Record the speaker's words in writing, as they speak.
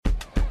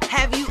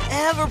Have you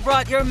ever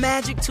brought your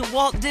magic to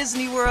Walt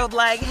Disney World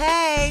like,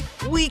 hey,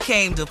 we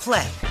came to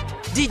play?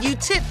 Did you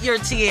tip your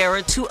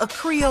tiara to a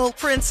Creole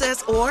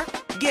princess or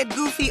get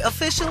goofy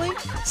officially?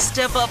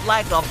 Step up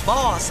like a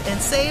boss and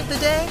save the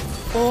day?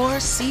 Or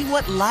see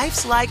what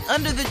life's like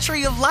under the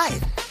tree of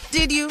life?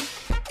 Did you?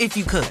 If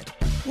you could.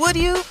 Would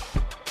you?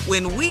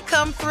 When we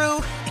come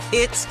through,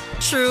 it's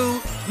true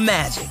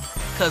magic.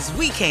 'Cause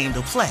we came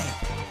to play.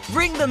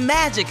 Bring the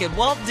magic at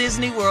Walt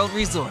Disney World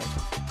Resort.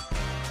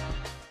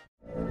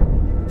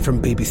 From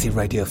BBC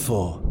Radio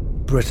 4,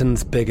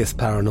 Britain's biggest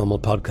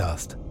paranormal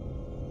podcast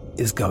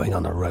is going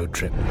on a road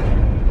trip.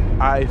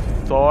 I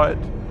thought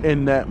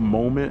in that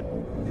moment,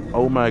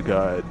 oh my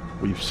God,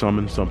 we've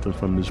summoned something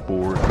from this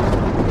board.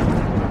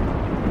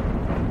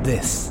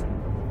 This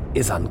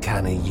is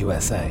Uncanny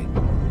USA.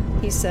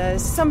 He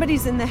says,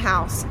 somebody's in the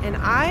house, and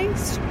I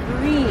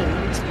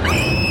screamed.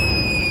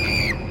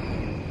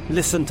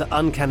 Listen to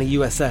Uncanny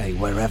USA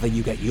wherever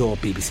you get your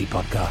BBC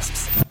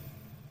podcasts,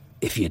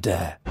 if you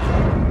dare.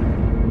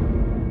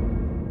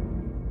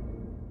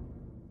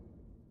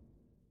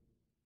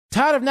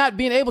 Tired of not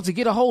being able to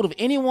get a hold of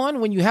anyone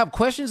when you have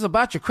questions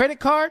about your credit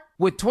card?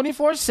 With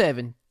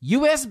 24/7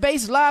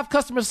 U.S.-based live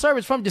customer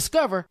service from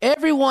Discover,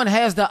 everyone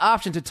has the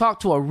option to talk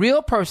to a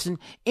real person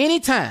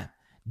anytime,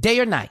 day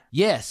or night.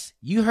 Yes,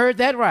 you heard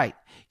that right.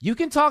 You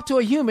can talk to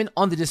a human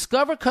on the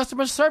Discover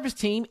customer service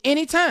team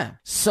anytime.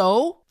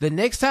 So, the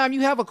next time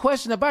you have a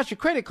question about your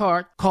credit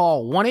card,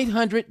 call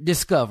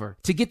 1-800-DISCOVER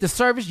to get the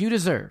service you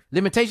deserve.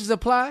 Limitations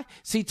apply.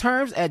 See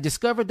terms at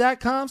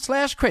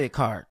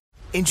discover.com/creditcard.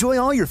 Enjoy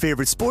all your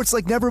favorite sports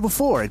like never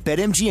before at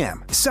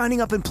BetMGM. Signing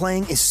up and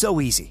playing is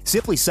so easy.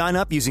 Simply sign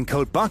up using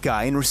code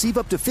Buckeye and receive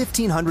up to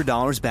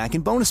 $1,500 back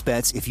in bonus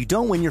bets if you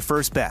don't win your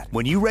first bet.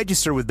 When you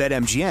register with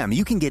BetMGM,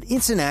 you can get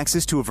instant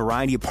access to a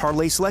variety of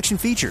parlay selection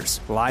features,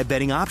 live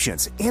betting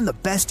options, and the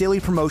best daily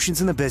promotions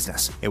in the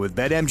business. And with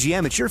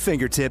BetMGM at your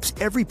fingertips,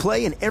 every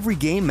play and every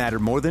game matter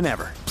more than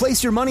ever.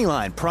 Place your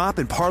moneyline, prop,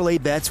 and parlay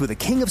bets with the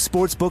king of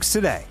sportsbooks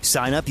today.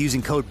 Sign up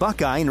using code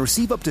Buckeye and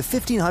receive up to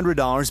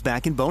 $1,500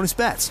 back in bonus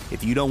bets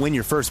if you don't win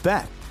your first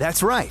bet.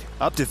 That's right,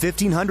 up to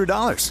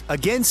 $1,500.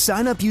 Again,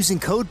 sign up using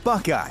code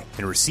Buckeye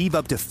and receive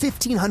up to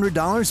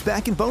 $1,500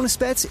 back in bonus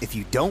bets if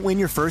you don't win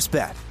your first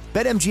bet.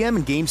 BetMGM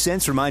and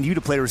GameSense remind you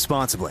to play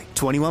responsibly.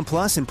 21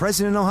 plus and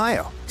present in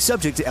Ohio.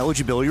 Subject to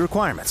eligibility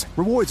requirements.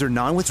 Rewards are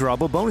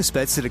non-withdrawable bonus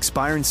bets that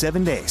expire in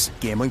 7 days.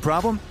 Gambling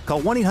problem?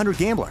 Call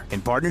 1-800-GAMBLER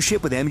in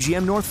partnership with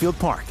MGM Northfield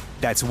Park.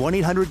 That's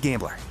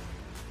 1-800-GAMBLER.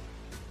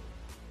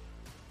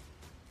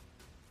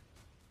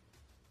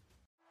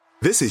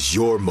 This is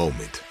your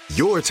moment,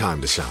 your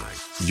time to shine,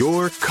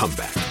 your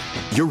comeback.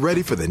 You're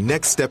ready for the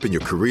next step in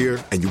your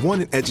career, and you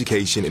want an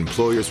education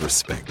employers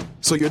respect.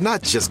 So you're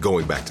not just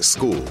going back to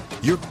school,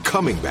 you're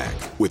coming back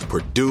with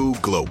Purdue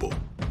Global.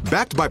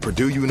 Backed by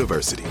Purdue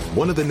University,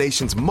 one of the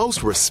nation's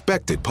most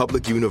respected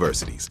public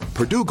universities,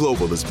 Purdue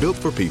Global is built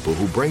for people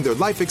who bring their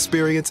life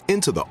experience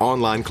into the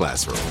online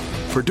classroom.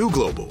 Purdue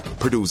Global,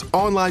 Purdue's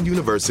online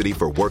university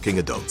for working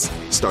adults.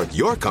 Start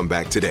your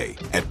comeback today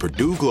at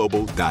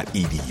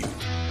purdueglobal.edu.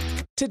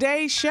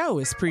 Today's show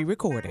is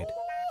pre-recorded.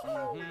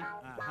 Y'all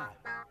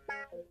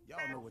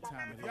know what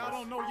time it is. Y'all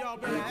don't know, y'all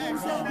better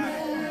ask somebody.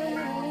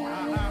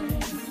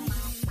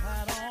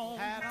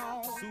 Hat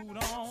on, suit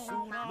on,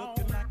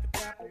 looking like a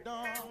dapper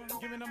dawn.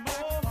 Giving them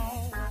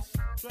all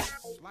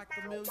dressed like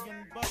 $1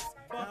 million bucks.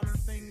 Diamond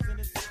things in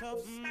its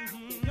cuffs.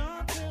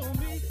 Y'all tell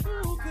me,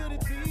 who could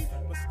it be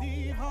but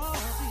Steve Harvey?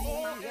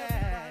 Oh,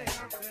 yeah.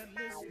 They're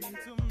listening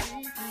to me.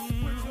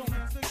 Put your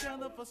hands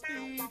together for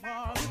Steve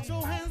Harvey. Put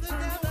your hands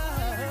together.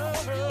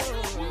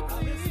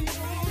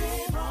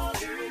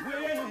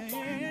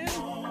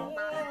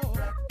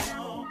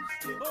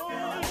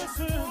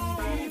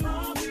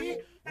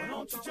 Why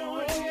don't you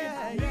join in?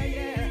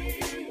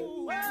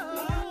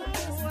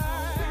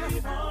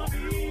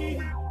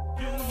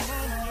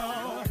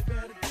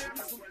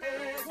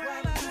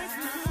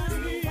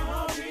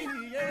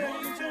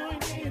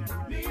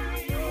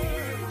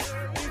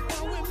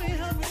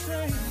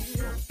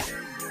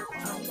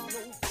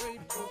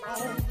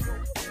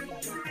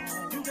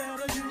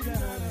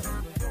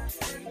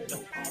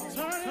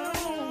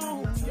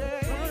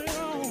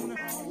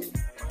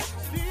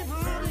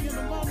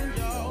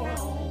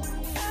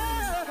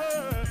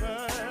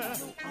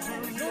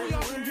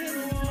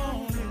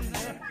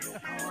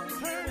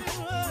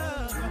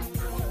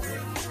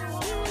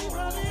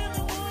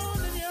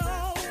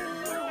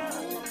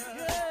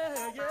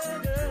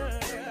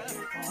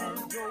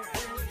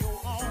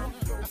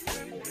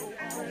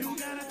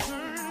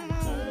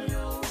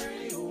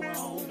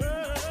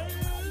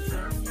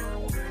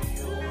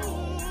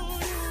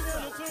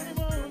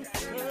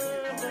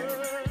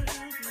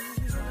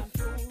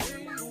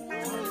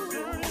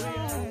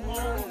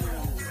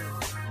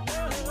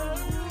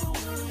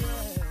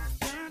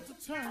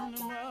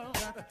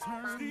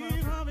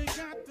 Steve Harvey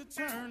got to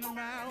turn them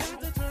out.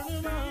 Got to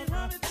turn them out.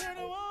 Harvey turn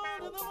them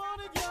on in the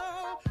morning,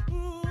 y'all.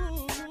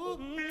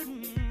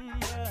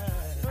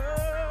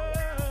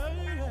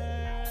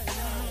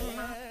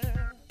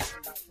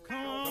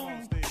 Come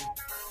on, Steve.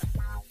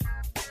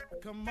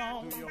 Come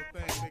on, do your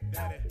thing, Big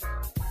Daddy.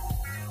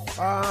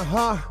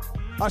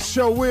 I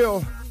sure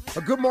will.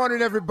 Good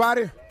morning,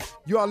 everybody.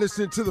 You are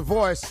listening to The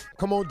Voice.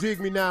 Come on, dig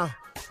me now.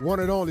 One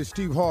and only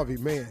Steve Harvey,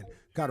 man.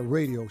 Got a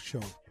radio show.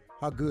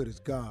 How good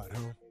is God,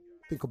 huh?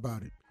 Think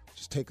about it.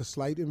 Just take a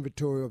slight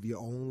inventory of your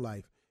own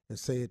life and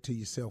say it to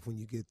yourself when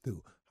you get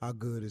through. How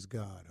good is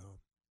God, huh?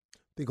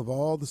 Think of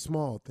all the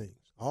small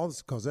things. All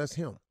this, because that's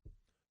him.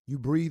 You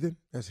breathing,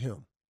 that's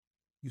him.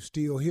 You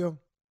still here,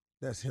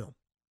 that's him.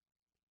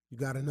 You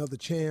got another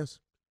chance,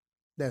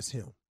 that's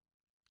him.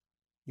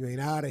 You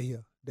ain't out of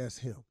here, that's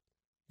him.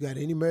 You got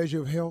any measure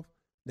of health,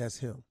 that's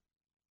him.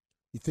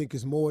 You think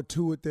it's more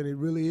to it than it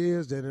really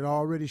is, than it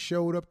already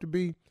showed up to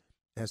be,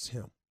 that's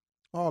him.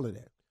 All of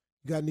that.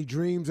 You got any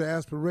dreams or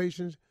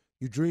aspirations,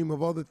 you dream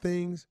of other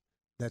things,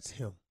 that's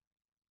him.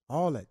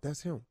 All that,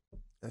 that's him.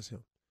 That's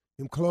him.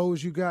 Them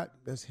clothes you got,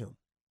 that's him.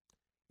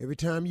 Every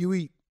time you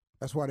eat,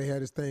 that's why they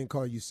had this thing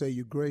called You Say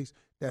Your Grace,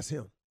 that's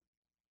him.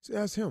 See,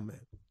 that's him,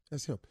 man.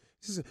 That's him.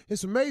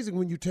 It's amazing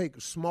when you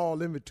take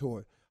small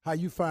inventory, how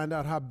you find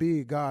out how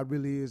big God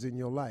really is in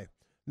your life.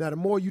 Now, the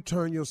more you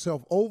turn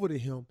yourself over to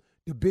him,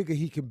 the bigger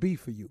he can be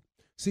for you.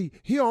 See,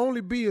 he'll only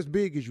be as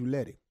big as you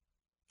let him.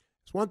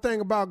 It's one thing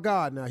about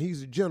God now,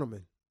 he's a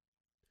gentleman.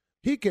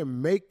 He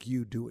can make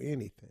you do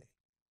anything.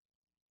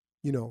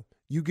 You know,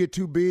 you get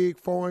too big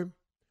for him,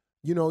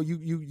 you know,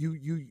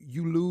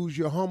 you lose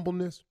your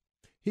humbleness.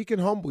 He can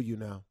humble you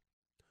now.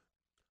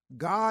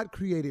 God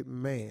created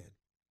man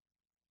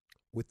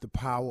with the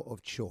power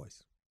of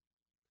choice.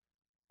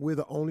 We're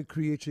the only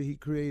creature he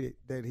created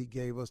that he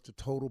gave us the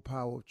total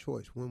power of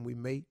choice. When we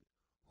mate,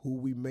 who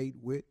we mate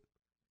with,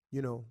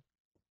 you know,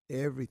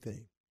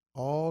 everything,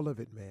 all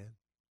of it, man.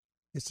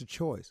 It's a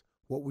choice.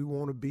 What we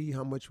want to be,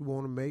 how much we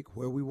want to make,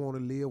 where we want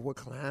to live, what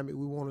climate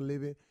we want to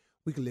live in.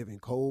 We can live in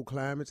cold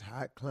climates,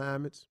 hot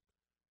climates.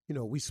 You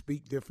know, we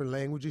speak different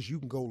languages. You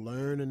can go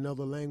learn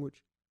another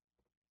language.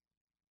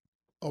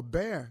 A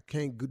bear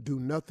can't do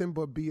nothing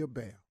but be a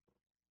bear.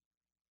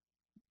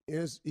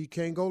 He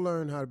can't go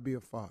learn how to be a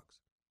fox.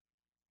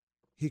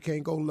 He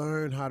can't go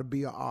learn how to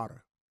be an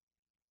otter.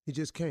 He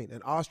just can't.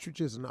 An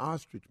ostrich is an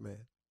ostrich,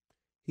 man.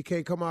 He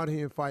can't come out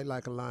here and fight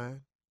like a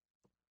lion.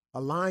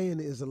 A lion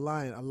is a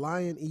lion. A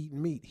lion eat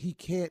meat. He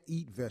can't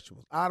eat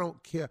vegetables. I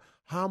don't care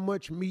how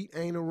much meat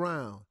ain't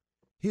around.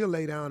 He'll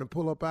lay down and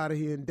pull up out of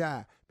here and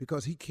die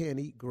because he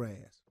can't eat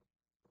grass.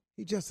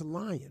 He's just a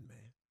lion,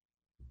 man.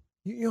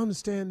 You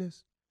understand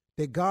this?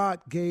 That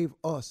God gave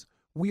us.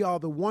 We are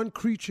the one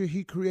creature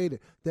he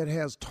created that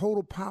has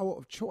total power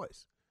of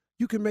choice.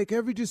 You can make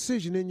every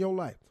decision in your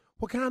life.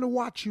 What kind of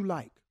watch you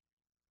like?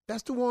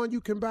 That's the one you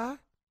can buy.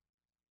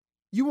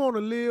 You want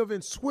to live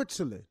in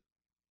Switzerland?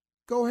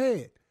 Go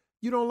ahead.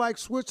 You don't like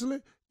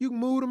Switzerland? You can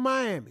move to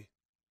Miami.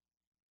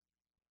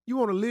 You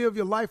want to live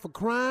your life of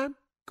crime?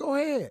 Go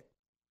ahead.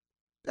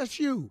 That's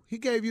you. He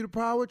gave you the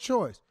power of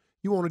choice.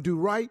 You want to do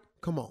right?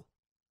 Come on.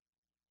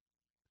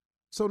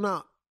 So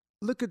now,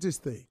 look at this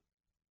thing.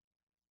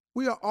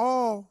 We are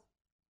all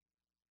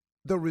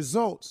the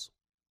results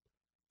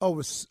of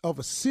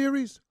a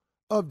series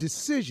of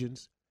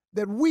decisions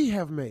that we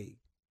have made.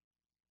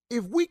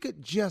 If we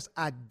could just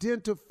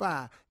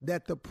identify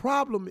that the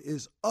problem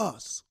is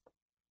us,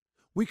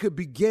 we could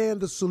begin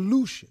the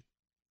solution.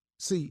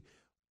 See,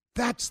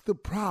 that's the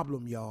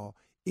problem, y'all.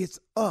 It's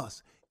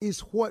us.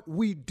 It's what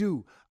we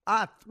do.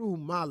 I threw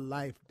my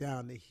life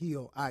down the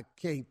hill. I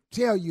can't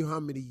tell you how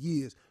many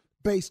years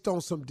based on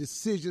some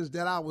decisions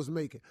that I was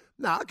making.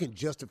 Now, I can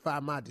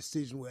justify my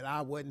decision when I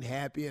wasn't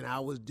happy and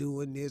I was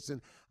doing this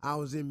and I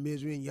was in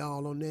misery and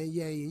y'all on there.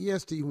 Yeah,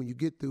 yes, Steve, when you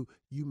get through,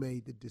 you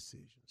made the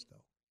decisions,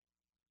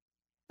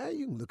 though. Hey,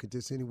 you can look at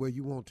this any way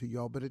you want to,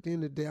 y'all, but at the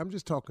end of the day, I'm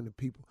just talking to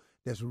people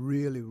that's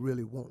really,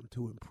 really wanting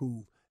to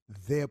improve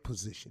their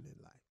position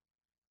in life.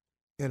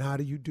 And how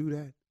do you do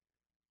that?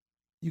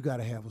 You got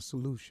to have a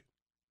solution.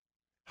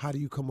 How do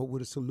you come up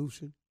with a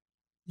solution?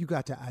 You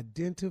got to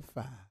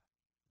identify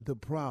the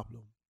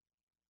problem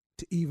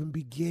to even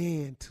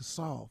begin to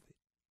solve it.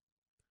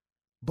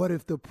 But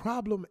if the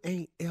problem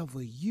ain't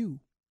ever you,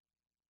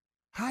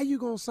 how you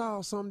going to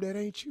solve something that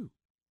ain't you?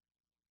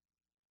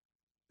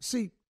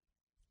 See,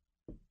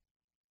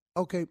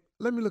 okay,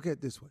 let me look at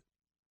it this way.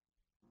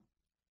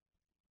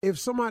 If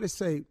somebody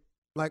say,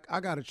 like, I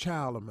got a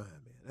child of mine,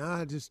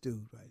 man, this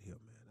dude right here,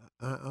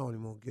 man, I don't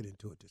even want to get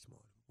into it this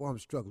morning. Boy, I'm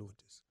struggling with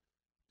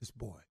this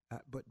boy.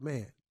 But,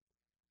 man,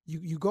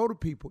 you go to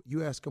people,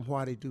 you ask them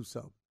why they do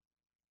something.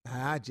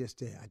 I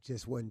just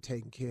wasn't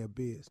taking care of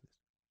business.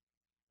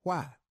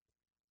 Why?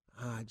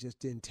 I just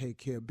didn't take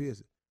care of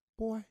business.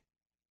 Boy,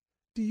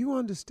 do you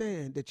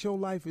understand that your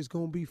life is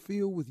going to be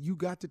filled with you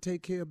got to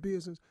take care of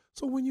business?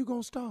 So when you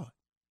going to start?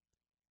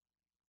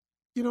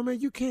 You know, man,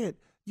 you can't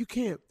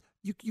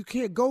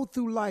go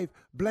through life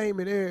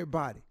blaming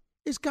everybody.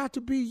 It's got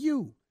to be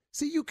you.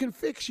 See, you can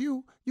fix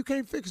you. You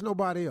can't fix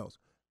nobody else.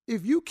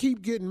 If you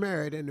keep getting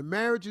married and the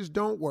marriages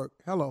don't work,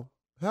 hello,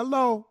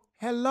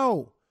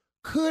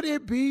 could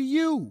it be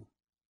you?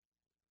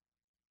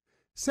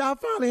 So I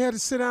finally had to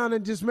sit down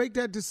and just make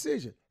that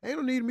decision. Ain't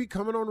no need of me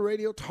coming on the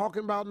radio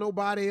talking about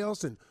nobody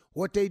else and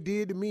what they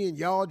did to me and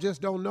y'all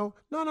just don't know.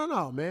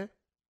 No, man.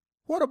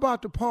 What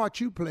about the part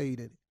you played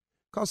in it?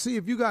 Because, see,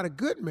 if you got a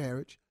good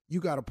marriage,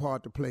 you got a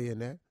part to play in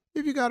that.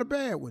 If you got a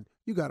bad one,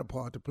 you got a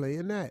part to play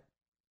in that.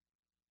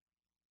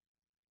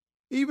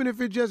 Even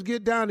if it just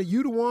get down to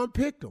you the one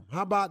picked them.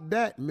 How about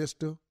that,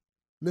 Mr.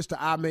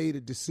 I made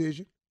a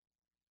decision?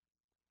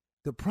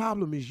 The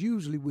problem is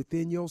usually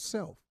within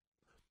yourself.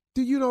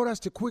 Do you know that's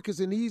the quickest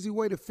and easy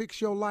way to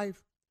fix your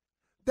life?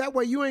 That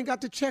way you ain't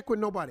got to check with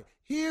nobody.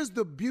 Here's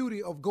the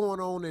beauty of going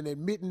on and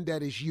admitting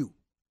that it's you.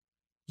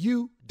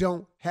 You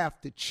don't have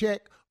to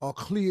check or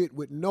clear it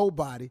with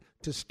nobody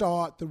to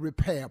start the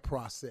repair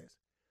process.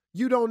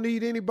 You don't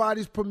need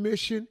anybody's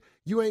permission.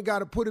 You ain't got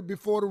to put it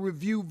before the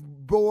review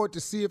board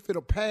to see if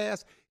it'll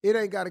pass. It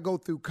ain't got to go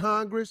through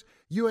Congress.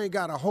 You ain't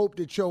got to hope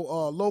that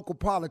your local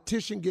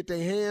politician get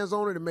their hands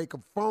on it and make a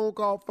phone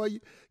call for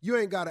you. You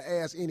ain't got to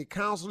ask any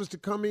counselors to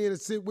come in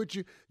and sit with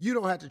you. You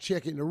don't have to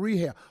check into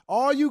rehab.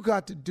 All you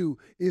got to do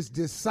is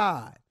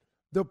decide.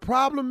 The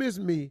problem is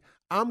me.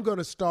 I'm going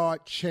to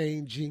start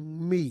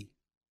changing me.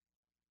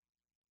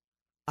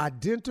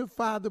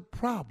 Identify the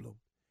problem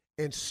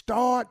and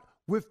start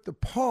with the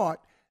part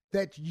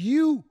that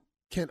you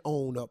can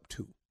own up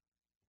to.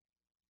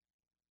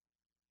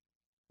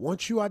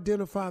 Once you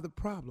identify the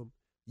problem,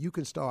 you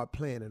can start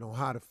planning on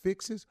how to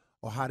fix it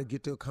or how to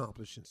get to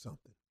accomplishing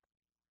something.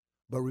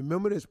 But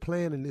remember this,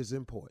 planning is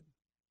important.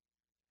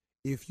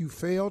 If you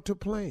fail to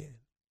plan,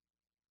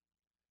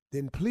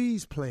 then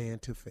please plan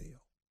to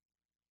fail.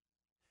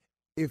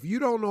 If you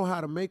don't know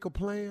how to make a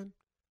plan,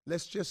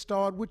 let's just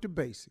start with the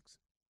basics.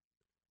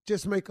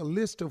 Just make a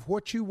list of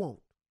what you want.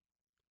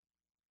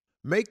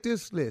 Make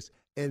this list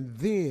and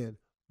then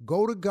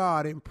go to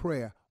God in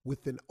prayer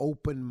with an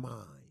open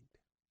mind.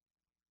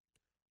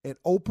 And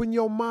open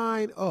your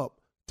mind up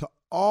to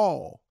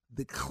all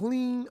the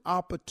clean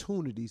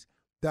opportunities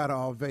that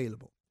are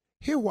available.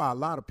 Here's why a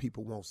lot of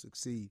people won't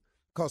succeed.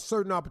 Because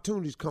certain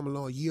opportunities come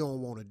along, you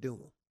don't want to do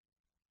them.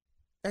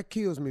 That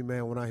kills me,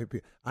 man, when I hear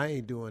people. I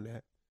ain't doing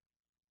that.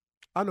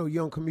 I know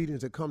young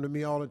comedians that come to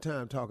me all the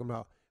time talking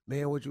about,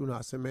 man, what you know?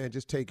 I said, man,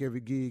 just take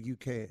every gig you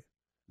can.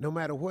 No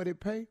matter what it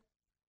pay.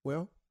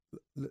 Well,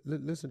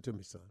 listen to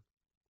me, son.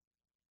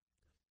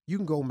 You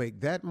can go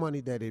make that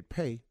money that it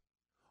pay,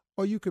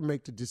 or you can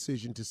make the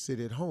decision to sit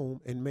at home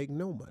and make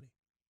no money.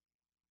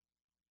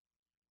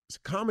 It's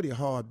comedy a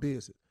hard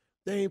business.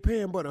 They ain't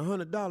paying but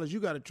 $100. You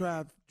got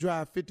to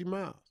drive 50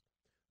 miles.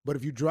 But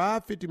if you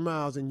drive 50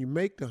 miles and you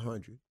make the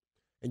 100,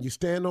 and you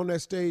stand on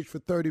that stage for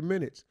 30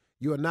 minutes,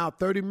 you are now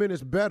 30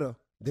 minutes better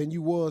than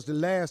you was the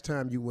last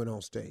time you went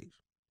on stage.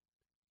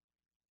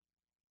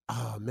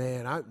 Oh,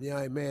 man,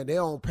 man, they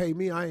don't pay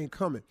me. I ain't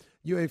coming.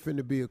 You ain't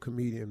finna be a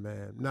comedian,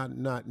 man.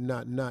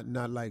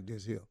 Not like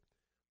this here.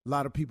 A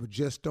lot of people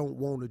just don't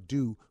want to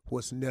do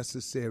what's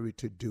necessary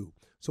to do.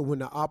 So when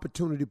the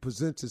opportunity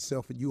presents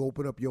itself and you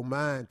open up your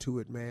mind to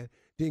it, man,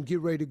 then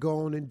get ready to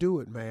go on and do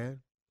it,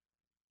 man.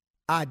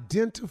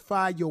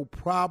 Identify your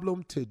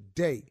problem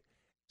today.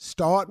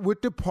 Start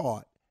with the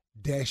part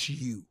that's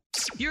you.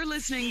 You're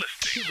listening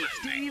to the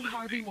Steve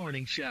Harvey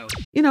Morning Show.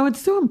 You know,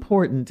 it's so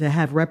important to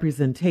have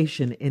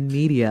representation in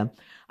media.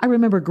 I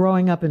remember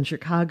growing up in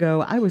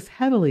Chicago, I was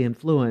heavily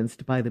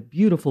influenced by the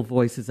beautiful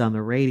voices on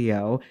the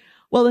radio.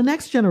 Well, the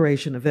next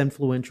generation of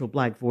influential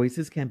Black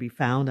voices can be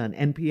found on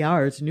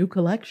NPR's new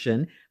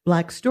collection,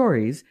 Black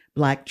Stories,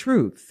 Black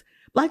Truths.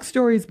 Black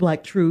Stories,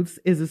 Black Truths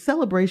is a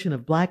celebration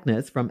of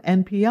Blackness from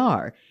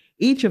NPR.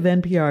 Each of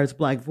NPR's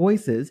Black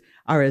voices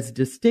are as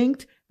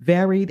distinct,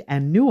 varied,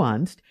 and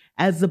nuanced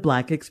as the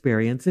Black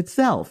experience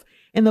itself.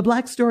 In the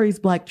Black Stories,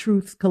 Black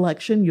Truths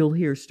collection, you'll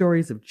hear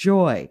stories of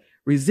joy,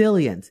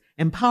 resilience,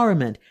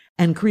 empowerment,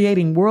 and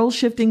creating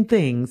world-shifting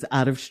things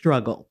out of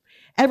struggle.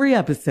 Every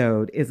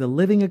episode is a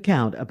living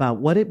account about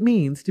what it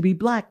means to be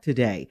Black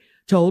today,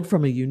 told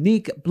from a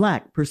unique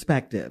Black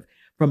perspective.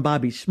 From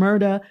Bobby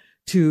Shmurda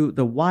to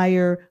The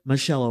Wire,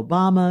 Michelle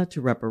Obama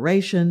to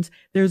reparations,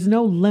 there's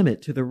no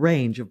limit to the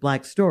range of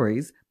Black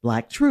stories,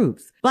 Black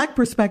truths. Black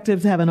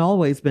perspectives haven't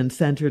always been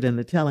centered in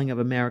the telling of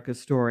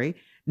America's story.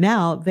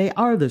 Now they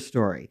are the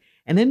story.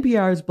 In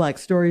NPR's Black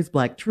Stories,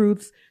 Black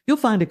Truths, you'll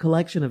find a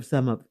collection of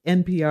some of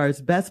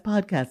NPR's best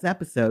podcast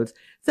episodes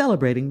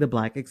celebrating the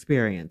Black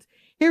experience.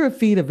 Hear a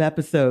feed of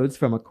episodes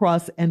from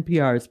across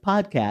NPR's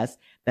podcasts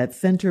that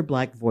center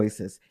Black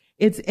voices.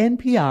 It's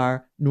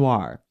NPR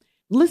Noir.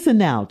 Listen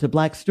now to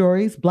Black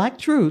Stories, Black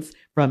Truths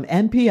from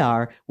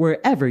NPR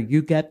wherever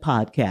you get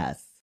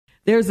podcasts.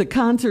 There's a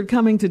concert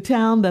coming to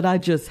town that I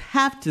just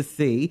have to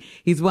see.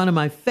 He's one of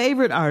my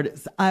favorite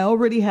artists. I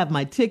already have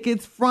my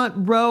tickets,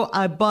 front row.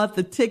 I bought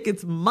the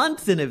tickets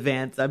months in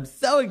advance. I'm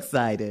so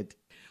excited.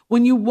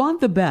 When you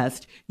want the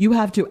best, you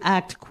have to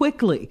act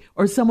quickly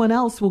or someone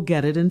else will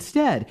get it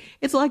instead.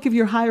 It's like if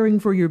you're hiring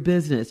for your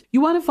business.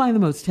 You want to find the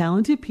most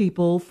talented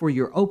people for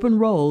your open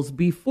roles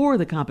before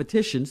the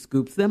competition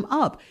scoops them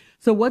up.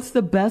 So what's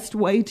the best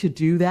way to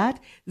do that?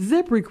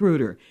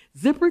 ZipRecruiter.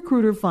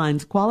 ZipRecruiter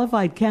finds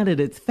qualified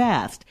candidates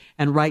fast.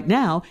 And right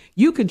now,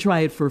 you can try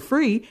it for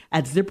free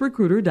at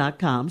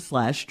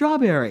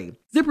ZipRecruiter.com/strawberry.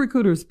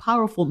 ZipRecruiter's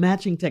powerful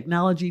matching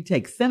technology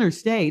takes center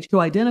stage to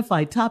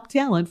identify top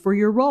talent for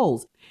your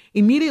roles.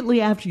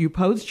 Immediately after you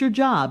post your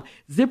job,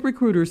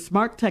 ZipRecruiter's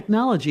smart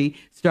technology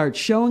starts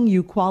showing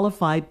you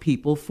qualified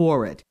people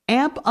for it.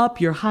 Amp up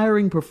your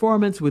hiring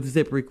performance with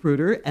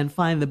ZipRecruiter and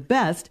find the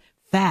best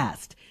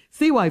fast.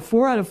 See why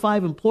 4 out of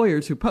 5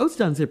 employers who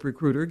post on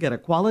ZipRecruiter get a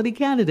quality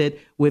candidate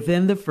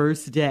within the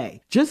first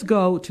day. Just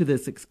go to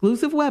this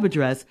exclusive web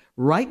address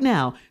right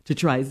now to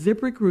try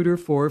ZipRecruiter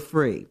for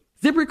free.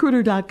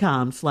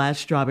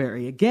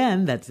 ZipRecruiter.com/strawberry.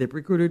 Again, that's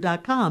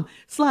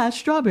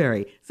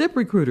ZipRecruiter.com/strawberry.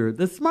 ZipRecruiter,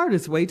 the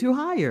smartest way to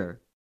hire.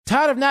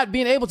 Tired of not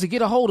being able to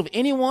get a hold of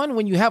anyone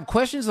when you have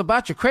questions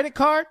about your credit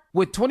card?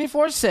 With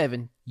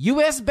 24/7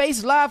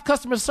 U.S.-based live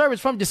customer service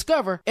from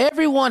Discover,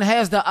 everyone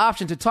has the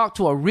option to talk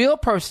to a real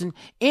person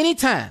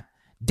anytime,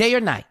 day or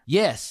night.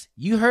 Yes,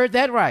 you heard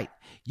that right.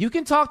 You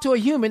can talk to a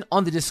human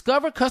on the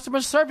Discover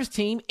customer service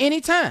team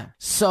anytime.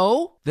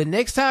 So, the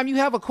next time you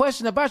have a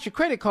question about your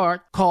credit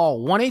card,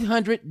 call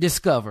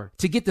 1-800-DISCOVER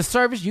to get the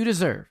service you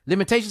deserve.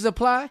 Limitations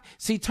apply.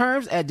 See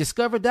terms at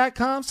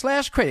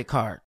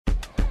discover.com/creditcard.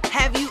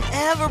 Have you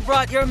ever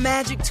brought your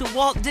magic to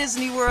Walt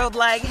Disney World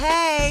like,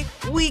 hey,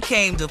 we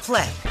came to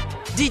play?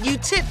 Did you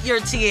tip your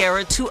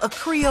tiara to a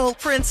Creole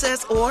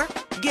princess or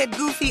get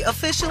goofy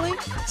officially?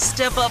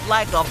 Step up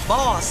like a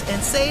boss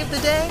and save the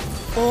day?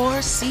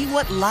 Or see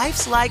what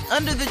life's like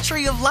under the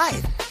tree of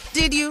life?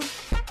 Did you?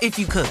 If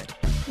you could.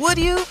 Would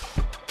you?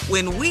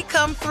 When we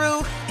come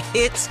through,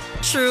 it's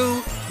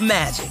true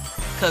magic.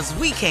 'Cause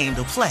we came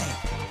to play.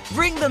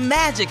 Bring the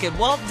magic at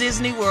Walt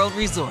Disney World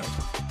Resort.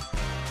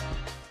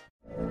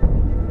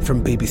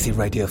 From BBC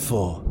Radio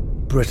 4,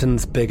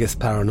 Britain's biggest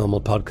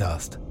paranormal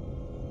podcast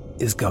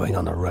is going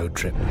on a road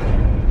trip.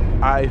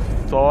 I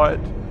thought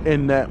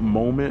in that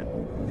moment,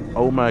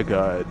 oh my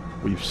God,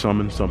 we've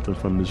summoned something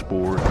from this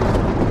board.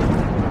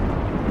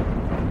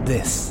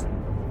 This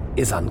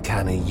is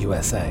Uncanny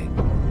USA.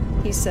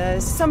 He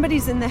says,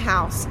 somebody's in the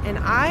house, and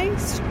I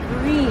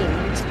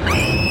screamed.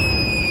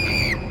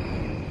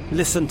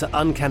 Listen to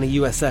Uncanny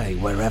USA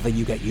wherever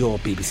you get your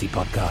BBC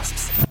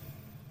podcasts,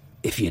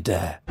 if you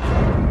dare.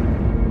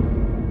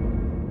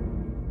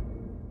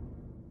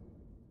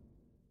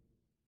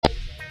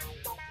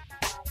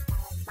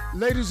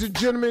 Ladies and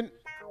gentlemen,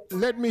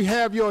 let me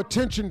have your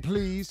attention,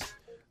 please.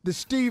 The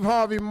Steve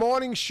Harvey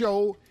Morning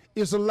Show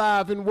is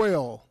alive and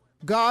well.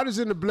 God is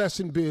in the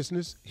blessing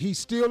business. He's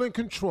still in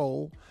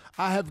control.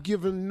 I have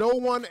given no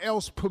one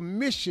else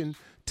permission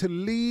to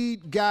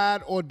lead,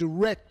 guide, or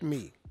direct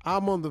me.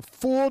 I'm on the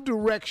full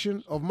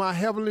direction of my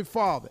Heavenly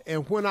Father.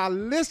 And when I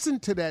listen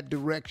to that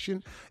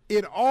direction,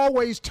 it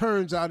always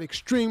turns out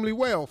extremely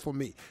well for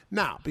me.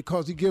 Now,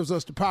 because he gives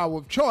us the power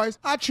of choice,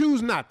 I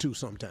choose not to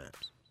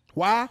sometimes.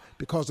 Why?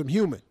 Because I'm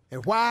human.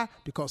 And why?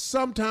 Because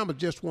sometimes I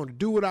just want to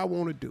do what I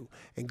want to do.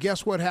 And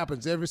guess what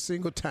happens every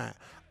single time?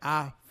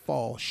 I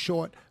fall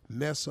short,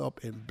 mess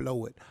up, and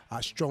blow it. I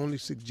strongly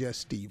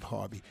suggest, Steve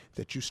Harvey,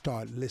 that you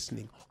start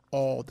listening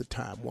all the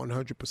time,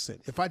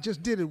 100%. If I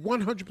just did it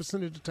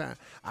 100% of the time,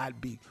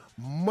 I'd be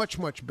much,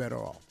 much better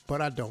off.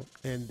 But I don't,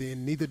 and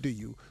then neither do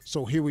you.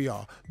 So here we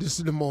are. This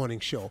is the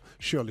morning show,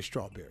 Shirley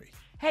Strawberry.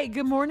 Hey,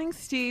 good morning,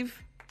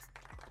 Steve.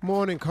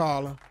 Morning,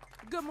 Carla.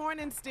 Good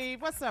morning, Steve.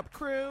 What's up,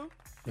 crew?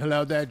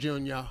 Hello there,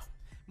 Junior.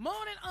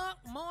 Morning,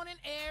 morning,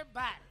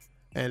 everybody.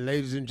 And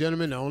ladies and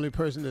gentlemen, the only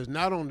person that's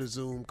not on the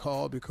Zoom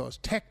call because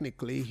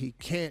technically he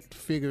can't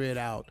figure it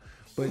out,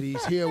 but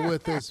he's here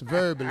with us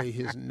verbally.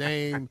 His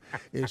name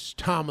is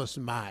Thomas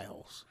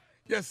Miles.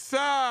 Yes, sir.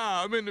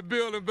 I'm in the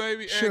building,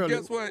 baby. Shirley,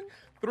 and guess what?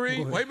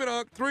 3, wait a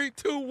minute, 3,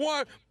 2,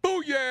 1,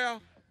 booyah.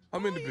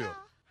 I'm in the building.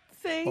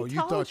 See, oh, you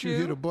thought you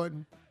hit a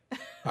button?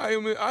 I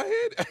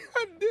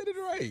did it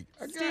right.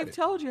 I got Steve it.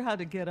 told you how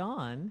to get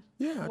on.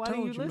 Yeah, why I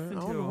told do you man. listen I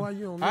to don't know him? why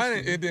you don't listen.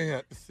 It didn't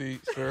have to see,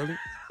 Shirley.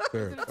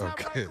 Sir,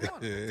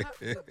 okay.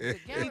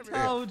 He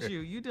told you.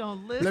 You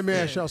don't listen. Let me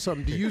ask y'all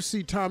something. Do you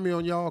see Tommy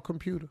on y'all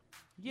computer?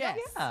 Yes.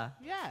 Yeah.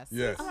 Yes.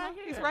 Yes.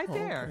 He's right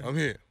there. okay. I'm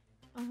here.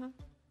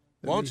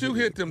 Why don't you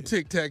hit them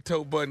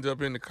tic-tac-toe buttons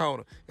up in the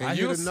corner, and I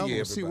you'll hit see another one.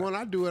 everybody. See, when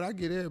I do it, I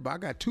get everybody. I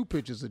got 2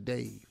 pictures of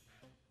Dave.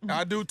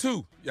 I do,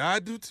 too. Yeah, I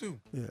do, too.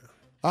 Yeah.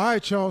 All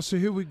right, y'all. So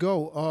here we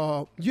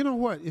go. You know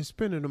what? It's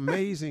been an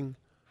amazing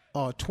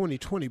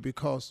 2020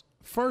 because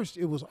first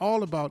it was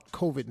all about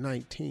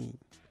COVID-19.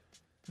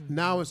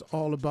 Now it's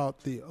all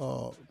about the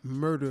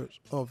murders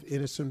of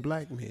innocent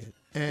black men.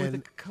 And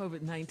with the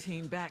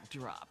COVID-19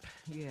 backdrop.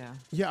 Yeah.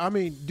 Yeah, I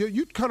mean,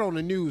 you cut on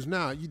the news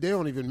now, they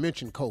don't even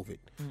mention COVID.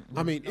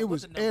 I mean, it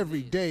was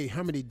every day,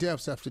 how many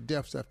deaths after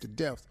deaths after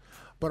deaths.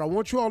 But I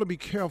want you all to be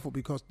careful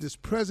because this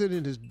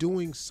president is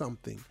doing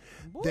something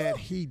that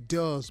he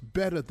does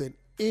better than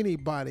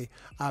anybody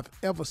I've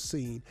ever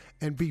seen.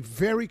 And be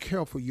very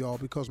careful, y'all,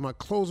 because my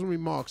closing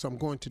remarks, I'm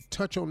going to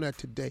touch on that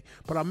today.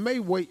 But I may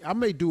wait. I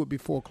may do it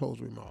before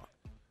closing remarks.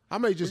 I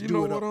may just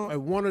do it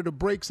at one of the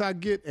breaks I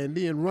get and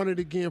then run it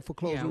again for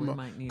closing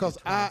remarks. Because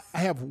I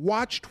have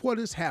watched what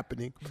is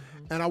happening,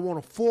 and I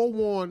want to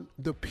forewarn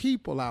the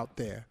people out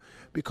there,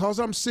 because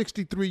I'm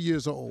 63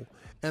 years old,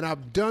 and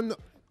I've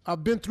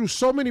been through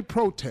so many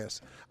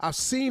protests. I've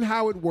seen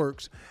how it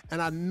works,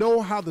 and I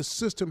know how the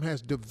system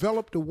has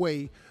developed a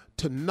way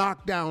to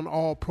knock down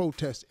all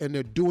protests, and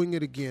they're doing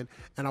it again.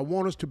 And I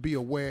want us to be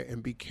aware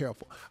and be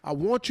careful. I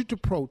want you to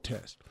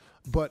protest,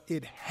 but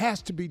it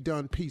has to be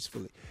done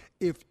peacefully.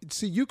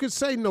 You can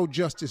say no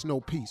justice, no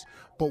peace,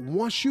 but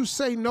once you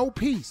say no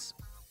peace,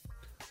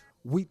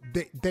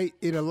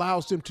 it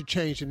allows them to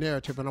change the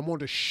narrative. And I want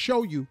to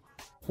show you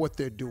what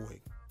they're doing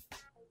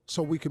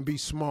so we can be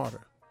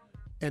smarter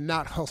and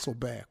not hustle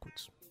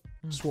backwards.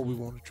 That's what we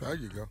want to try. There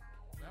you go.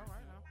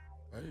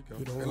 There you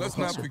go. And let's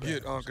not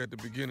forget, Unc, at the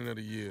beginning of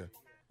the year,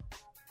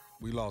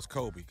 we lost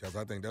Kobe, because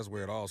I think that's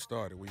where it all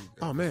started.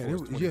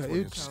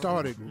 It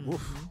started.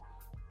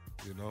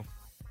 You know?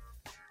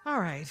 All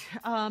right.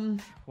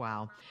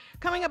 Wow.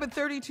 Coming up at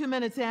 32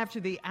 minutes after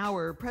the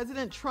hour,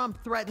 President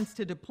Trump threatens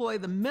to deploy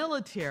the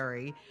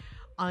military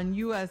on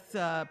U.S.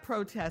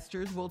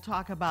 protesters. We'll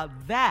talk about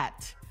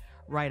that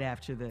right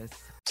after this.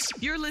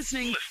 You're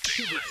listening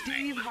to the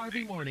Steve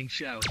Harvey Morning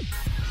Show.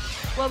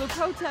 Well, the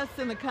protests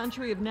in the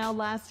country have now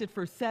lasted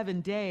for 7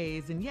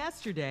 days, and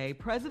yesterday,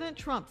 President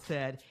Trump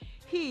said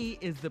he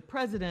is the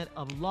president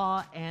of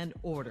law and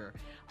order.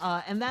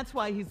 And that's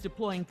why he's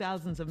deploying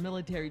thousands of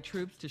military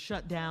troops to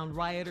shut down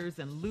rioters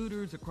and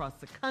looters across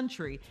the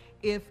country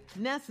if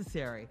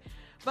necessary.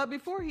 But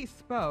before he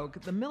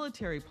spoke, the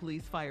military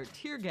police fired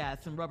tear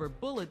gas and rubber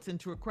bullets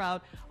into a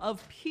crowd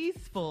of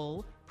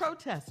peaceful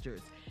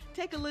protesters.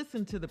 Take a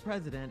listen to the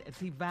president as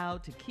he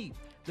vowed to keep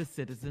the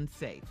citizens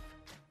safe.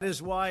 That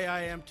is why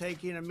I am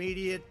taking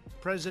immediate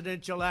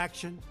presidential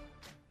action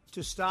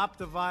to stop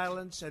the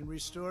violence and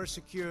restore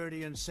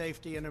security and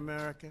safety in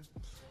America.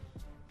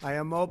 I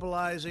am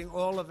mobilizing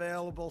all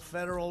available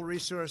federal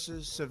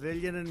resources,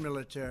 civilian and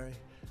military,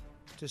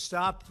 to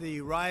stop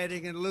the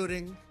rioting and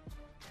looting,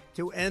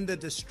 to end the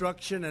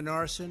destruction and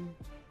arson,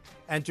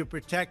 and to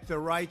protect the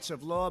rights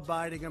of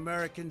law-abiding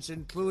Americans,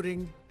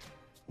 including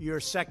your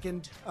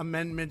Second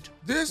Amendment.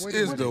 This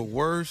is the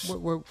worst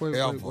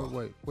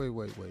ever.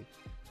 Wait.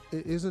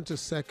 Isn't the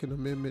Second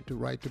Amendment the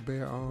right to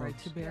bear arms? Right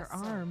to bear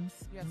arms.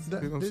 Yes.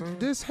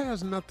 This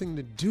has nothing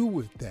to do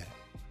with that.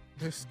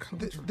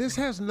 This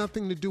has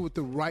nothing to do with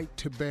the right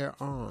to bear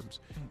arms.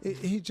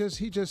 He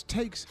just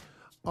takes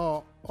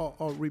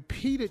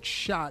repeated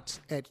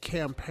shots at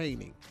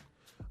campaigning.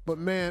 But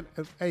man,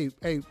 hey,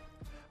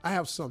 I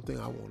have something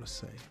I want to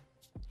say.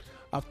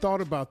 I've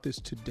thought about this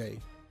today,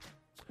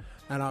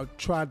 and I've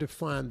tried to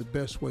find the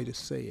best way to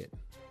say it.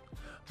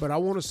 But I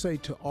want to say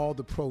to all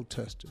the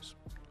protesters,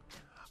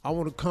 I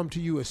want to come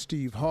to you as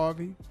Steve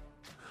Harvey.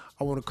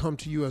 I want to come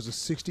to you as a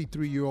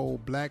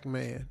 63-year-old black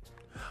man.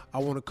 I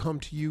want to come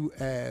to you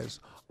as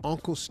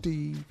Uncle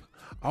Steve.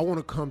 I want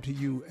to come to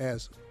you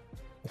as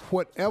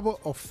whatever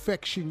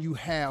affection you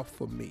have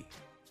for me.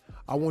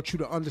 I want you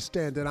to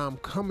understand that I'm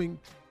coming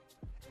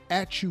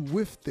at you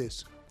with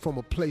this from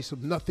a place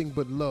of nothing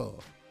but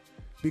love,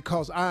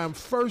 because I am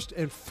first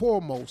and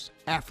foremost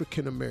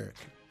African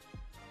American.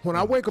 When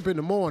I wake up in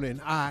the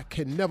morning, I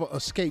can never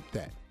escape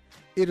that.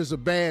 It is a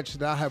badge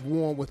that I have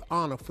worn with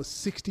honor for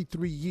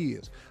 63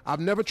 years.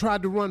 I've never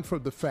tried to run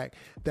from the fact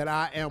that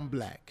I am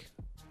black.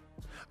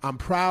 I'm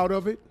proud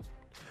of it.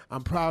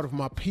 I'm proud of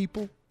my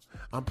people.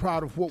 I'm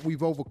proud of what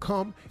we've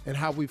overcome and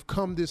how we've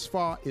come this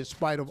far in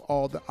spite of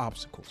all the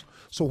obstacles.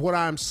 So what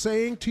I'm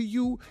saying to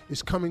you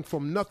is coming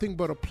from nothing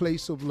but a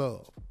place of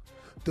love.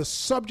 The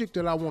subject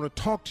that I want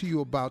to talk to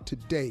you about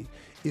today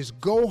is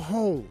go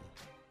home.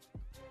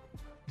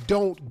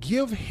 Don't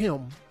give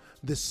him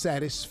the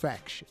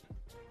satisfaction.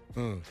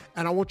 And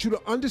I want you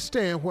to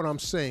understand what I'm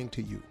saying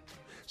to you.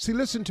 See,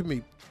 listen to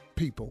me,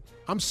 people.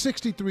 I'm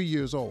 63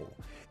 years old.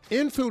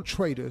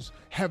 Infiltrators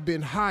have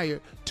been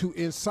hired to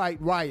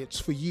incite riots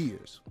for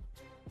years.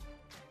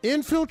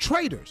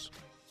 Infiltrators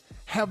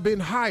have been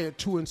hired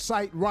to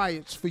incite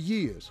riots for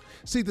years.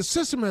 See, the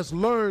system has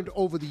learned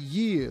over the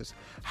years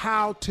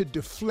how to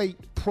deflate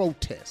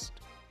protest.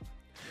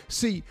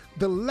 See,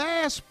 the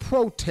last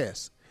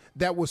protest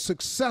that was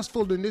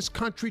successful in this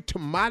country, to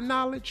my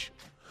knowledge,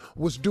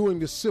 was during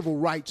the civil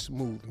rights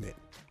movement.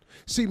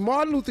 See,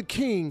 Martin Luther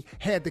King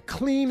had the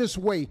cleanest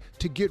way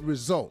to get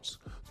results,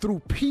 through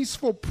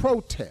peaceful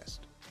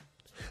protest.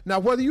 Now,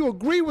 whether you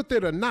agree with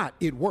it or not,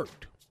 it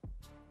worked.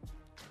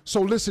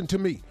 So listen to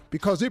me,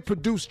 because it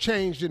produced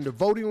change in the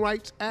Voting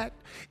Rights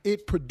Act.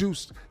 It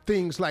produced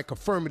things like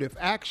affirmative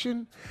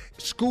action.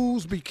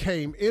 Schools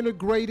became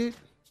integrated.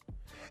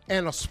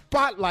 And a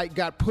spotlight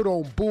got put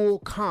on Bull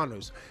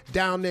Connors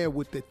down there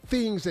with the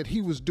things that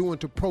he was doing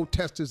to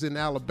protesters in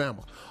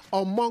Alabama,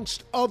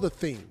 amongst other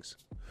things.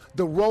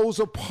 The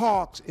Rosa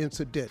Parks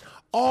incident.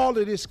 All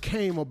of this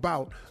came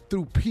about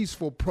through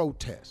peaceful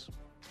protest.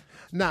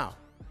 Now,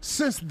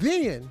 since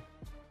then,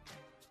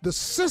 the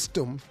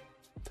system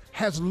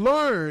has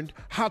learned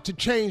how to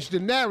change the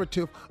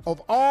narrative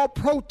of all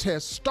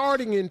protests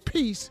starting in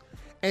peace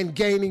and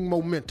gaining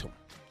momentum.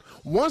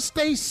 Once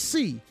they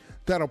see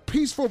that a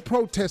peaceful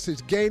protest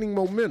is gaining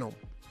momentum,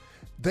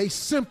 they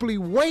simply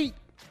wait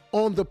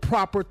on the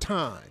proper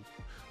time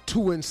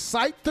to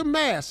incite the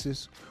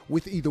masses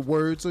with either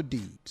words or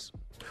deeds.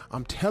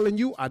 I'm telling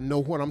you, I know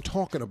what I'm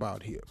talking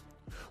about here,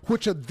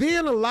 which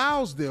then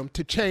allows them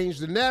to change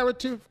the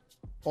narrative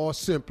or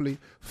simply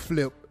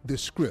flip the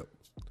script.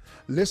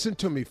 Listen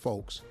to me,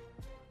 folks.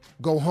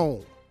 Go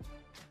home.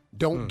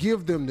 Don't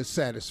give them the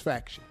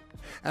satisfaction.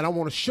 And I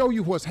want to show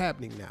you what's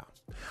happening now.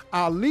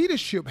 Our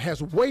leadership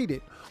has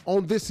waited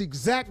on this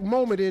exact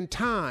moment in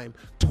time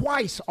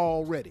twice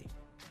already.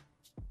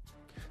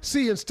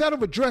 See, instead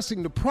of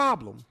addressing the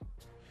problem,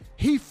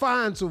 he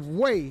finds a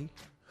way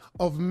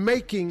of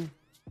making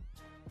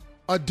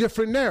a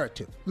different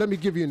narrative. Let me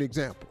give you an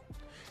example.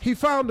 He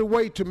found a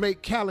way to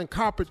make Colin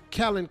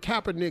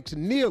Kaepernick's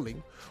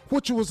kneeling,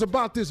 which was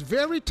about this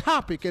very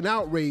topic and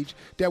outrage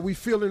that we're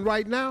feeling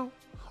right now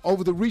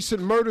over the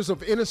recent murders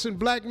of innocent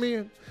black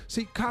men.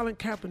 See, Colin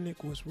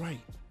Kaepernick was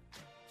right.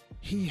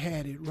 He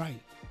had it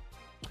right.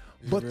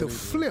 But the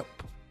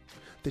flip,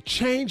 the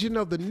changing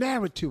of the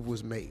narrative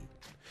was made.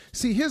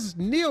 See, his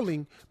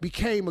kneeling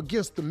became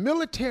against the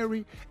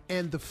military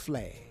and the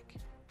flag.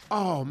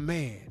 Oh,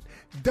 man.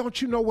 Don't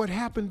you know what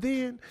happened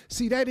then?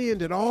 See, that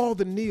ended all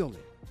the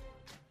kneeling.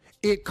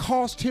 It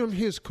cost him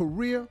his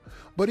career,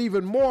 but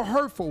even more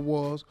hurtful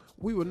was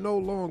we were no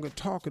longer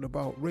talking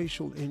about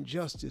racial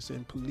injustice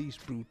and police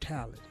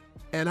brutality.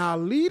 And our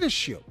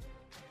leadership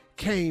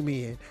came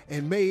in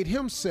and made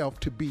himself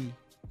to be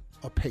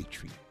a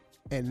patriot.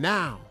 And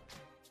now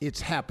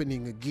it's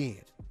happening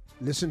again.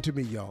 Listen to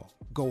me, y'all.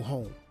 Go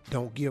home.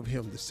 Don't give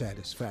him the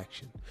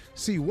satisfaction.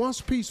 See,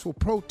 once peaceful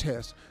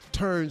protest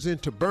turns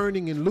into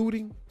burning and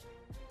looting,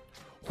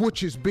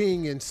 which is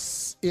being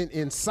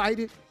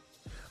incited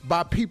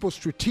by people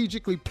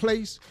strategically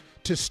placed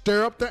to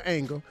stir up the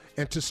anger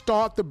and to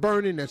start the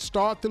burning and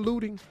start the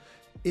looting,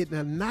 it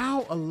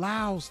now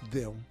allows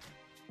them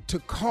to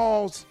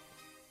cause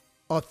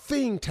a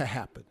thing to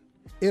happen.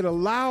 It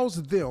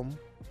allows them,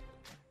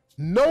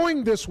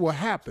 knowing this will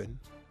happen,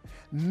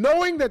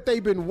 knowing that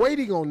they've been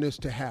waiting on this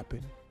to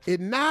happen, it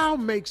now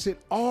makes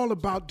it all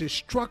about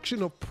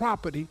destruction of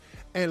property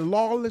and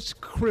lawless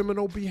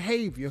criminal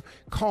behavior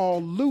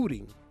called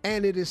looting.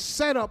 And it is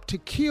set up to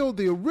kill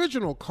the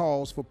original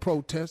cause for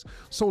protest,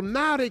 so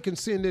now they can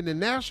send in the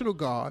National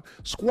Guard,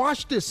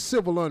 squash this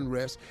civil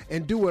unrest,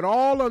 and do it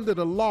all under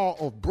the law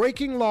of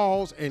breaking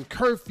laws and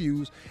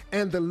curfews.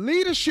 And the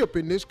leadership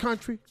in this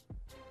country,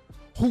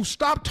 who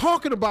stopped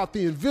talking about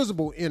the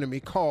invisible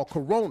enemy called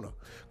Corona,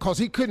 because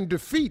he couldn't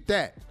defeat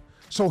that.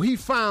 So he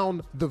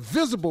found the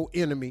visible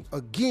enemy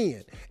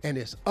again, and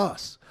it's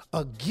us.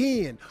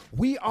 Again,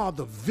 we are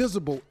the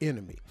visible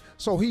enemy.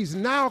 So he's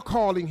now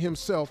calling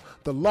himself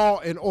the law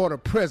and order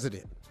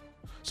president.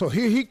 So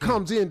here he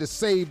comes in to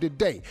save the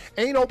day.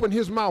 Ain't opened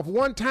his mouth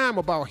one time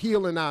about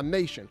healing our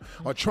nation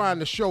or trying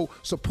to show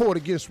support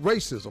against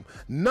racism.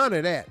 None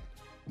of that.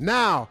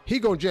 Now he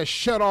gonna just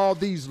shut all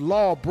these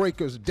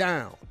lawbreakers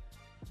down.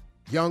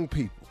 Young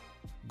people,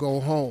 go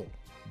home.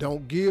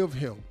 Don't give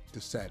him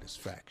the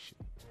satisfaction,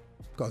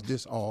 because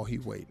this all he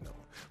waiting on.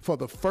 For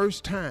the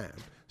first time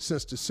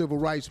since the civil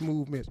rights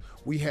movement,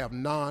 we have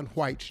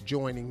non-whites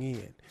joining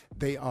in.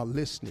 They are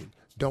listening.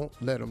 Don't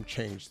let them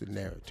change the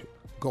narrative.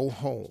 Go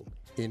home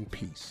in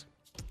peace.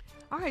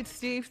 All right,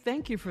 Steve,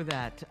 thank you for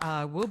that.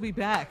 We'll be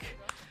back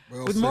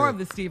with said. more of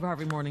the Steve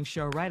Harvey Morning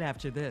Show right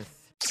after this.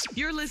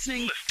 You're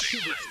listening to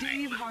the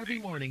Steve Harvey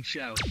Morning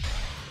Show.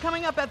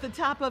 Coming up at the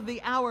top of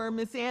the hour,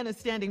 Miss Ann is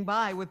standing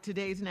by with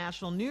today's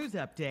national news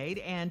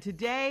update. And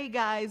today,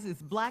 guys,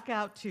 is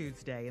Blackout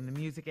Tuesday in the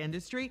music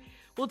industry.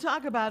 We'll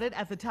talk about it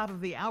at the top of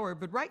the hour.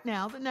 But right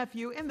now, the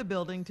nephew in the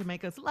building to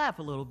make us laugh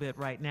a little bit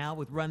right now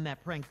with Run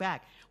That Prank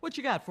Back. What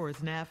you got for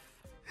us, Neff?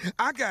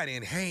 I got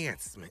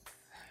enhancement.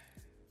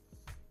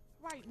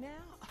 Right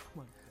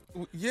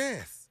now?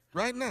 Yes,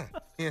 right now.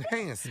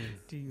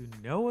 Enhancement. Do you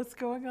know what's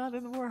going on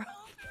in the world?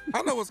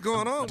 I know what's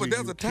going on, but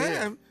there's a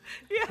time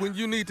when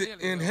you need to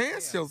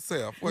enhance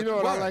yourself. You know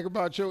what I like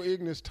about your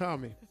ignorance,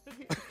 Tommy?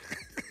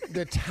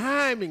 The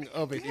timing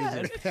of it is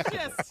impeccable.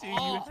 Yes, do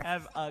you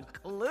have a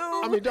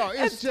clue? I mean, dog,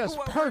 it's just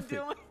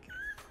perfect.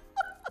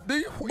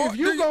 If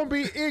you're going to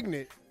be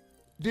ignorant,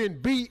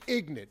 then be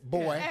ignorant,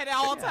 boy. At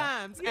all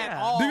times. Yeah. At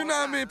all Do you know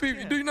how many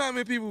people? Do you know how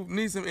many people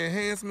need some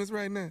enhancements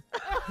right now?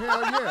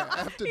 Hell yeah!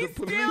 After He the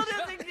police, still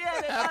doesn't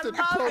get it. after I the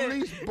love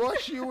police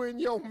bust you in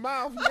your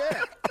mouth,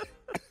 yeah.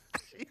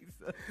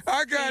 Jesus.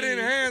 I got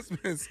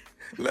enhancements.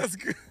 Let's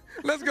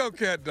go,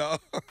 cat dog.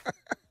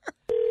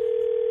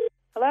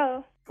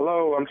 Hello,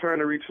 Hello, I'm trying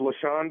to reach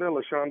LaShonda.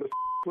 LaShonda,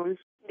 please.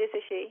 this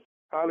is she.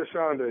 Hi,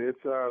 LaShonda. It's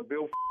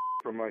Bill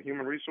from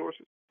Human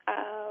Resources.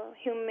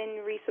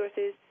 Human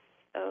Resources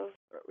of...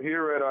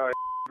 Here at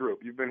Group.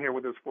 You've been here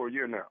with us for a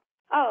year now.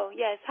 Oh,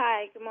 yes.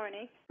 Hi. Good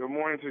morning. Good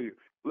morning to you.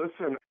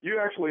 Listen, you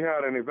actually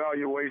had an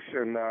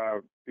evaluation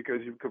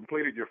because you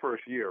completed your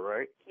first year,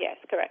 right? Yes,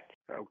 correct.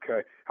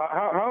 Okay.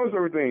 How is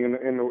everything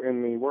in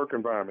the work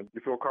environment?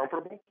 You feel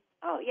comfortable?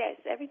 Oh, yes.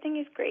 Everything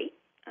is great.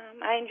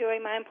 I enjoy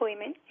my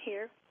employment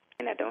here,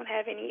 and I don't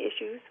have any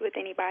issues with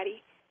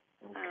anybody.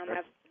 Okay.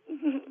 I've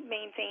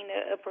maintained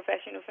a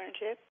professional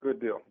friendship. Good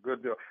deal.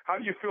 Good deal. How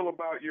do you feel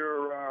about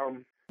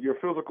your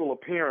physical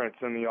appearance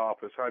in the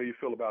office? How do you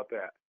feel about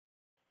that?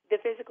 The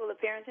physical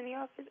appearance in the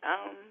office?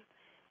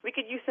 We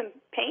could use some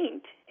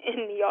paint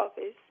in the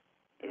office.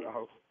 Is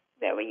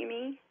that what you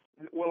mean?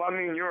 Well, I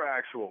mean your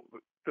actual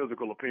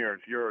physical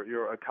appearance,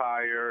 your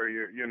attire,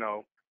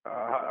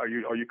 are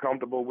you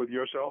comfortable with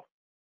yourself?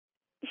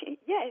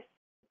 Yes.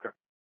 Okay.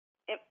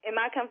 Am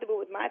I comfortable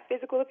with my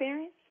physical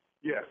appearance?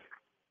 Yes.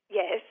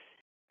 Yes.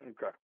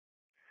 Okay.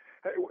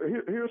 Hey,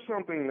 here's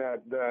something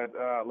that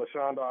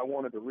LaShonda, I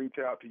wanted to reach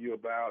out to you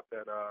about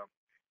that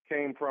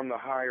came from the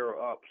higher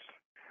ups.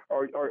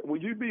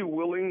 Would you be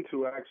willing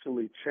to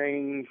actually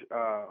change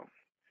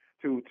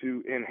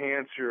to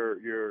enhance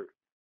your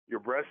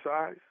breast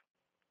size?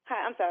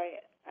 Hi, I'm sorry.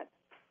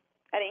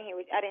 I didn't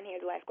hear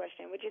the last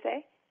question. What'd you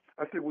say?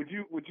 I said, would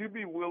you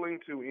be willing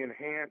to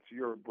enhance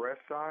your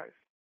breast size?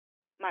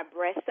 My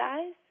breast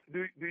size?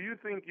 Do you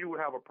think you would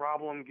have a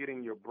problem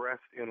getting your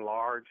breast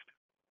enlarged?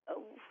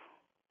 Oh,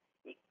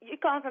 you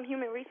calling from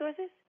Human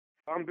Resources?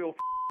 I'm Bill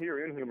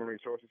here in Human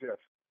Resources. Yes.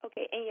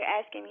 Okay, and you're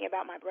asking me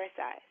about my breast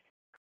size?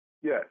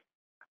 Yes.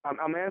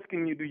 I'm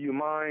asking you, do you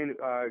mind?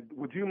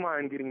 Would you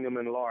mind getting them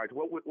enlarged?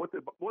 What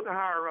the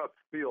higher ups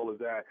feel is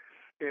that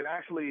it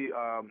actually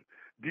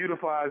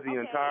beautifies the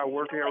entire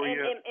work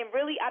area. And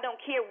really, I don't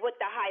care what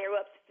the higher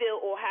ups feel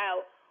or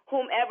how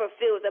whomever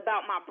feels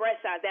about my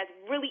breast size. That's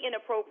really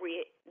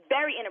inappropriate.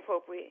 Very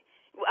inappropriate.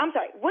 I'm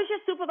sorry. What's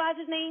your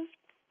supervisor's name?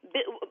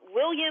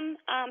 William.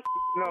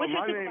 No, what's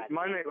your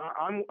my name.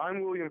 I'm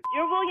William.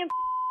 You're William,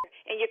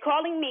 and you're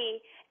calling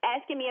me,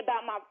 asking me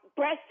about my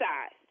breast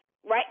size.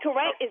 Right?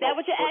 Correct? Is that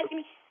what you're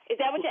asking me?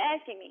 Is that what you're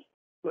asking me?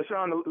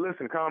 LaShonda,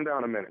 listen. Calm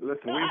down a minute.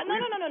 Listen. No.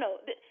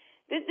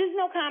 This is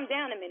no calm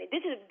down a minute.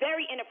 This is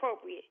very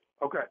inappropriate.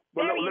 Okay.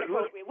 Very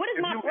inappropriate. What does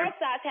my breast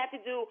size have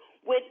to do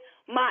with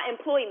my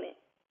employment?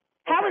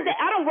 How is that?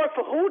 I don't work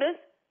for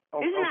Hooters.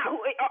 This is not.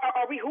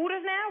 Are we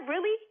Hooters now?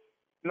 Really?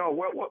 No.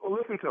 Well,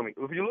 listen to me.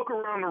 If you look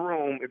around the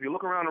room,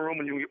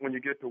 when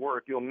you get to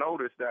work, you'll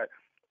notice that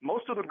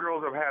most of the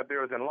girls have had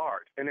theirs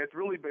enlarged, and it's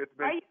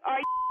been.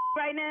 Are you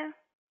right now?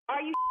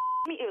 Are you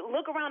me?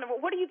 Look around the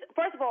room. What do you?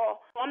 First of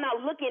all, I'm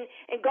not looking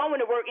and going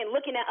to work and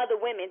looking at other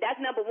women.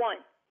 That's number one.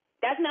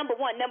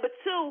 Number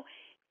two,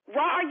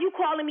 why are you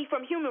calling me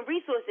from Human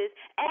Resources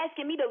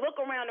asking me to look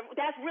around?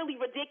 That's really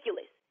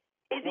ridiculous.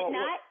 Is it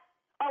not?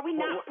 Are we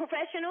not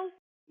professionals?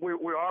 We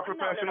are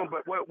professional,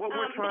 but what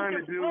we're trying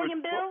to do William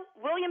Bill?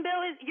 William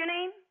Bill is your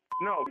name?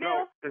 No.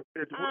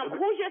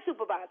 Who's your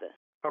supervisor?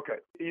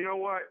 Okay. You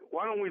know what?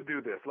 Why don't we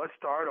do this? Let's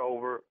start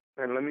over,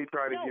 and let me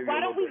try to give you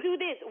why don't we do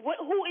this?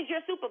 Who is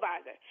your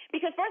supervisor?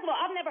 Because, first of all,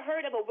 I've never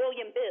heard of a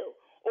William Bill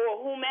or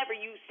whomever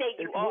you say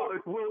you are.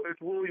 It's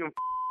William.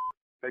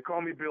 They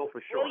call me Bill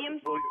for short. William.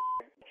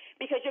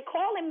 Because you're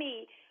calling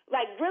me,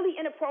 like, really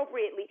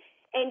inappropriately,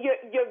 and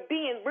you're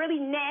being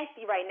really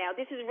nasty right now.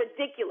 This is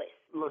ridiculous.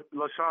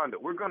 LaShonda,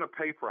 we're going to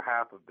pay for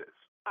half of this.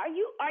 Are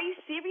you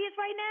serious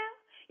right now?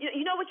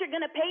 You know what you're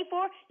going to pay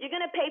for? You're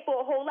going to pay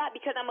for a whole lot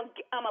because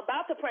I'm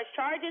about to press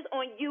charges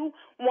on you,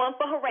 one,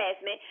 for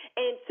harassment,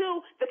 and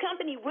two, the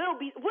company will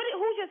be.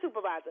 Who's your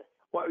supervisor?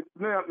 Well,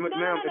 ma'am,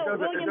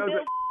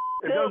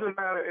 it doesn't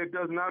matter. It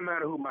does not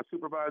matter who my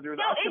supervisor is.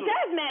 No, it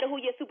does matter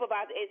who your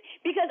supervisor is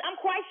because I'm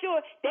quite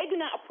sure they do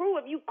not approve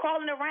of you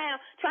calling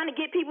around trying to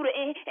get people to.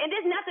 And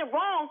there's nothing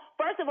wrong,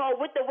 first of all,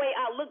 with the way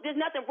I look. There's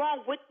nothing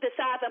wrong with the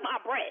size of my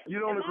breasts.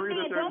 You don't agree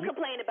that don't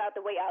complain about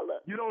the way I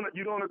look. You don't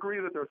agree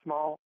that they're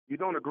small. You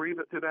don't agree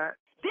to that.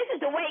 This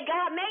is the way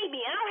God made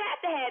me. I don't have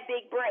to have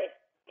big breasts.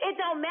 It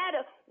don't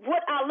matter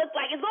what I look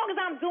like as long as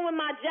I'm doing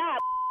my job.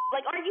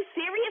 Like, are you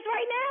serious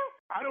right now?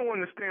 I don't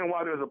understand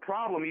why there's a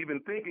problem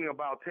even thinking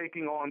about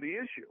taking on the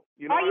issue.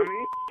 You know what I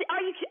mean?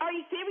 Are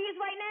you serious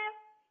right now?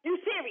 You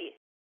serious?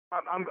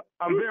 I'm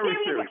very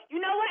serious.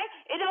 You know what?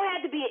 It don't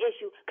have to be an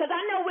issue because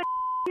I know what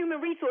Human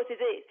Resources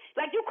is.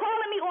 Like, you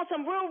calling me on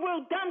some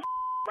real dumb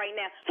right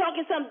now,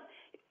 talking some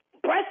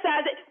breast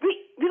size.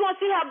 We gonna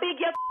see how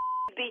big your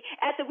be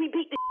after we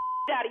beat the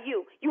out of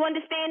you. You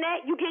understand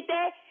that? You get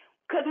that?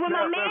 Because when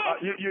my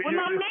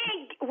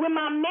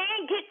man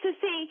gets to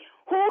see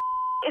who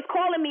is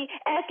calling me,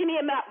 asking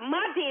me about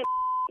my damn,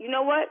 you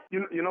know what?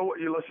 You know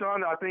what,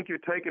 LaShonda, I think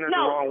you're taking it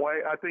the wrong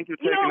way. I think you're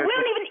taking it.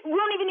 We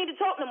don't even need to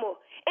talk no more.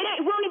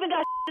 We don't even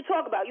got to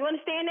talk about. You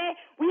understand that?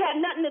 We have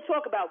nothing to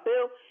talk about,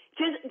 Bill.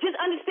 Just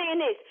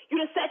understand this. You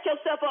done set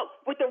yourself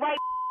up with the right.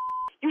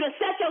 You done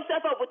set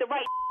yourself up with the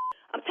right.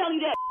 I'm telling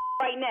you that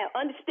right now.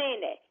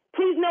 Understand that.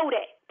 Please know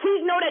that.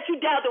 Please know that you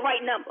dialed the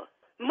right number.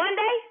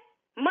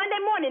 Monday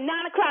morning,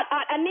 9 o'clock.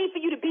 I need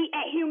for you to be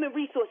at Human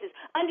Resources.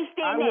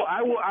 Understand that.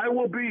 I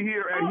will be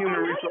here at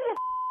Human Resources. You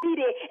will be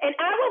there, and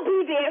I will be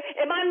there,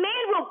 and my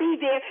man will be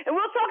there, and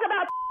we'll talk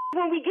about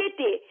when we get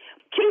there.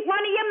 Keep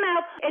running your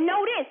mouth, and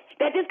know this: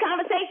 that this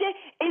conversation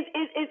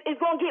is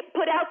going to get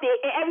put out there,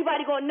 and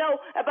everybody going to know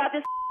about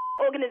this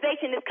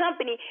organization, this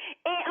company,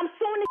 and I'm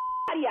suing the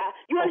out of y'all.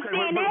 You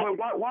understand that?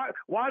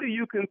 Why do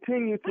you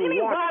continue to What do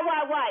you mean,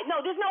 watch? why?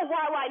 No, there's no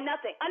why,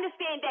 nothing.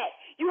 Understand that.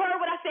 You heard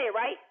what I said,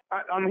 right?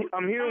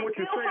 I'm hearing what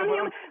you're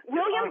saying.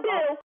 William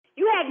Bill,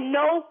 you have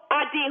no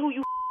idea who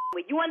you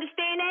with. You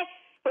understand that?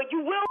 But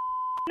you will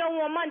know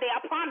on Monday. I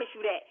promise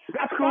you that.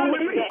 That's cool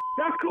with me.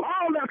 That's cool.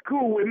 All that's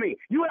cool with me.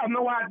 You have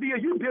no idea.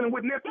 You dealing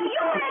with nephew. You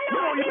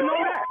don't even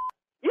know that.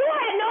 You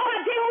had no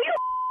idea who you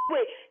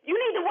with. You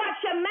need to watch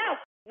your mouth.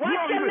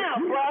 Watch your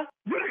mouth, bro.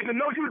 You need to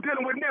know you're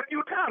dealing with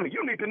nephew Tommy.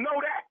 You need to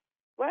know that.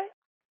 What?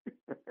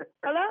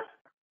 Hello?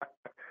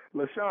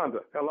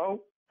 LaShonda,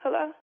 hello?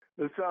 Hello?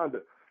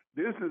 LaShonda,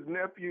 this is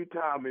nephew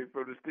Tommy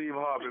from the Steve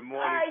Harvey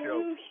Morning Show. Are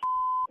you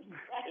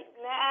right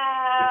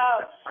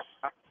now?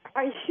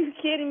 Are you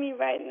kidding me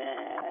right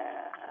now?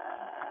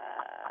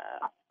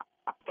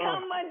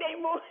 Come Monday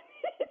morning.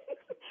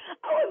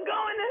 I was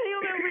going to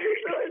human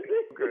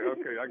resources.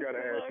 Okay, I got to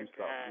ask you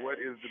something. What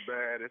is the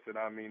baddest, and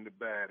I mean the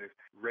baddest,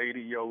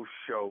 radio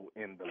show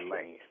in the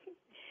land?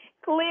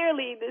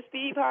 Clearly, the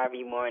Steve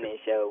Harvey Morning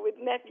Show with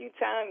nephew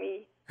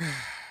Tommy.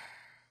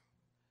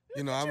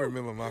 You know, I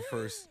remember my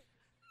first.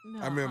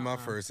 I remember my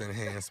first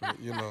enhancement.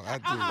 You know, I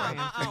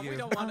do. We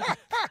don't want to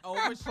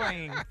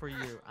overpraying for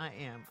you. I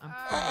am.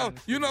 I'm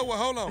you know what?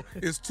 Hold on.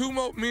 It's two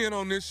more men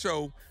on this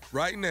show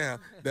right now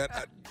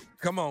that.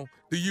 Come on.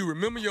 Do you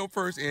remember your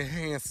first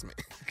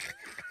enhancement?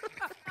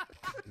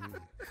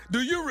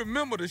 Do you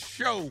remember the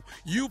show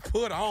you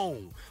put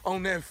on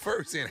that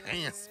first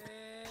enhancement?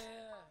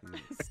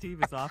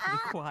 Steve is awfully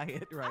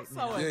quiet right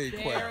now. Yeah, he's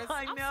quiet.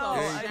 I know.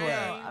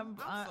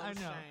 I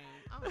know.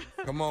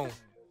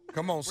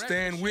 Come on,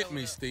 stand with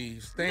me,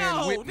 Steve.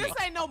 Stand with me. This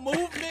ain't no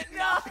movement.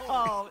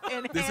 No.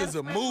 This is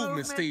a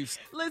movement, Steve.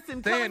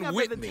 Listen, stand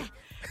with me.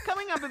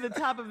 Coming up at the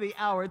top of the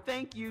hour,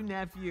 thank you,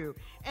 nephew.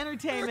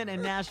 Entertainment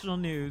and national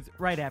news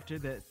right after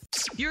this.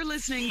 You're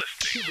listening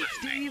to the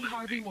Steve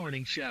Harvey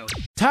Morning Show.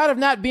 Tired of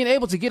not being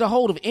able to get a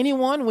hold of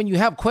anyone when you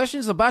have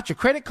questions about your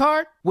credit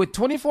card? With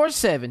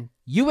 24/7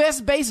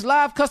 U.S.-based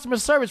live customer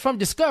service from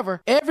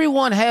Discover,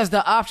 everyone has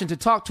the option to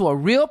talk to a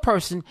real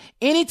person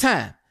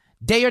anytime,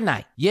 day or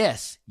night.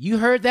 Yes, you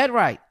heard that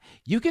right.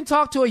 You can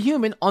talk to a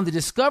human on the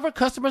Discover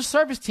customer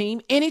service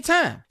team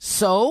anytime.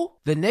 So,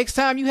 the next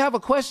time you have a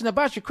question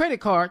about your credit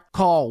card,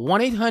 call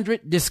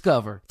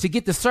 1-800-DISCOVER to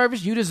get the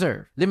service you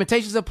deserve.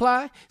 Limitations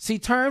apply. See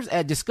terms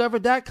at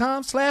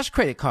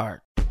discover.com/creditcard.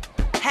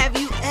 Have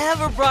you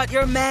ever brought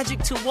your magic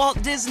to Walt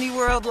Disney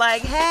World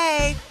like,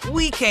 hey,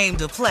 we came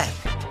to play?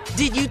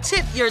 Did you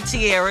tip your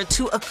tiara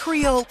to a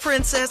Creole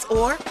princess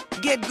or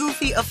get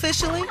goofy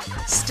officially?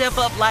 Step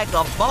up like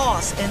a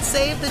boss and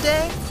save the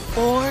day?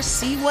 Or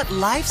see what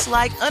life's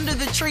like under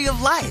the tree of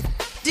life?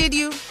 Did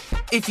you?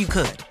 If you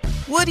could.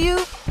 Would you?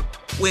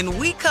 When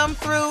we come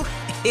through,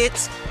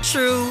 it's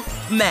true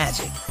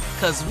magic.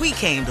 'Cause we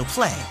came to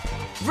play.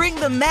 Bring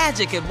the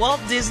magic at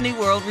Walt Disney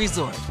World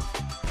Resort.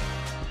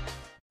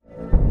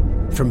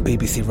 From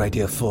BBC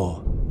Radio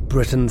 4,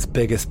 Britain's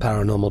biggest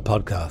paranormal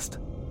podcast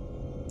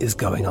is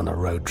going on a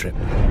road trip.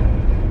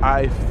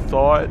 I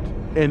thought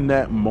in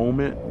that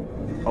moment,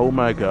 oh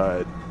my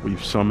God,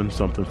 we've summoned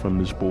something from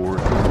this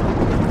board.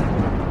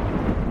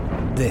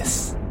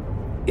 This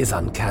is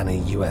Uncanny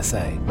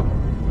USA.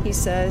 He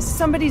says,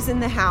 somebody's in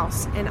the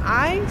house, and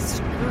I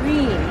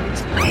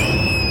screamed.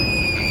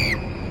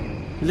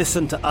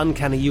 Listen to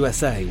Uncanny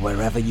USA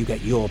wherever you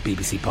get your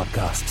BBC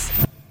podcasts,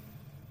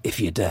 if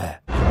you dare.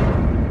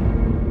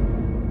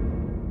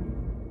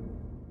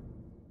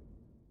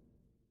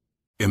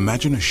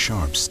 Imagine a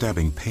sharp,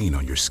 stabbing pain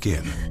on your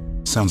skin.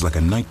 Sounds like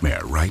a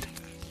nightmare, right?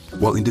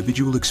 While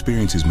individual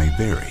experiences may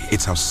vary,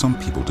 it's how some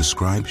people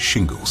describe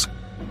shingles.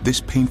 This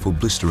painful,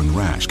 blistering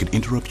rash could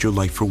interrupt your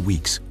life for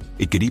weeks.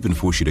 It could even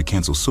force you to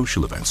cancel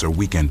social events or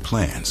weekend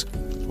plans.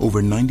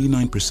 Over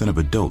 99% of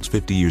adults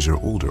 50 years or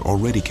older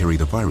already carry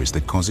the virus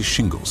that causes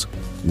shingles.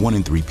 1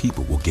 in 3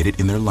 people will get it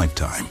in their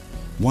lifetime.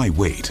 Why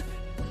wait?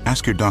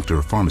 Ask your doctor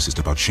or pharmacist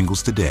about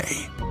shingles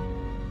today.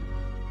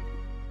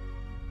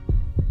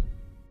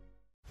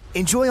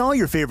 Enjoy all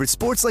your favorite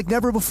sports like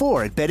never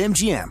before at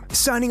BetMGM.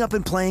 Signing up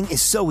and playing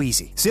is so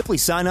easy. Simply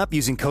sign up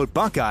using code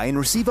Buckeye and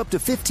receive up to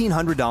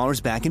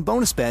 $1,500 back in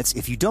bonus bets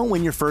if you don't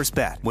win your first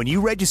bet. When you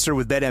register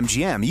with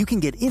BetMGM, you can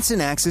get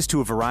instant access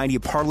to a variety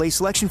of parlay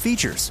selection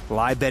features,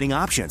 live betting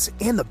options,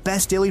 and the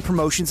best daily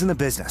promotions in the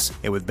business.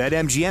 And with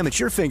BetMGM at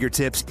your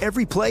fingertips,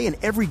 every play and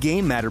every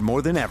game matter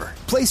more than ever.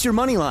 Place your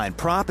moneyline,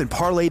 prop, and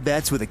parlay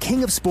bets with the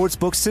king of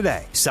sportsbooks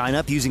today. Sign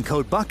up using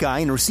code Buckeye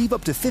and receive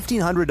up to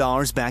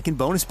 $1,500 back in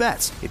bonus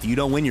bets if you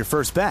don't win your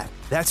first bet.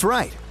 That's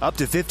right, up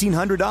to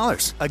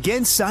 $1,500.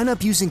 Again, sign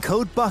up using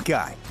code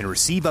Buckeye and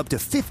receive up to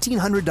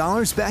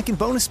 $1,500 back in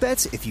bonus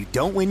bets if you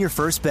don't win your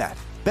first bet.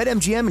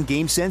 BetMGM and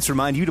GameSense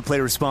remind you to play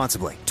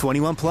responsibly.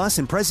 21 plus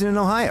and present in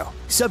Ohio.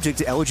 Subject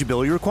to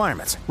eligibility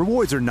requirements.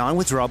 Rewards are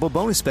non-withdrawable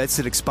bonus bets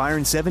that expire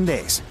in 7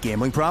 days.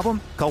 Gambling problem?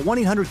 Call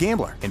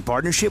 1-800-GAMBLER in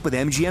partnership with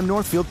MGM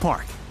Northfield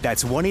Park.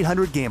 That's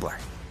 1-800-GAMBLER.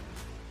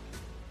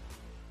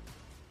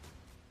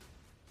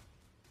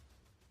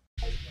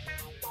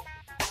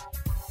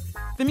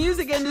 The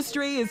music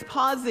industry is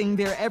pausing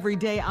their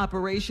everyday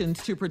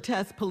operations to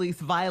protest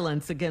police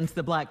violence against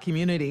the Black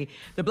community.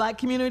 The Black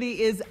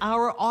community is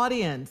our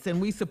audience,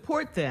 and we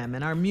support them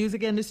and our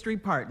music industry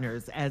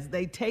partners as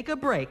they take a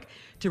break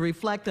to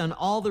reflect on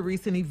all the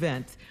recent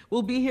events.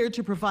 We'll be here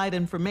to provide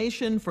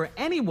information for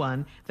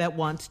anyone that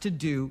wants to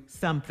do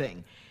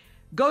something.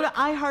 Go to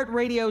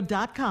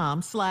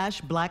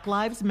iHeartRadio.com/Black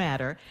Lives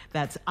Matter.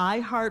 That's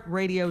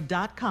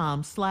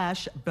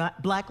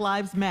iHeartRadio.com/Black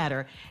Lives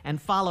Matter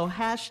and follow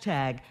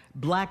hashtag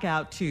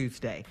Blackout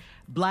Tuesday.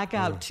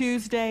 Blackout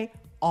Tuesday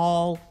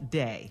all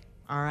day.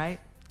 All right?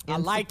 I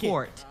like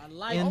support. it. I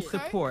like in it.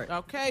 support.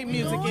 Okay,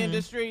 music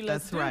industry,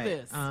 let's That's do right.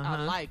 this.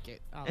 I like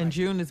it. I like And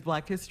June is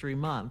Black History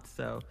Month,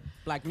 so.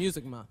 Black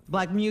Music Month.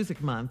 Black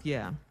Music Month,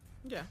 yeah.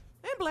 Yeah.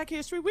 And Black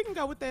History, we can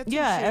go with that too.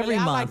 Yeah, Shirley. every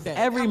I month. like that.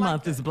 Every I like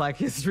month that. is Black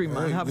History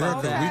Month. How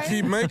about that? We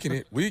keep making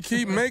it. We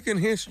keep making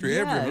history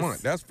every Yes,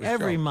 month. That's for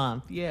every sure.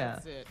 month, yeah.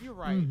 That's it. You're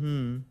right.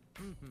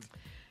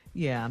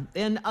 Yeah.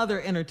 In other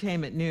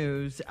entertainment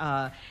news,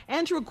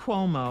 Andrew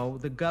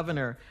Cuomo, the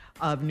governor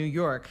of New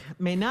York,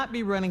 may not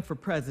be running for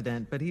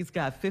president, but he's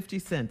got 50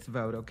 Cent's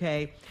vote,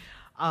 okay?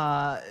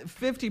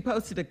 50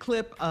 posted a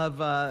clip of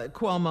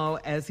Cuomo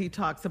as he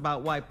talks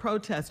about why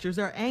protesters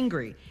are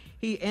angry.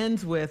 He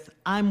ends with,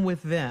 "I'm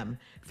with them."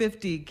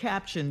 50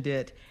 captioned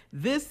it,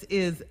 "This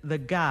is the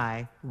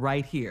guy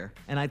right here."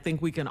 And I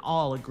think we can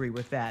all agree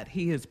with that.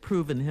 He has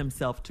proven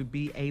himself to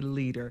be a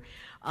leader.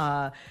 He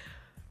doesn't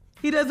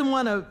he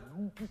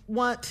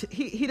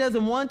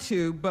doesn't want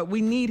to, but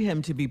we need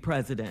him to be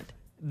president.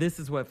 This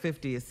is what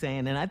 50 is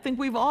saying. And I think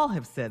we've all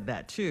have said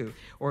that too.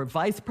 Or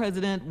vice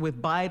president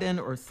with Biden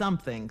or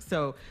something.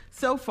 So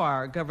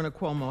far, Governor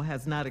Cuomo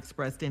has not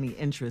expressed any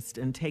interest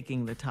in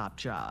taking the top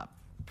job.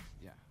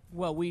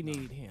 Well, we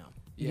need him.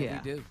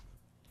 Yeah, we do.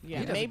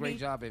 Yeah, he does maybe. a great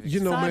job of You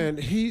know, man,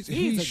 He's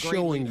he's a great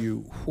showing leader. you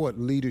what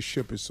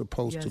leadership is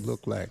supposed to Yes.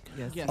 look like.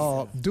 Yes. Yes.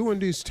 During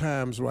these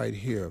times right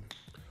here,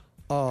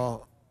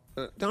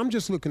 I'm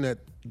just looking at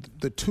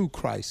the two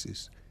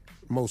crises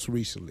most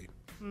recently.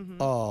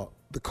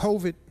 The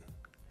COVID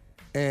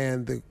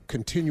and the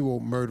continual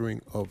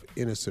murdering of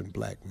innocent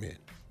Black men.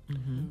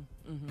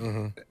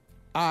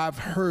 I've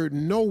heard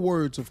no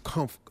words of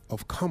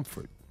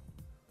comfort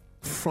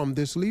from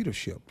this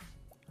leadership.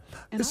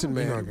 And Listen,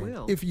 I don't man, think it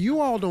will. if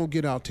you all don't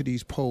get out to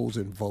these polls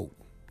and vote,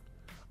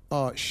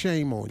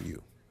 shame on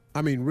you.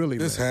 I mean, really,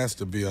 This man. has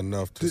to be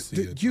enough to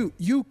see it.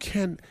 You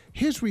can.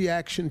 His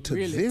reaction to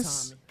Really,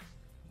 this,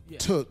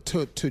 Tommy.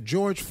 to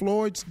George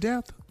Floyd's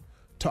death,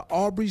 to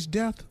Aubrey's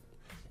death,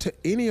 to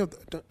any of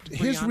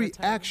his Breonna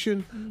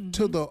reaction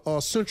to the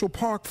Central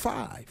Park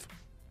Five.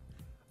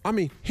 I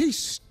mean, he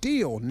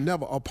still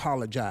never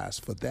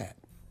apologized for that.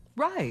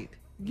 Right.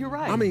 You're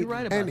right. I mean, You're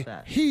right about and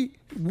that. he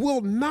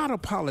will not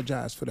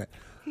apologize for that.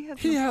 He hasn't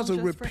He has a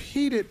apologized for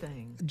repeated,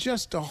 anything.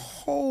 just a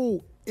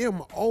whole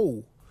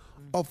MO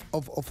of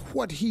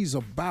what he's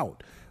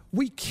about.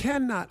 We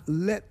cannot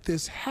let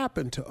this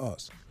happen to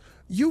us.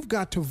 You've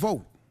got to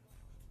vote.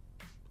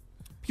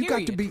 You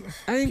got to be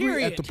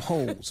angry at the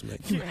polls, man.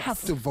 You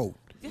have to vote.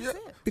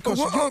 Because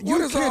what you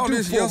is can't all do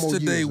this 4 more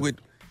yesterday years. with?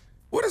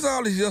 What is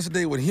all this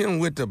yesterday with him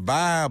with the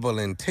Bible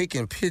and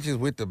taking pictures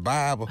with the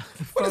Bible?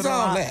 What is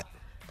all that?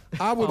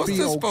 I would What's be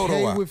this photo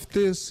okay op? with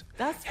this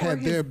That's for had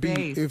his there been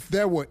base. if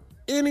there were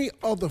any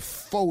other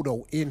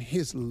photo in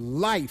his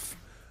life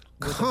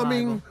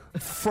coming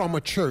from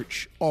a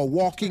church or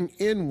walking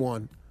in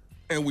one.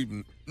 And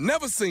we've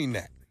never seen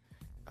that.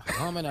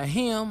 Humming a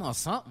hymn or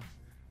something.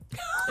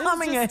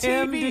 Humming a just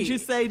hymn, TV. did you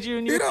say,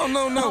 Junior? He don't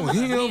know no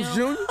hymns,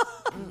 Junior.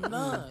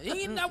 No,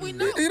 he know. He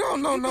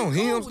don't know no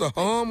hymns to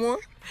hum one.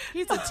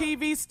 He's a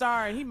TV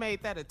star, and he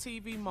made that a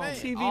TV moment.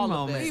 TV All of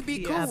moment. that. He'd be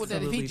He cool with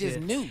that if he absolutely just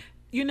did. knew.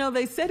 You know,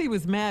 they said he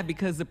was mad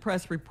because the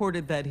press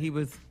reported that he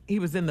was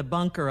in the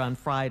bunker on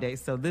Friday.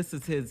 So this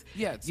is his,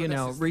 Yeah, so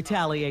this is-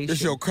 retaliation.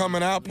 It's your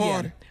coming out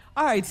party. Yeah.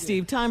 All right,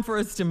 Steve, time for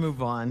us to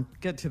move on.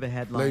 Get to the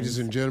headlines. Ladies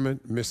and gentlemen,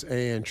 Miss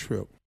Ann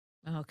Tripp.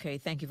 Okay,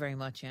 thank you very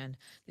much, Ann.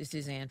 This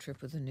is Ann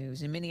Tripp with the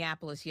news. In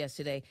Minneapolis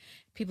yesterday,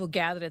 people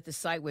gathered at the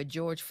site where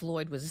George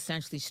Floyd was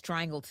essentially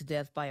strangled to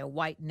death by a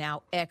white,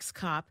 now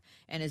ex-cop,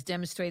 and as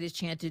demonstrators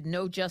chanted,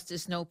 "No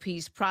justice, no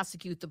peace,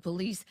 prosecute the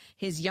police."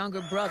 His younger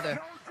brother,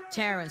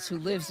 Terrence, who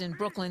lives in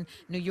Brooklyn,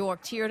 New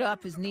York, teared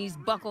up, his knees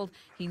buckled.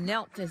 He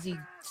knelt as he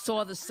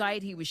saw the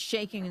sight. He was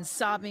shaking and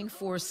sobbing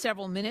for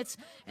several minutes,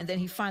 and then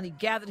he finally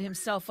gathered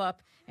himself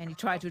up and he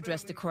tried to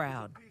address the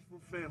crowd.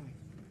 Family.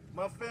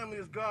 My family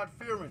is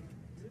God-fearing.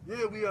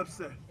 Yeah, we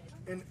upset.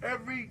 In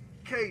every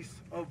case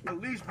of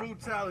police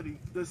brutality,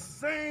 the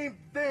same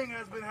thing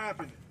has been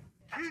happening.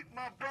 Keep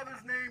my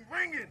brother's name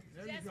ringing.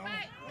 There you go.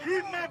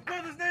 Keep my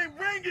brother's name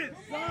ringing.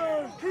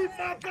 Yes, keep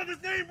my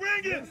brother's name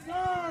ringing.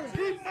 Yes,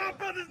 keep my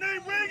brother's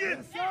name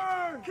ringing.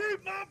 Yes,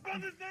 keep my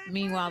brother's name.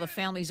 Meanwhile, the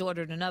families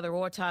ordered another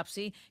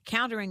autopsy,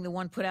 countering the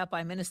one put out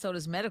by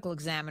Minnesota's medical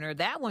examiner.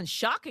 That one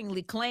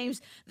shockingly claims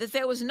that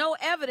there was no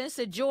evidence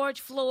that George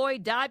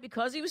Floyd died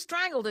because he was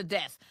strangled to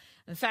death.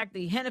 In fact,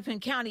 the Hennepin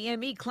County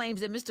ME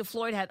claims that Mr.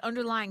 Floyd had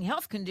underlying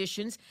health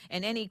conditions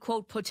and any,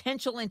 quote,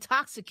 potential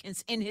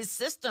intoxicants in his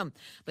system.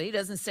 But he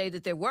doesn't say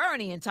that there were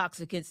any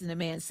intoxicants in the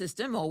man's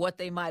system or what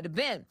they might have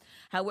been.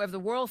 However, the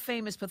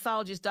world-famous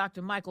pathologist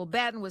Dr. Michael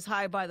Batten was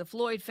hired by the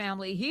Floyd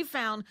family. He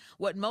found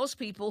what most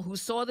people who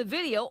saw the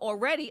video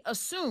already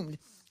assumed,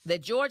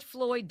 that George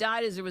Floyd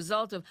died as a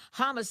result of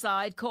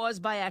homicide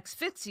caused by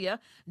asphyxia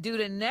due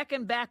to neck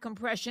and back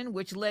compression,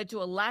 which led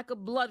to a lack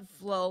of blood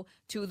flow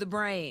to the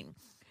brain.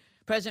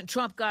 President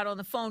Trump got on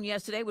the phone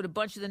yesterday with a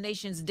bunch of the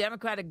nation's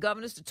Democratic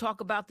governors to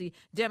talk about the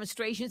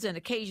demonstrations and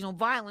occasional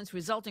violence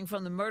resulting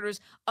from the murders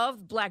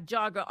of black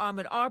jogger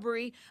Ahmaud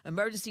Arbery,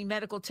 emergency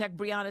medical tech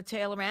Breonna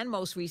Taylor, and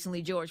most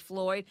recently George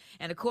Floyd.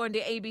 And according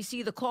to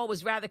ABC, the call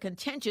was rather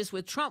contentious,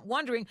 with Trump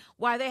wondering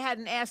why they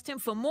hadn't asked him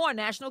for more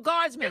National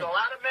Guardsmen. There's a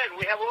lot of men.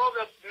 We have all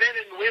the men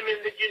and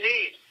women that you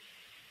need.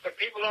 But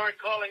people aren't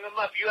calling them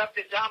up. You have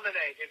to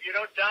dominate. If you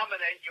don't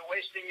dominate, you're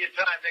wasting your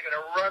time. They're going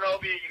to run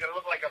over you. You're going to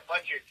look like a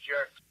bunch of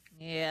jerks.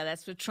 Yeah,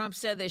 that's what Trump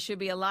said. There should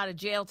be a lot of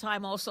jail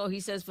time also, he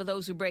says, for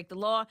those who break the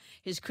law.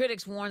 His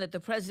critics warn that the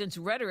president's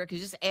rhetoric is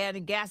just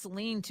adding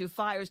gasoline to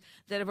fires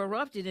that have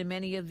erupted in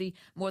many of the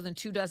more than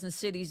 24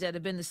 cities that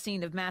have been the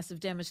scene of massive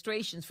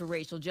demonstrations for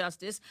racial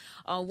justice.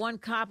 One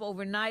cop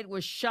overnight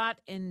was shot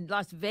in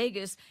Las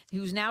Vegas,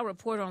 who's now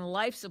reported on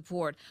life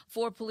support.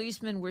 4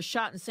 policemen were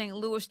shot in St.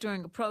 Louis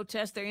during a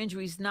protest. Their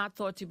injuries not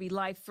thought to be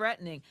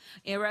life-threatening.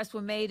 Arrests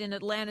were made in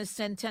Atlanta's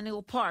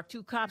Centennial Park.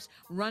 2 cops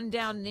run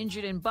down and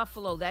injured in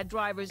Buffalo. That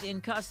driver's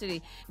in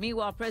custody.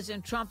 Meanwhile,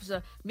 President Trump's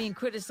being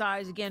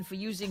criticized again for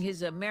using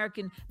his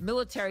American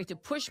military to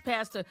push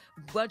past a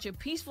bunch of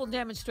peaceful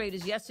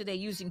demonstrators yesterday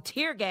using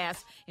tear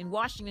gas in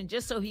Washington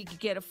just so he could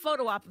get a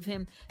photo op of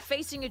him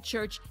facing a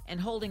church and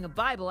holding a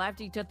Bible.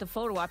 After he took the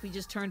photo op, he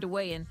just turned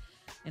away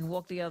and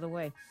walked the other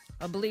way.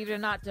 Believe it or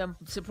not,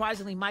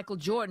 surprisingly, Michael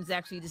Jordan's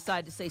actually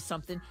decided to say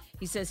something.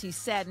 He says he's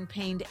saddened,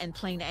 pained, and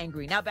plain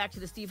angry. Now back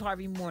to the Steve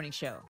Harvey Morning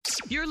Show.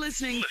 You're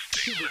listening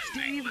to the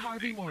Steve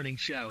Harvey Morning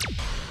Show.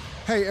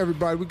 Hey,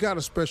 everybody, we got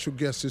a special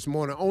guest this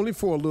morning, only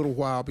for a little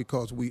while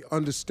because we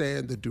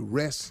understand the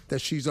duress that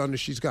she's under.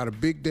 She's got a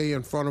big day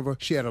in front of her.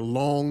 She had a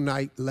long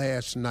night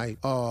last night.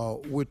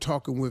 We're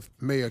talking with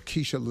Mayor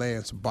Keisha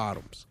Lance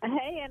Bottoms.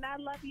 Hey, and I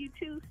love you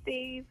too,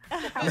 Steve.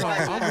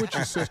 I'm with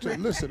you, sister.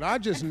 Listen,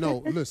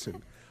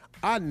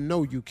 I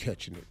know you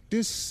catching it.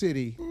 This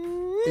city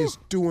is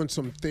doing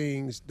some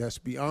things that's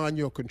beyond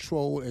your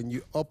control, and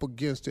you're up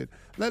against it.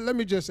 Let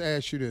me just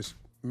ask you this,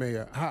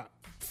 Mayor.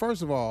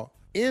 First of all,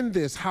 in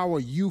this, how are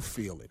you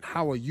feeling?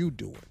 How are you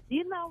doing?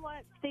 You know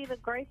what, Steve? The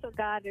grace of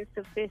God is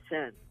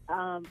sufficient.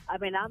 I'm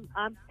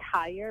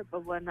tired,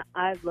 but when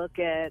I look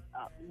at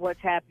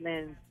what's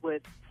happening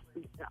with,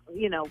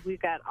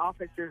 we've got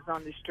officers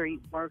on the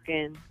street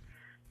working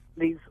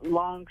these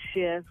long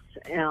shifts,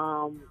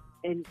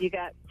 and you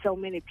got so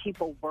many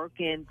people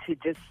working to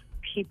just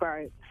keep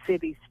our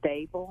city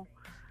stable.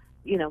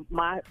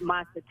 My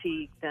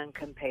fatigue doesn't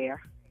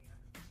compare.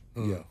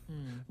 Yeah.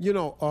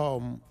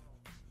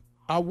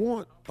 I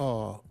want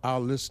our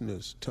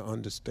listeners to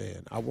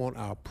understand, I want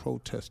our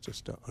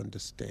protesters to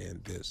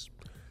understand this,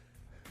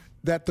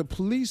 that the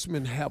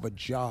policemen have a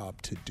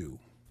job to do.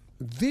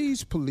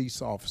 These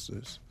police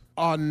officers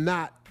are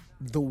not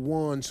the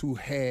ones who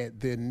had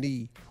their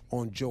knee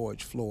on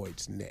George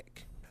Floyd's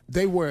neck.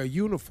 They wear a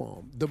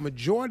uniform. The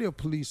majority of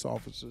police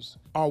officers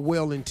are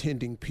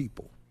well-intending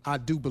people. I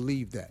do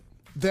believe that.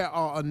 There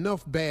are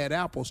enough bad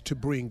apples to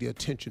bring the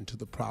attention to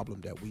the problem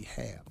that we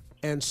have.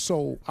 And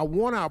so I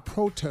want our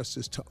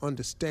protesters to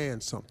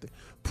understand something.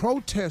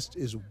 Protest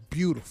is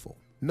beautiful.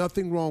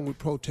 Nothing wrong with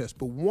protest.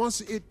 But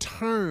once it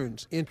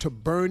turns into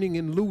burning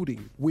and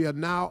looting, we are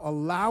now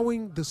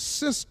allowing the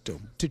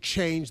system to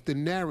change the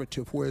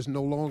narrative where it's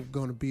no longer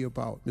going to be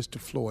about Mr.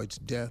 Floyd's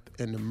death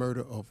and the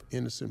murder of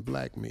innocent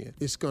black men.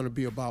 It's going to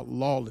be about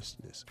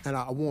lawlessness. And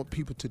I want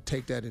people to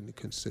take that into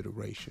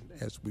consideration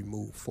as we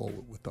move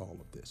forward with all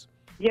of this.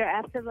 You're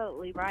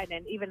absolutely right.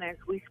 And even as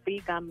we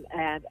speak, I'm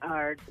at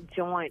our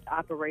Joint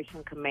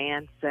Operation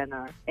Command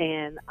Center,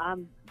 and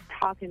I'm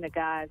talking to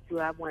guys who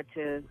I went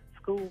to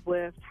school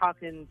with,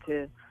 talking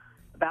to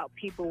about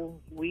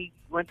people we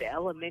went to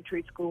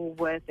elementary school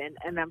with,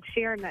 and I'm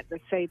sharing that to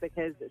say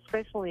because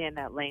especially in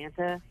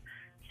Atlanta,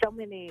 so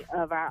many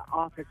of our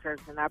officers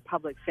and our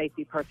public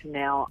safety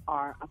personnel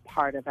are a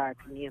part of our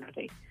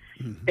community.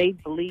 Mm-hmm. They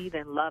bleed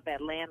and love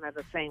Atlanta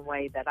the same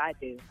way that I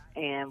do.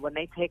 And when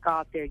they take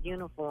off their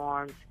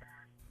uniforms,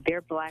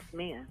 they're black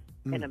men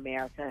in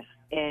America.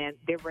 And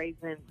they're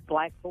raising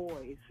black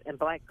boys and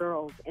black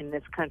girls in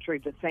this country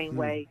the same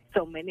way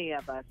so many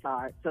of us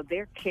are. So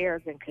their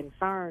cares and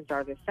concerns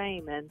are the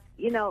same. And,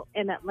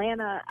 in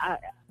Atlanta,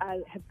 I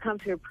have come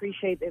to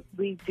appreciate that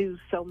we do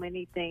so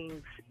many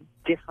things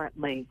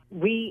differently.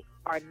 We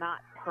are not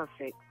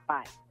perfect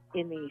by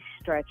any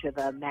stretch of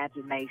the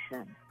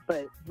imagination.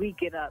 But we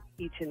get up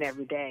each and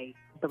every day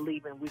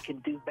believing we can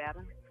do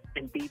better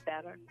and be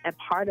better. And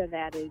part of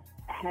that is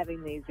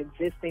having these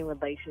existing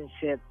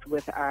relationships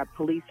with our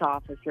police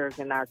officers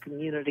in our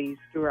communities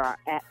through our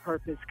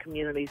at-purpose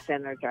community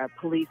centers, our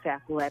police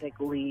athletic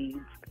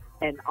leagues,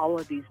 and all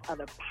of these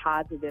other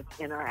positive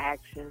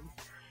interactions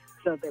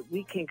so that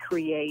we can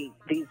create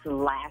these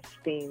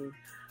lasting,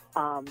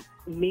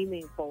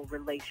 meaningful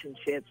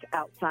relationships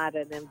outside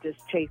of them just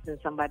chasing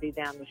somebody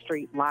down the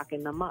street,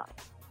 locking them up.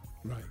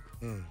 Right.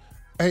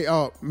 Hey,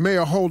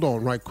 Mayor, hold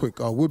on right quick.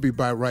 We'll be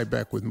right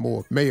back with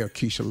more Mayor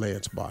Keisha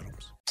Lance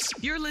Bottoms.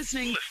 You're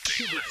listening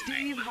to the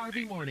Steve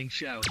Harvey Morning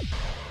Show.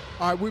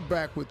 All right, we're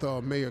back with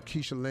Mayor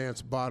Keisha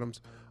Lance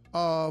Bottoms.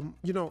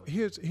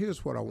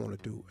 Here's what I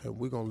want to do, and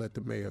we're gonna let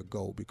the mayor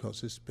go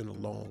because it's been a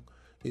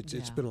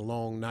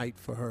long night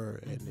for her,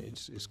 and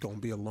it's gonna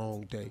be a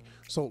long day.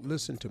 So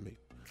listen to me.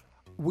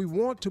 We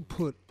want to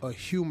put a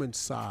human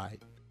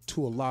side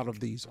to a lot of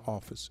these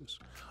officers.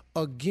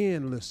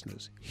 Again,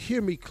 listeners,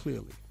 hear me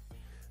clearly.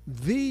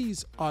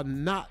 This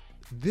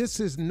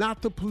is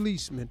not the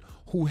policeman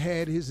who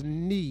had his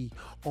knee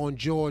on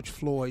George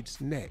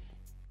Floyd's neck.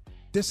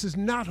 This is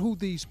not who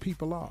these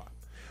people are.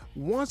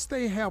 Once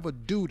they have a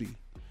duty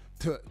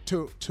to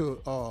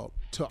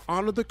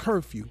honor the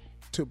curfew,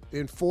 to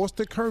enforce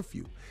the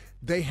curfew,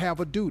 they have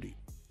a duty.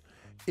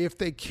 If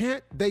they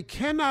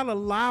cannot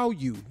allow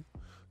you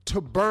to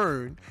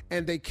burn,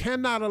 and they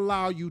cannot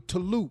allow you to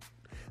loot.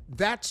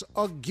 That's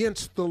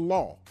against the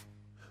law.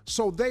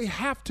 So they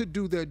have to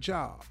do their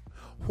job.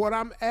 What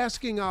I'm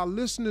asking our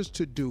listeners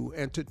to do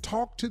and to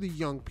talk to the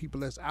young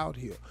people that's out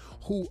here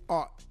who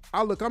are,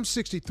 I'm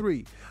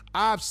 63.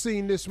 I've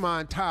seen this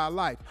my entire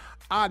life.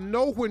 I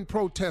know when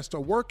protests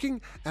are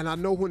working, and I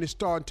know when it's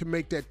starting to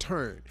make that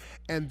turn.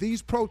 And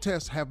these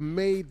protests have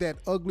made that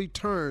ugly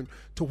turn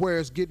to where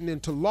it's getting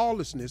into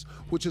lawlessness,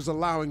 which is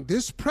allowing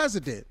this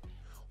president,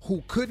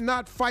 who could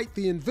not fight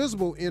the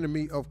invisible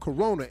enemy of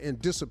Corona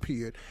and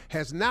disappeared,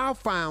 has now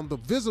found the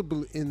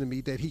visible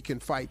enemy that he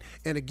can fight,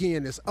 and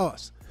again, it's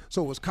us.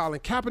 So it was Colin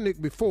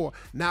Kaepernick before,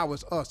 now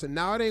it's us. And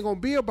now it ain't gonna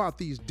be about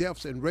these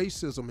deaths and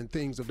racism and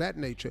things of that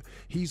nature.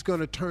 He's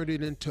gonna turn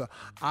it into,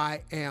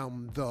 I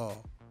am the,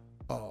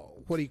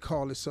 what do you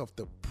call himself,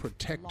 the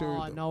protector?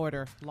 Law and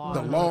order.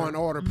 Law and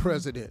order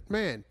president.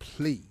 Man,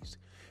 please.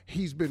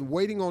 He's been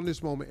waiting on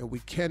this moment, and we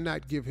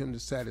cannot give him the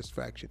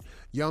satisfaction.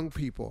 Young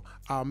people,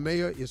 our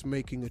mayor is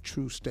making a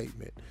true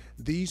statement.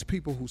 These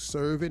people who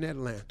serve in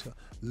Atlanta,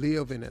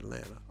 live in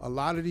Atlanta. A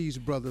lot of these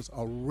brothers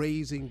are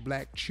raising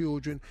black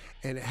children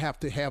and have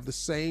to have the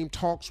same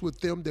talks with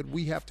them that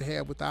we have to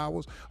have with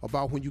ours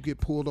about when you get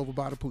pulled over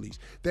by the police.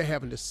 They're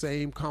having the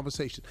same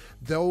conversation.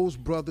 Those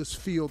brothers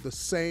feel the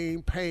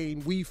same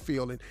pain we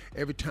feel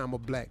every time a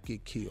black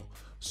get killed.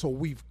 So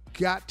we've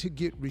got to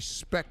get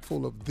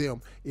respectful of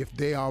them if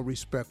they are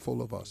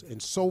respectful of us.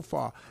 And so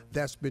far,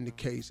 that's been the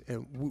case.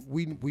 And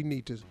we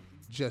need to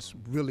just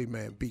really,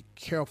 man, be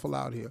careful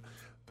out here.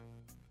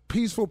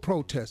 Peaceful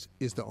protest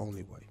is the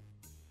only way.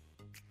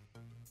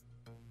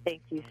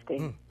 Thank you,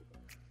 Steve.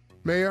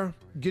 Mayor,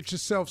 get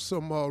yourself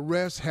some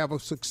rest. Have a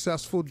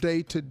successful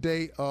day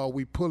today.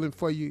 We pulling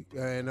for you,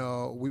 and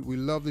we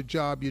love the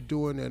job you're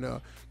doing.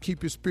 And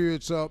keep your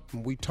spirits up.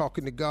 And we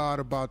talking to God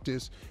about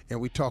this, and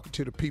we talking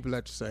to the people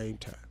at the same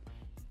time.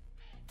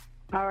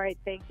 All right,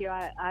 thank you.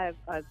 I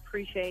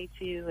appreciate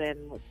you, and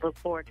look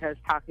forward to us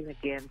talking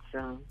again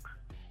soon.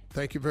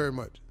 Thank you very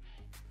much.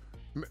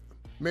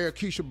 Mayor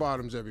Keisha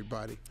Bottoms,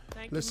 everybody.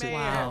 Thank you, Mayor.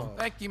 Wow.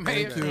 Thank you,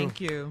 Mayor. Thank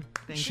you.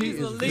 She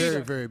is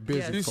very, very busy.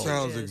 Yes, she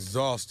sounds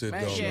exhausted,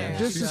 though. Man.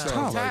 This is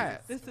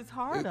tough. This is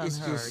hard on her.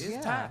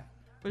 It's tough.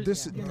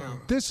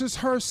 This is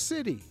her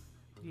city.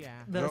 Yeah.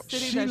 The city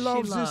she that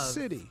loves she loves this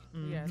city.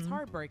 Mm-hmm. Yeah, it's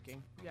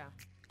heartbreaking. Yeah.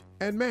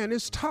 And man,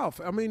 it's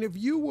tough. I mean, if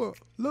you were,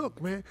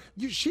 look, man,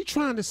 she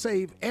trying to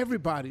save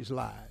everybody's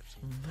lives.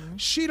 Mm-hmm.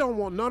 She don't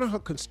want none of her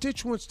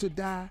constituents to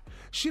die.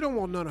 She don't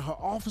want none of her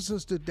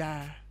officers to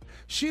die.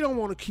 She don't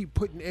want to keep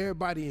putting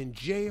everybody in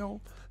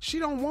jail. She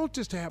don't want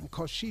this to happen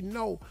because she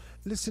know,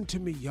 listen to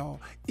me,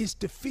 y'all, it's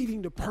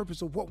defeating the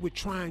purpose of what we're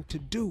trying to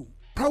do.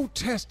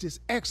 Protest is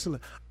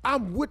excellent.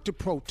 I'm with the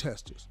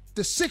protesters.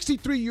 The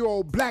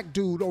 63-year-old black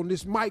dude on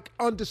this mic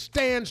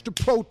understands the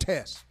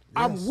protest. Yes.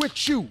 I'm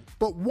with you.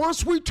 But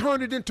once we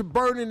turn it into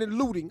burning and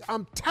looting,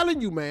 I'm telling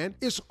you, man,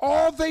 it's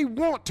all they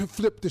want to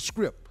flip the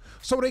script.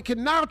 So they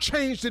can now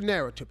change the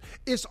narrative.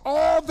 It's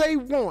all they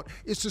want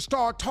is to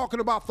start talking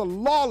about the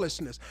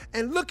lawlessness.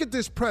 And look at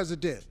this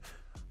president.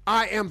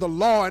 I am the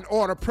law and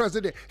order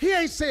president. He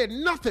ain't said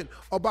nothing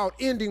about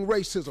ending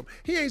racism.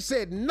 He ain't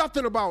said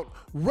nothing about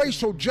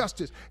racial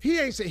justice.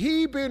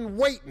 He been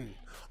waiting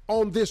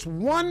on this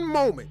one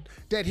moment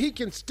that he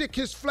can stick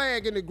his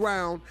flag in the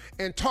ground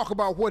and talk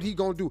about what he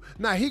gonna do.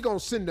 Now he gonna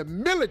send the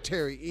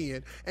military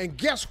in, and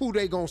guess who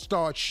they gonna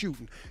start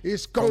shooting?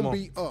 It's gonna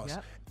be us.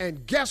 Yep.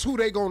 And guess who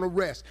they gonna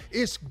arrest?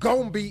 It's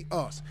gonna be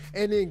us.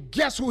 And then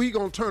guess who he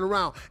gonna turn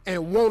around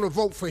and wanna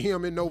vote for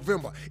him in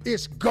November?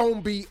 It's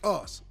gonna be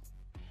us.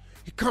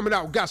 He coming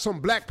out, got some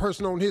black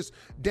person on his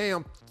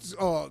damn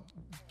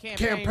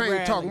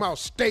campaign talking about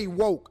stay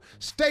woke.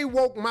 Stay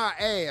woke my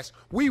ass.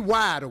 We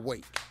wide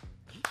awake.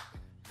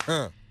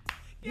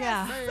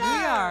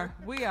 Yeah,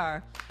 we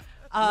are.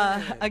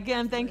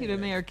 Again, thank you to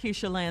Mayor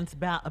Keisha Lance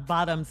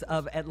Bottoms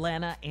of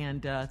Atlanta,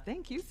 and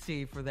thank you,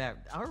 Steve, for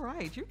that. All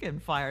right, you're getting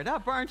fired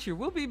up, aren't you?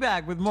 We'll be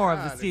back with more of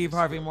the Steve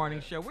Harvey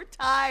Morning Show. We're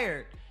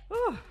tired.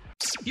 Whew.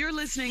 You're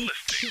listening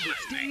to the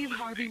Steve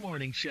Harvey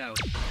Morning Show.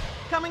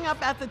 Coming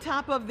up at the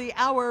top of the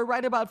hour,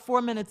 right about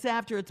 4 minutes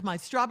after, it's my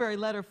strawberry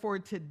letter for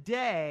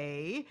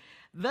today.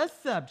 The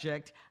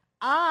subject,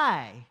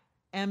 I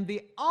am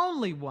the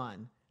only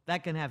one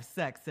that can have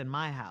sex in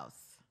my house.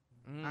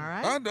 All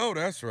right? I know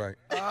that's right.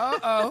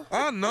 Uh-oh.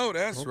 I know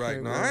that's Okay,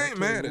 right. Now, well, I ain't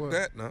mad at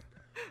that now.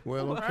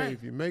 Well, okay, Right.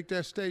 if you make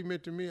that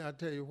statement to me, I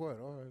tell you what.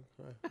 All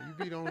right, you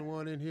be the only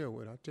one in here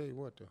with. I tell you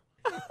what, though.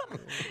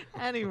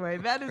 Anyway,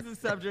 that is the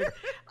subject.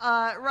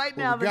 Right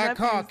now, we got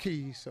the car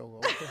nephews- keys, so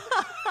okay.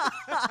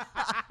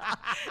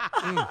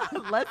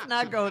 Let's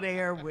not go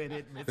there with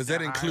it, Mr. Does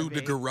that include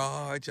the Harvey.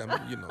 garage? I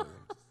mean, you know.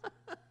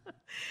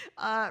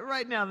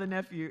 Right now, the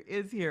nephew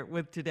is here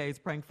with today's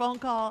prank phone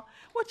call.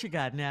 What you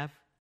got, Neff?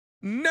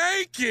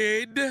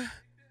 Naked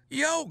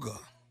yoga.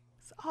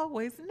 It's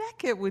always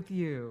naked with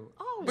you.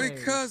 Always.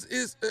 Because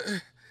it's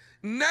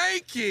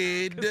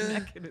naked. 'Cause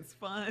naked is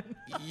fun.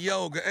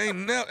 Yoga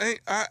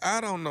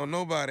I don't know.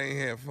 Nobody ain't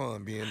had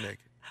fun being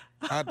naked.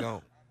 I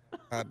don't.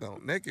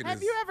 Naked Have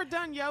is. you ever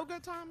done yoga,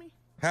 Tommy?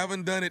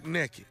 Haven't done it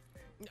naked.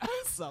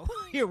 So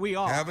here we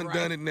are. Haven't right?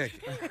 done it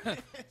naked.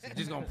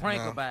 Just gonna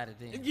prank No. about it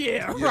then.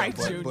 Yeah, right,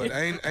 but, Junior. But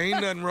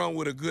ain't nothing wrong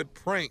with a good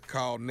prank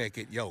called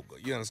naked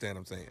yoga. You understand what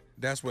I'm saying?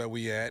 That's where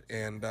we at.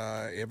 And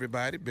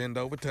everybody bend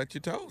over, touch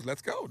your toes.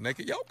 Let's go.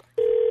 Naked yoga.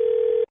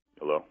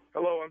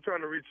 Hello, I'm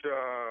trying to reach,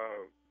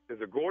 is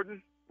it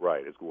Gordon?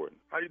 Right, it's Gordon.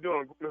 How you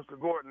doing, Mr.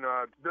 Gordon?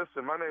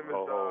 Listen, my name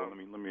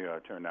is... let me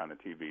turn down the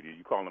TV. Did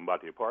you call him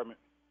about the apartment?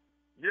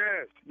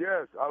 Yes.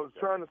 I was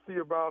trying to see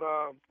about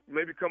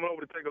maybe coming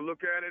over to take a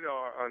look at it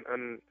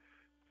and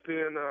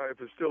seeing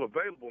if it's still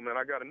available, man.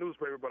 I got a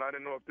newspaper, but I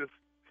didn't know if this is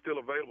still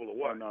available or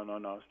what. No,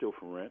 it's still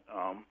for rent.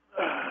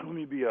 Let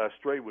me be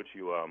straight with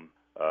you.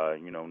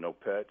 No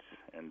pets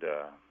and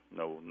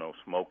no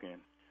smoking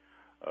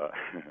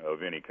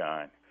of any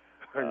kind.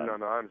 No,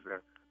 I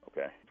understand.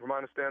 Okay. From my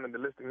understanding, the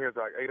listing here is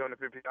like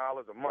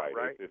 $850 a month,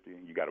 right?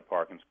 $850. You got a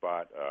parking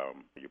spot,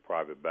 your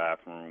private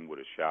bathroom with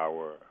a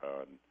shower,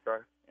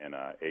 Okay. and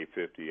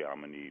 $850.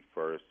 I'm gonna need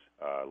first,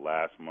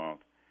 last month,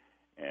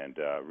 and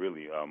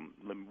really,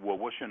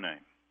 what's your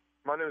name?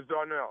 My name is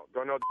Darnell.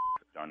 Darnell.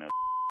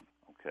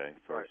 Okay.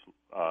 First.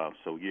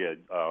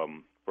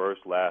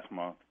 First, last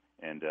month,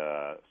 and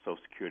Social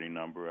Security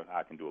number.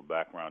 I can do a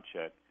background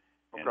check.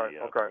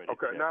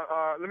 Okay.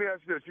 Now, let me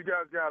ask you this. You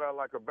guys got a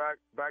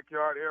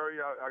backyard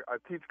area? I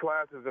teach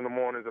classes in the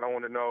mornings, and I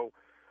want to know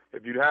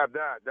if you have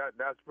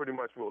that's pretty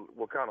much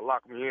will kind of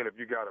lock me in if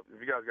you guys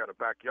got a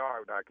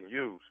backyard that I can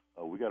use.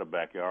 Oh, we got a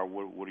backyard.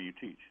 What do you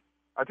teach?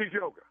 I teach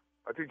yoga.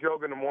 I teach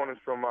yoga in the mornings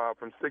from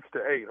 6 to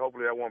 8.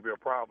 Hopefully that won't be a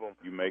problem.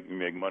 You make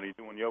money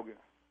doing yoga?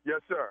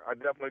 Yes, sir. I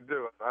definitely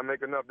do. I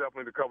make enough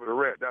definitely to cover the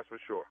rent. That's for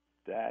sure.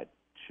 That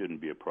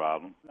shouldn't be a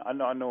problem. I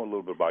know a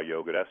little bit about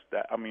yoga.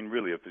 I mean,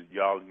 really, if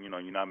y'all,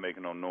 you're not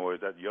making no noise,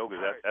 that's yoga.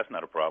 That's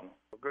not a problem.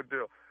 Good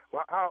deal.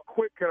 Well, how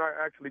quick can I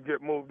actually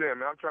get moved in?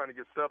 Man, I'm trying to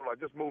get settled. I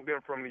just moved in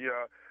from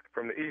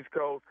the East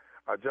Coast.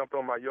 I jumped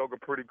on my yoga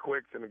pretty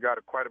quick and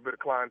got quite a bit of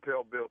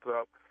clientele built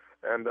up.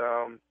 And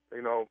I'm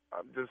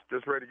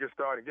just ready to get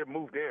started and get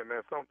moved in,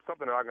 man.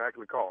 Something that I can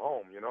actually call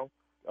home,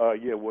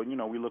 Yeah, well,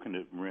 we're looking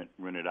to rent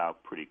it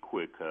out pretty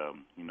quick,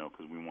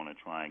 because we want to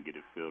try and get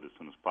it filled as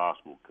soon as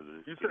possible.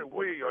 You said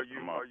we? Are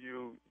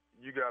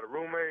you got a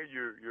roommate?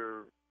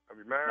 Are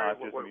you married? No,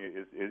 it's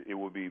just me. It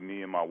would be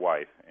me and my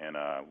wife, and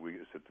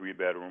it's a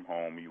 3-bedroom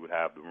home. You would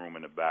have the room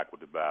in the back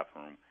with the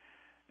bathroom,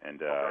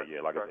 and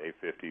like I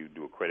said, $850.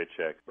 Do a credit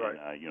check, right. and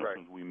as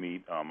soon as we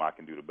meet, I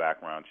can do the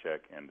background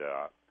check, and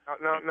now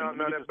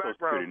that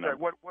background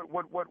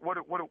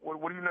check.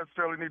 What do you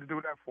necessarily need to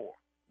do that for?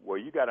 Well,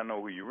 you got to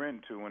know who you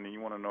rent to, and then you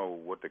want to know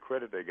what the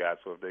credit they got,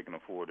 so if they can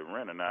afford to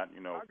rent or not.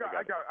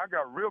 I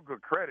got real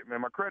good credit,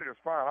 man. My credit is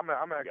fine.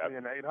 I'm actually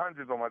in the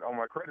 800s on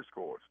my credit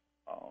scores.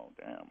 Oh,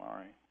 damn! All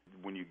right.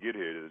 When you get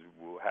here, is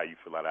how you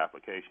fill out the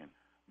application.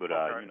 But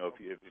okay.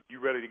 If you're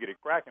ready to get it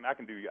cracking, I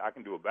can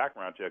do a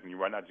background check, and you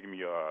right now just give me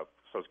your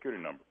Social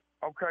Security number.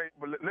 Okay,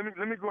 but let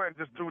me go ahead and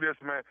just do this,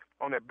 man,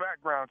 on that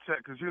background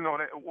check, because that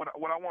what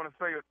I want to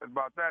say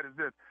about that is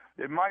this: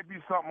 it might be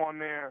something on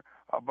there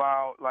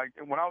about, like,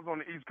 when I was on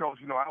the East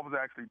Coast, I was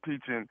actually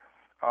teaching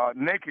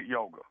naked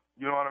yoga.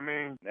 You know what I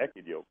mean?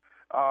 Naked yoga.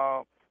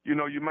 You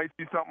may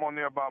see something on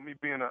there about me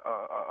being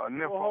a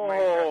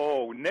nymphomaniac.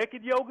 Oh,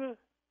 naked yoga?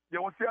 Yeah,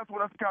 well, see, that's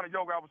the kind of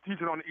yoga I was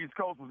teaching on the East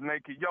Coast was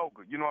naked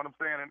yoga. You know what I'm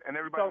saying? And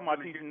everybody talking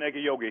about teaching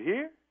naked yoga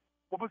here?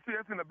 Well, but see,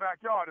 it's in the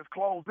backyard. It's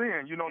closed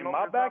in. In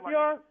my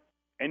backyard?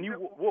 And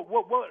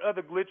what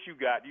other glitch you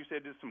got? You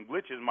said there's some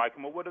glitches, Mike.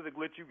 What other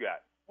glitch you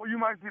got? Well, you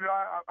might see that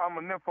I'm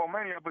a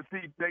nymphomaniac, but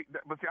see, I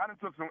done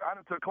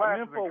took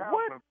classes in counseling.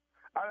 What?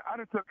 I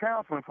done took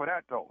counseling for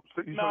that though.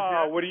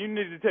 Well, you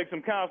need to take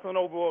some counseling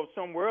over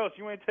somewhere else.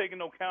 You ain't taking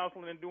no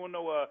counseling and doing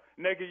no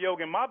naked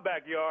yoga in my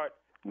backyard.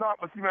 No,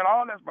 but see, man,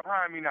 all that's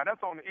behind me now.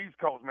 That's on the East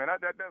Coast, man.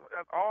 That's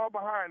all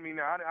behind me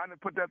now. I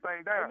didn't put that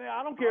thing down. Man,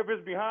 I don't care if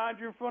it's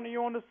behind you, in front of you,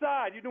 on the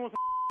side. You're doing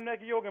some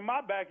naked yoga in my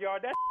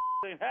backyard. That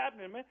ain't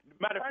happening, man.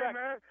 Matter of fact,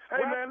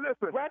 man,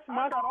 listen. scratch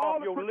I got all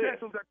the your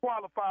potentials list. that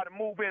qualify to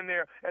move in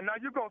there, and now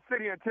you're going to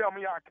sit here and tell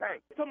me I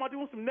can't. You talking about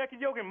doing some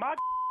naked yoga in my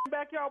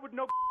backyard with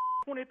no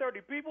 20, 30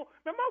 people?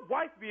 Man, my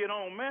wife be at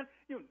home, man.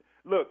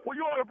 Look. Well,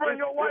 you want to bring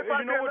your wife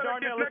out there? You know what,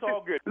 there? Darnell? It's all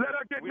good. Let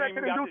her get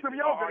naked and do some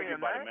yoga in,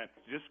 man.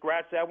 Just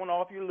scratch that one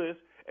off your list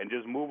and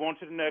just move on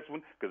to the next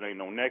one, because ain't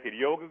no naked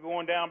yoga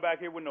going down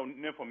back here with no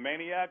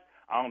nymphomaniacs.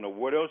 I don't know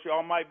what else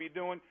y'all might be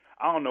doing.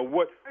 I don't know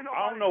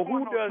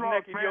who does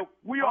naked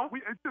yoga.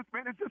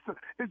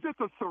 It's just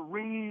a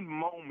serene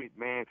moment,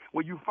 man,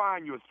 where you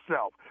find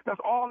yourself.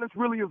 That's all this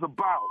really is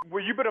about.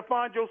 Well, you better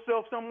find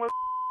yourself somewhere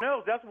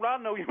else. That's what I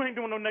know. You ain't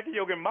doing no naked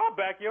yoga in my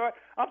backyard.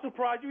 I'm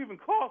surprised you even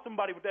called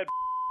somebody with that.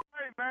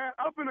 Hey, man,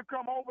 I'm going to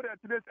come over there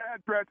to this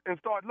address and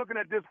start looking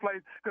at this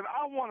place, because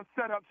I want to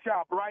set up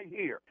shop right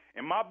here.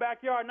 In my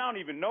backyard, and I don't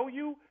even know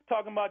you,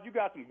 talking about you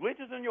got some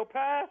glitches in your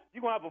past? You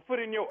going to have a foot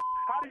in your...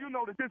 How do you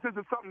know that this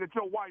isn't something that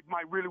your wife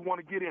might really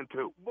want to get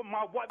into? But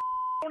my wife...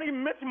 Don't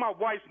even mention my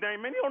wife's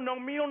name, man. You don't know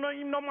me. You don't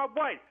even know my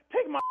wife.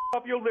 Take my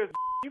off your list.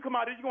 You come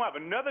out here, you're going to have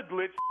another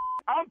glitch.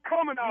 I'm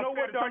coming out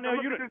there to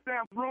look at this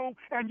damn room,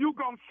 and you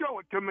going to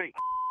show it to me.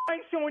 I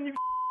ain't showing you.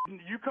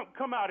 You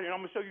come out here, and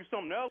I'm going to show you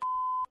something else.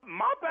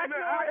 My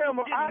backyard.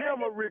 I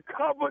am a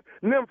recovered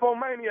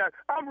nymphomaniac.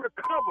 I'm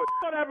recovered.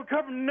 I'm not a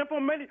recovered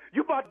nymphomaniac.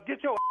 You about to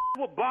get your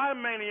with by a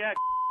maniac.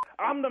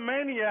 I'm the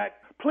maniac.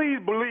 Please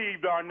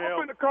believe,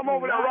 Darnell. I'm finna come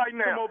over there right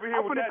now. Come over here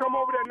I'm finna come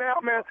over there now,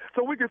 man,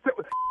 so we can sit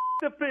with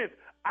defense.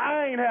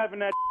 I ain't having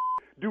that.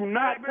 Do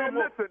not come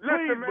over.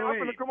 Listen, man.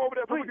 I'm finna come over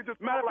there so we can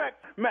just matter of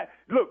fact, Matt,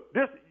 look,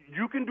 this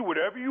you can do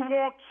whatever you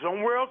want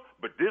somewhere else,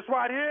 but this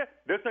right here,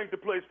 this ain't the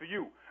place for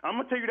you. I'm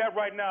gonna tell you that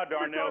right now,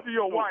 Darnell. Let me talk to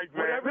your wife,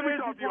 man. Whatever it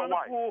is you want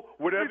to pull,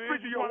 whatever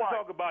it is you want to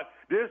talk about,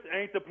 this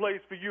ain't the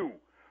place for you.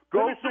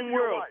 Go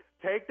somewhere else.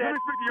 Take that. Let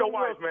me speak to your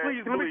wife, man.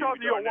 Please let me talk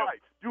to your wife.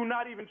 Do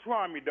not even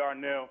try me,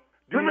 Darnell.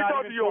 Let me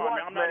talk to your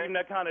wife, I'm not even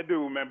that kind of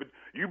dude, man. But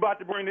you about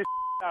to bring this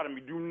out of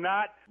me. Do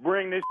not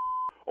bring this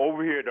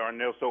over here,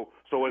 Darnell. So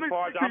as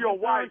far as I'm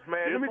concerned,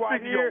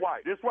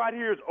 this right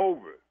here is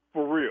over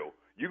for real.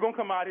 You're gonna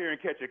come out here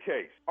and catch a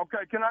case.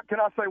 Okay, can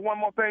I say one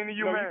more thing to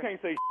you, man? You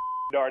can't say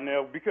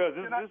Darnell, because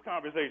this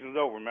conversation's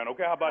over, man.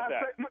 Okay, how about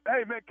that?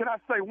 Hey, man, can I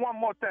say one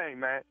more thing,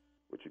 man?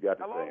 What you got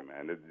to say,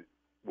 man?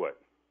 What?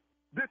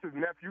 This is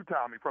Nephew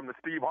Tommy from the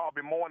Steve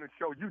Harvey Morning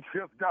Show. You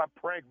just got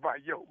pranked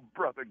by your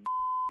brother.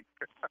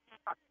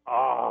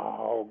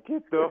 Oh,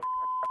 get the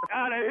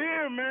out of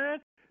here, man.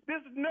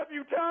 This is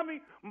Nephew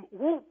Tommy.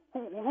 Who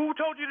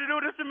told you to do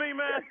this to me,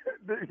 man?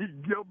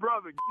 Your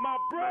brother. My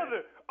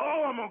brother.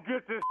 Oh, I'm going to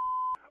get this.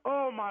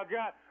 Oh, my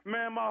God.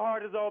 Man, my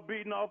heart is all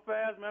beating all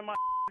fast, man.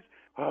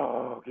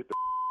 Oh, get the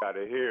out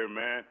of here,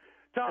 man.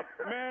 Tom,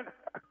 man.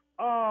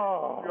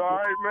 Oh. You all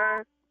right,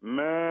 man?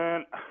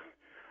 Man,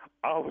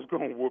 I was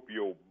going to whoop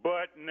your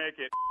butt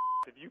naked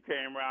if you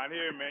came around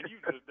here, man. You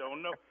just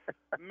don't know.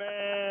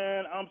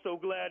 Man, I'm so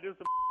glad this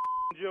is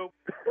a joke.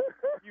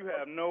 You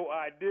have no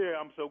idea.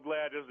 I'm so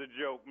glad this is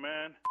a joke,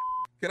 man.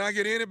 Can I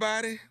get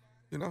anybody,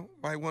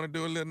 might want to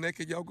do a little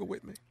naked yoga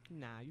with me?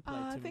 Nah, you play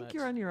too much. I think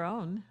you're on your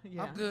own.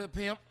 Yeah. I'm good,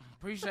 pimp.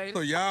 Appreciate it.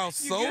 So y'all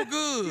so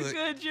good. You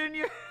good,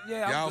 Junior?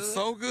 Yeah, y'all good.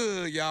 So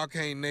good, y'all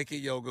can't naked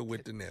yoga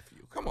with the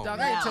nephew. Come on, Dog,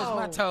 man. I ain't touched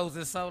my toes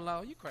in so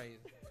long. You crazy.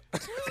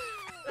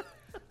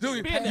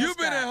 Dude, you've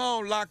been at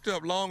home locked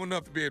up long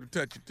enough to be able to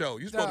touch your toe.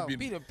 You're supposed to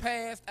be the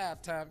passed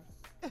out, Tommy.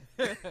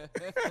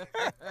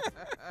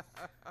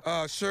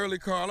 Shirley,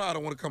 Carla, I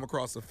don't want to come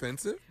across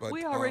offensive, but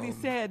we already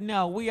said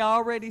no.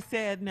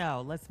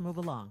 Let's move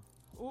along.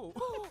 Ooh.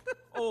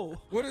 Oh.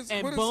 What is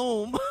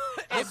boom.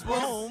 And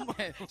boom.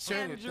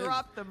 And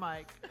drop the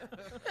mic.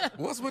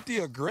 What's with the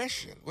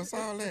aggression? What's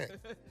all that?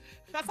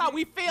 That's how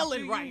we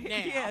feeling right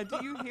now. Yeah,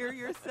 do you hear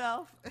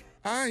yourself?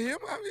 I am.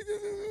 I mean,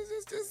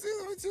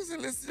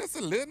 just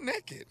a little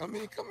naked. I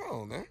mean, come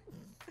on, man.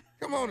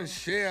 Come on and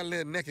share a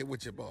little naked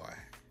with your boy.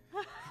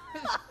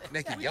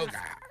 Naked yoga.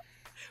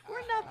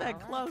 We're not that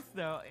close,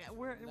 though.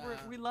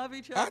 We love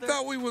each other. I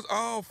thought we was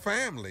all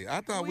family.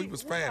 I thought we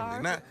was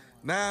family.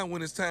 Now,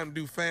 when it's time to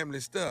do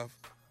family stuff,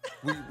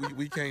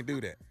 we can't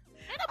do that.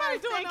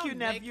 Thank you,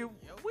 nephew.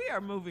 We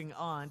are moving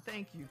on.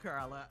 Thank you,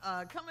 Carla.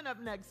 Coming up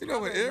next. You know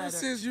what? Ever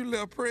since you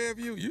left Prairie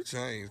View, you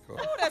changed,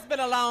 Carla. Oh, that's been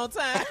a long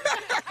time.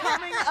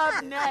 Coming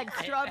up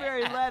next,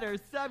 Strawberry Letter.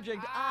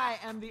 Subject: I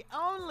am the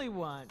only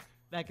one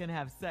that can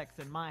have sex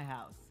in my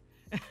house.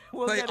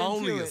 We'll get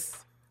into it.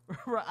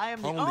 I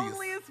am the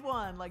onlyest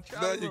one, like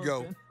Charlie Wilson. There you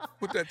go.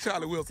 Put that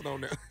Charlie Wilson on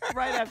there.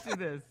 Right after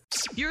this.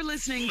 You're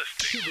listening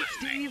to the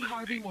Steve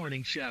Harvey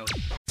Morning Show.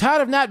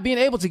 Tired of not being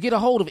able to get a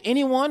hold of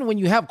anyone when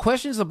you have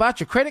questions about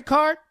your credit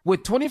card?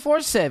 With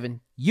 24/7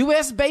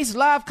 U.S.-based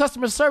live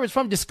customer service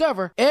from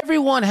Discover,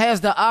 everyone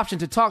has the option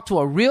to talk to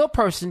a real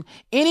person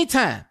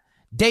anytime,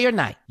 day or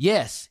night.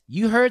 Yes,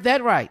 you heard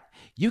that right.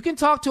 you can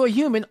talk to a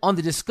human on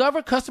the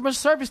Discover customer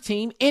service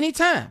team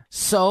anytime.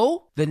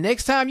 So, the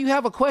next time you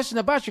have a question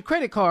about your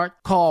credit card,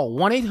 call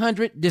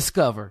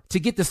 1-800-DISCOVER to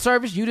get the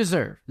service you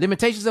deserve.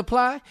 Limitations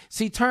apply.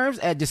 See terms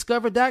at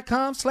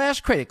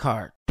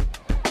discover.com/creditcard.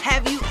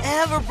 Have you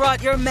ever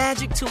brought your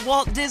magic to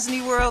Walt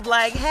Disney World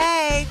like,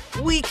 hey,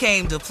 we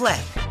came to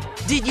play?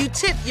 Did you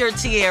tip your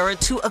tiara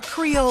to a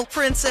Creole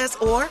princess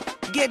or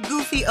get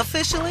goofy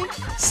officially?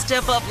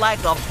 Step up like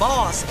a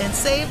boss and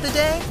save the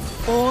day?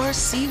 Or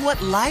see what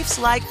life's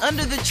like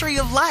under the tree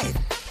of life?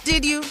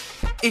 Did you?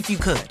 If you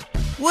could.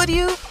 Would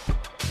you?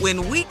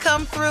 When we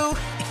come through,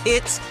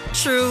 it's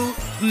true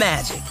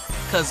magic.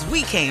 'Cause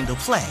we came to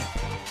play.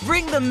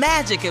 Bring the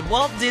magic at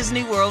Walt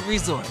Disney World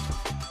Resort.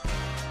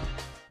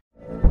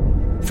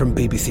 From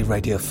BBC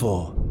Radio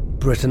 4,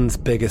 Britain's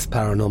biggest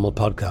paranormal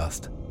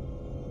podcast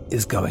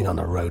is going on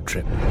a road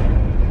trip.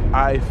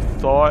 I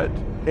thought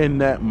in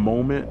that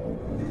moment,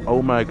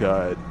 oh my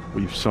God,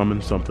 we've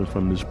summoned something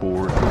from this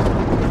board.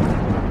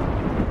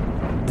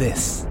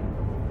 This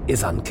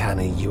is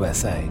Uncanny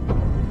USA.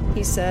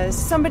 He says,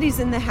 somebody's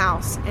in the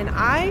house, and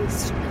I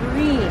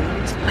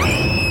screamed.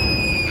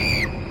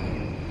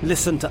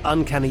 Listen to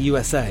Uncanny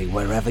USA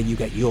wherever you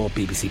get your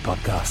BBC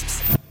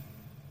podcasts,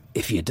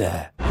 if you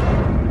dare.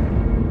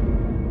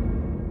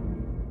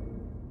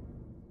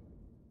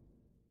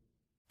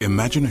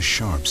 Imagine a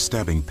sharp,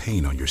 stabbing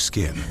pain on your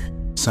skin.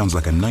 Sounds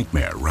like a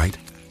nightmare, right?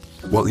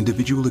 While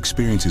individual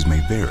experiences may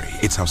vary,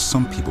 it's how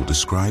some people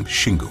describe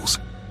shingles.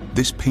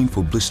 This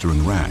painful,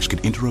 blistering rash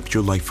could interrupt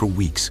your life for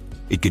weeks.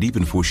 It could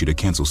even force you to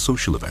cancel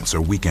social events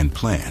or weekend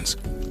plans.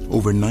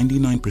 Over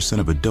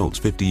 99% of adults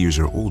 50 years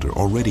or older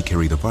already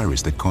carry the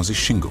virus that causes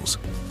shingles.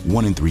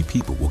 1 in 3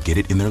 people will get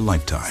it in their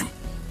lifetime.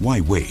 Why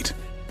wait?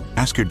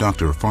 Ask your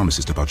doctor or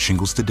pharmacist about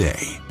shingles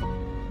today.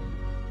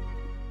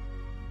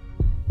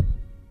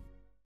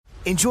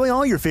 Enjoy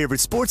all your favorite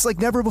sports like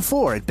never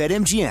before at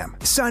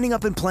BetMGM. Signing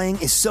up and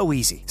playing is so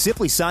easy.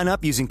 Simply sign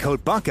up using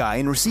code Buckeye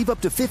and receive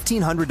up to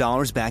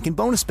 $1,500 back in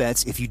bonus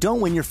bets if you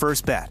don't win your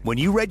first bet. When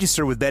you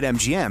register with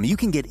BetMGM, you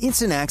can get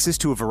instant access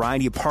to a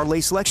variety of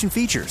parlay selection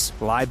features,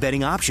 live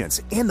betting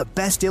options, and the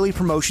best daily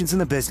promotions in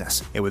the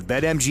business. And with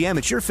BetMGM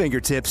at your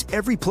fingertips,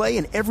 every play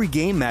and every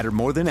game matter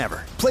more than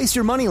ever. Place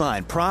your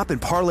moneyline, prop,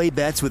 and parlay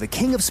bets with the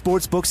king of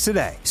sportsbooks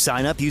today.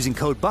 Sign up using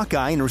code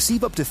Buckeye and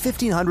receive up to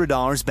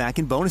 $1,500 back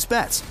in bonus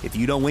bets if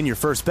you don't win your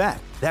first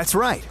bet. That's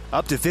right,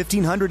 up to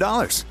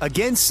 $1,500.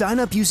 Again, sign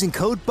up using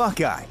code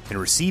Buckeye and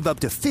receive up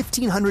to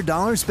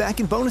 $1,500 back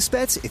in bonus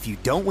bets if you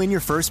don't win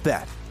your first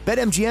bet.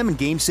 BetMGM and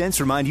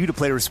GameSense remind you to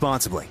play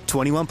responsibly.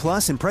 21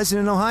 plus and present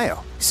in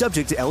Ohio.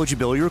 Subject to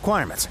eligibility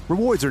requirements.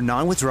 Rewards are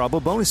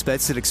non-withdrawable bonus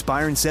bets that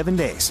expire in 7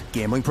 days.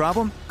 Gambling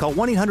problem? Call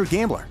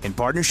 1-800-GAMBLER in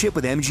partnership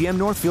with MGM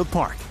Northfield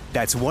Park.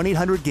 That's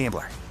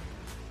 1-800-GAMBLER.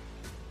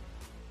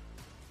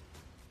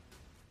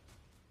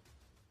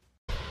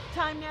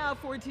 Time now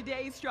for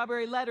today's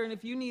Strawberry Letter. And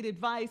if you need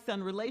advice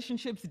on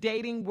relationships,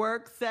 dating,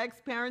 work, sex,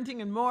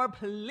 parenting, and more,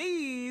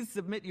 please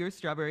submit your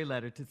Strawberry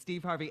Letter to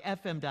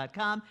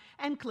steveharveyfm.com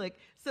and click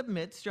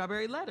Submit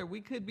Strawberry Letter.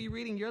 We could be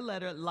reading your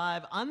letter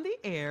live on the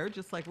air,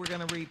 just like we're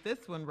going to read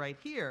this one right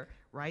here,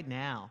 right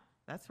now.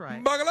 That's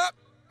right. Buckle up.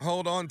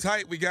 Hold on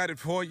tight. We got it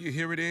for you.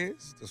 Here it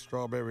is, the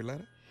Strawberry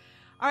Letter.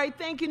 All right,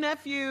 thank you,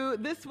 nephew.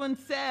 This one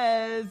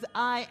says,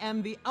 I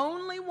am the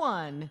only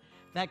one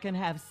that can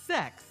have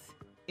sex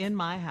in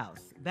my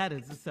house. That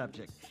is the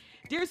subject.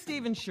 Dear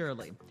Steve and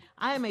Shirley,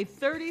 I am a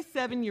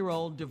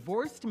 37-year-old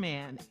divorced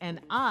man,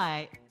 and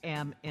I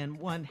am in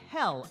one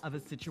hell of a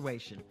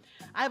situation.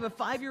 I have a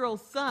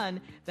 5-year-old son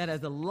that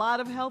has a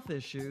lot of health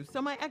issues,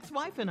 so my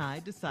ex-wife and I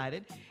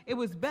decided it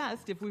was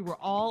best if we were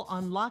all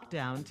on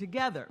lockdown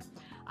together.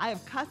 I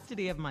have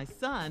custody of my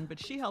son,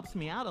 but she helps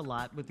me out a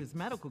lot with his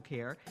medical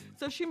care,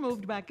 so she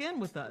moved back in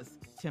with us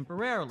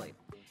temporarily.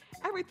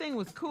 Everything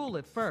was cool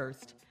at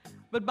first,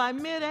 but by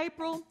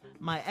mid-April,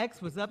 my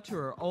ex was up to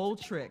her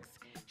old tricks.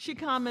 She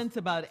comments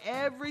about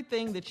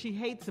everything that she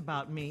hates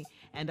about me,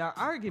 and our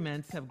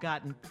arguments have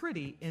gotten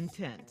pretty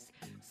intense.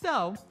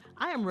 So,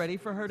 I am ready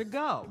for her to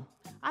go.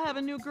 I have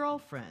a new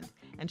girlfriend,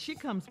 and she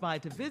comes by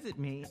to visit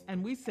me,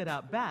 and we sit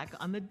out back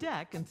on the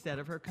deck instead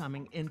of her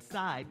coming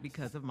inside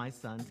because of my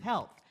son's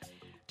health.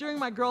 During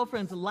my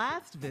girlfriend's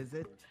last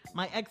visit,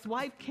 my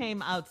ex-wife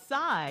came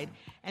outside,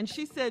 and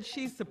she said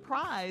she's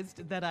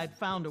surprised that I'd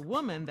found a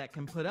woman that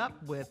can put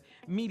up with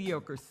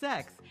mediocre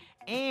sex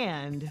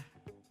and,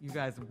 you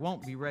guys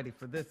won't be ready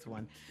for this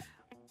one,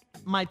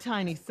 my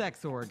tiny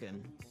sex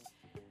organ.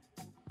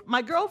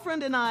 My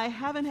girlfriend and I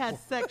haven't had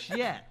sex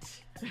yet.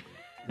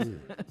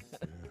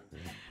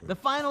 The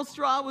final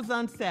straw was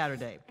on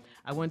Saturday.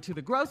 I went to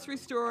the grocery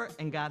store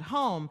and got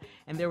home,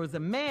 and there was a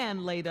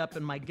man laid up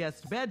in my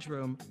guest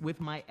bedroom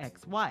with my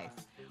ex-wife,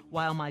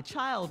 while my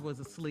child was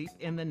asleep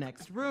in the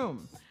next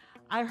room.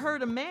 I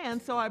heard a man,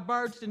 so I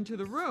barged into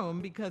the room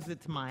because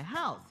it's my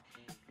house.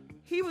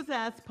 He was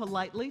asked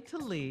politely to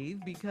leave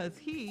because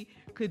he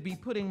could be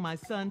putting my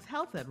son's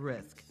health at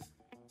risk.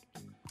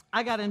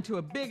 I got into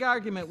a big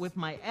argument with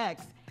my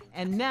ex,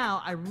 And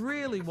now I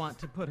really want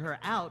to put her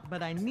out,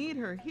 but I need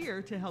her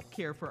here to help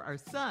care for our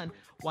son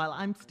while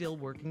I'm still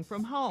working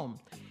from home.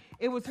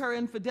 It was her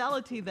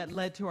infidelity that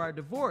led to our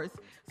divorce,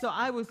 so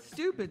I was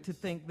stupid to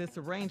think this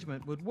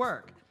arrangement would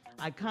work.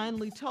 I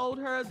kindly told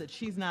her that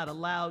she's not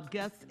allowed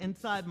guests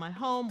inside my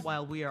home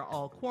while we are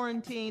all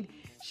quarantined.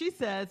 She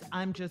says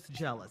I'm just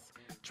jealous.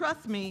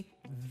 Trust me,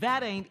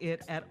 that ain't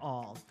it at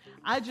all.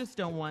 I just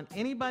don't want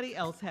anybody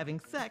else having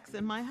sex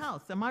in my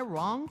house. Am I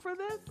wrong for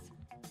this?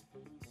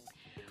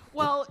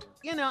 Well,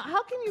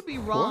 how can you be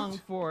wrong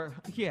for,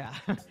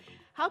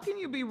 how can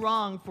you be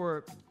wrong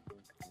for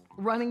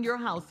running your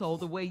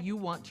household the way you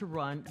want to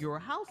run your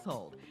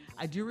household?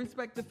 I do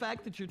respect the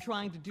fact that you're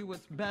trying to do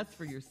what's best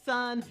for your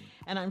son,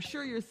 and I'm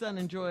sure your son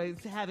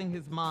enjoys having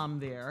his mom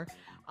there.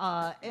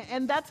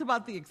 And that's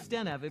about the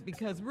extent of it,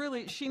 because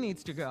really she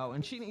needs to go,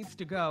 and she needs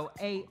to go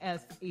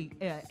ASAP,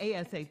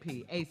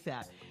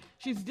 ASAP.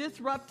 She's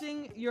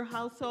disrupting your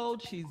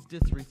household. She's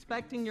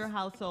disrespecting your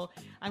household.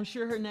 I'm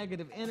sure her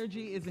negative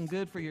energy isn't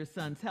good for your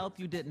son's health.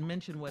 You didn't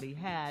mention what he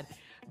had,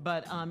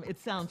 but it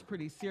sounds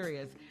pretty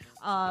serious.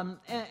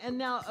 And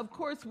now, of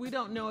course, we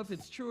don't know if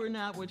it's true or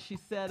not what she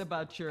said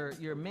about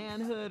your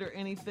manhood or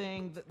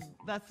anything.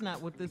 That's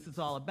not what this is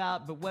all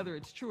about. But whether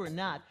it's true or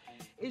not,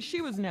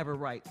 she was never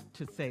right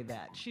to say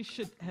that. She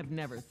should have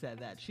never said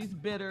that. She's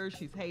bitter.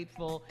 She's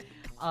hateful.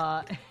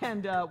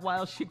 And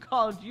while she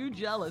called you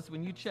jealous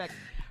when you checked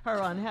her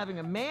on having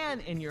a man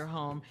in your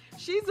home,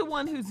 she's the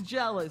one who's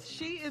jealous.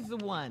 She is the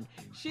one.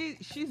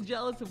 She's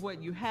jealous of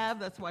what you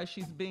have. That's why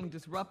she's being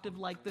disruptive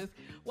like this.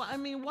 Well, I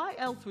mean, why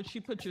else would she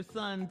put your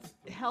son's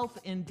health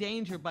in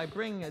danger by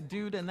bringing a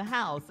dude in the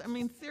house? I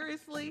mean,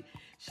 seriously,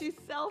 she's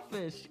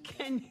selfish.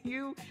 Can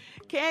you,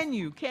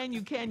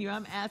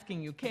 I'm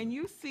asking you, can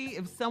you see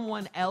if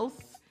someone else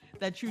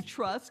that you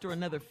trust or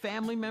another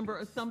family member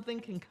or something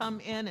can come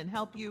in and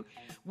help you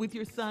with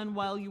your son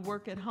while you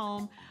work at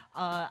home?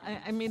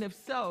 I mean,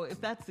 if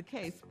that's the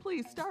case,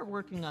 please start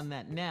working on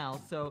that now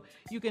so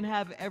you can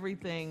have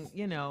everything,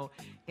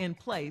 in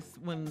place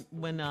when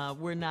we're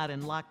not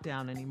in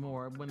lockdown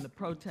anymore, when the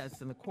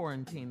protests and the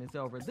quarantine is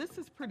over. This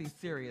is pretty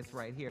serious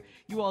right here.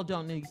 You all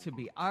don't need to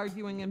be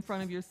arguing in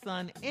front of your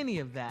son, any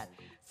of that.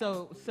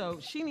 So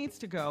she needs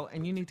to go,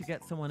 and you need to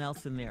get someone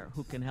else in there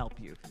who can help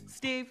you.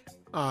 Steve?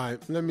 All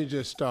right, let me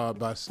just start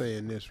by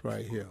saying this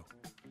right here.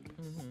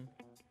 Mm-hmm.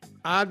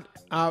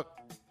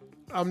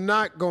 I'm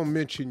not going to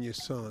mention your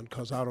son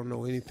because I don't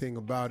know anything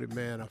about it,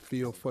 man. I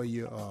feel for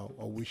you.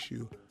 I wish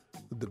you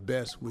the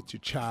best with your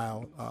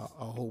child. I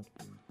hope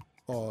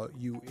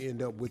you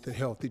end up with a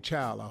healthy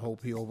child. I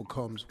hope he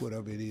overcomes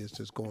whatever it is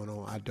that's going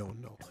on. I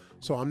don't know.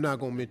 So I'm not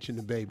going to mention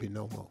the baby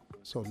no more.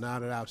 So now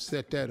that I've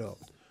set that up,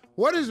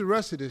 what is the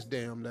rest of this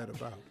damn letter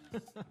about?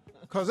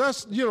 Because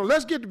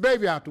let's get the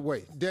baby out the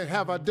way.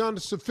 Have I done a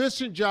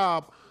sufficient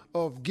job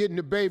of getting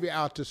the baby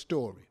out the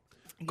story?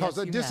 Because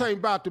this ain't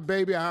about the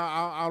baby.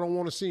 I don't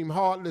want to seem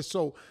heartless,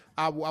 so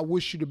I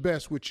wish you the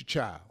best with your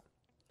child.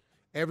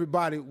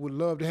 Everybody would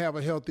love to have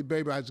a healthy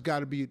baby. It's got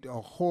to be a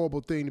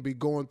horrible thing to be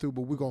going through,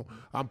 but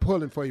I'm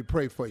pulling for you,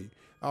 pray for you,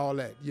 all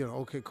that.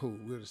 Okay, cool,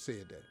 we'll have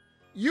said that.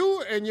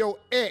 You and your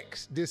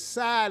ex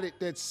decided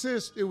that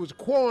since it was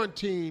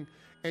quarantine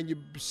and your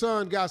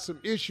son got some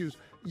issues,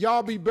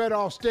 y'all be better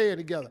off staying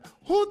together.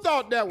 Who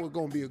thought that was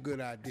going to be a good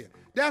idea?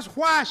 That's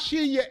why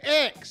she your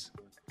ex.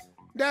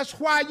 That's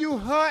why you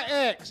her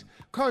ex,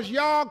 because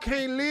y'all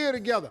can't live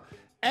together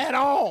at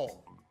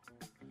all.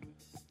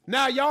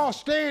 Now y'all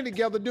staying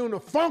together during the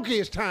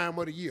funkiest time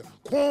of the year,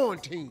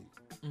 quarantine.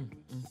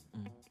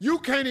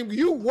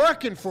 You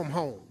working from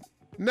home.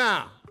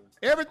 Now,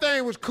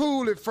 everything was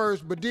cool at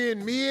first, but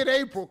then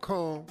mid-April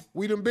come,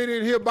 we done been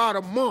in here about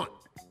a month.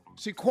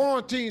 See,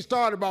 quarantine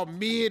started about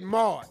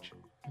mid-March.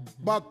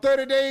 About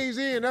 30 days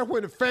in, that's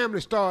when the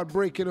family started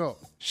breaking up.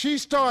 She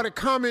started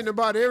commenting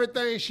about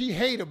everything she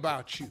hate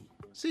about you.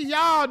 See,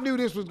 y'all knew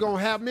this was going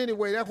to happen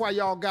anyway. That's why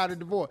y'all got a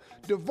divorce.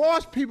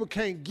 Divorced people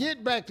can't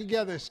get back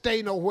together and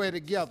stay nowhere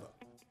together.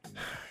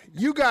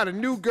 You got a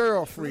new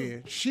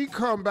girlfriend. She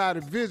come by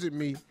to visit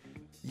me.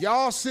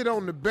 Y'all sit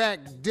on the back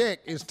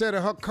deck instead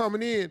of her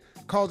coming in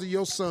because of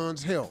your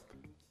son's health.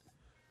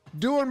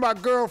 During my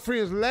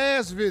girlfriend's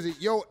last visit,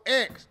 your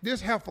ex,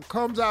 this heifer,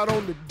 comes out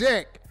on the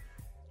deck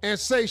and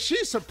say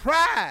she's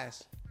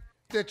surprised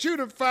that you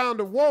done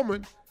found a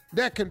woman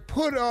that can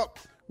put up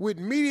with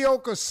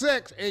mediocre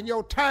sex and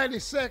your tiny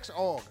sex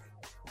organ.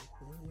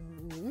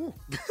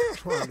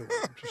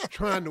 Just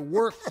trying to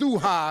work through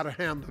how to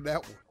handle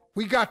that one.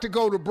 We got to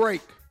go to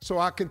break so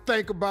I can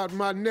think about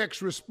my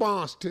next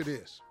response to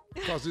this,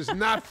 because it's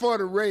not for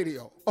the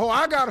radio. Oh,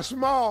 I got a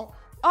small...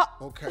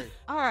 Okay.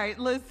 All right,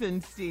 listen,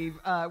 Steve.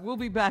 We'll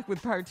be back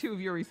with part 2 of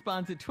your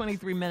response at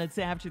 23 minutes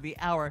after the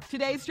hour.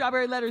 Today's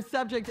Strawberry Letter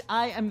subject,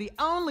 I am the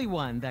only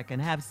one that can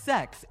have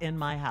sex in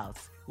my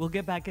house. We'll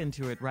get back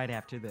into it right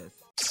after this.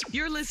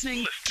 You're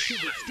listening to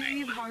the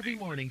Steve Harvey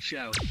Morning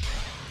Show.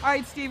 All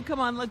right, Steve, come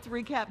on. Let's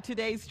recap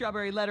today's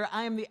Strawberry Letter.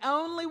 I am the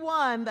only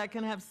one that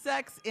can have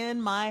sex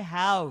in my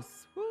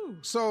house.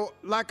 So,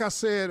 like I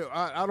said,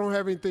 I don't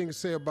have anything to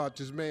say about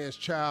this man's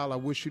child. I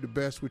wish you the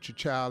best with your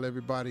child.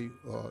 Everybody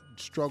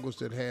struggles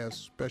that has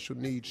special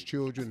needs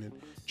children and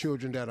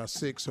children that are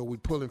sick, so we're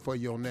pulling for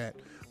you on that.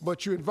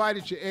 But you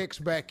invited your ex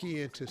back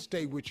in to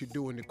stay with you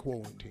during the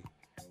quarantine.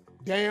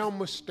 Damn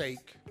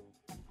mistake.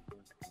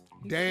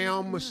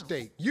 Damn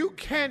mistake. You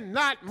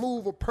cannot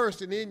move a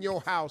person in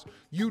your house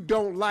you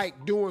don't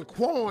like during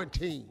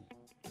quarantine.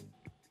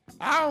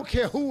 I don't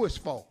care who it's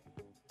for.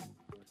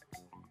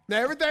 Now,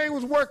 everything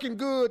was working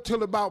good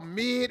till about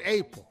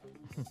mid-April.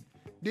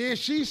 Then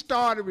she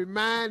started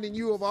reminding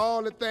you of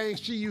all the things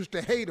she used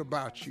to hate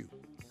about you.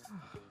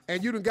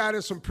 And you done got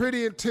in some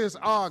pretty intense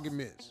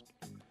arguments.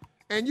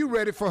 And you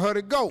ready for her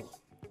to go.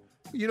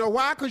 You know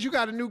why? Because you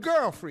got a new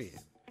girlfriend.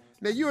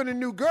 Now, you and a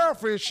new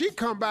girlfriend, she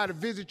come by to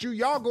visit you.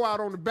 Y'all go out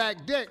on the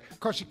back deck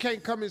because she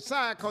can't come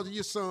inside because of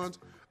your son's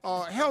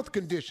health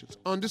conditions.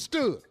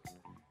 Understood.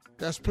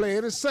 That's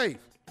playing it safe.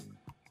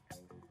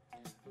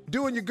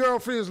 During your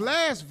girlfriend's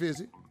last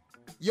visit,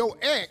 your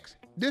ex,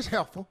 this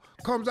heifer,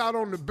 comes out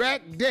on the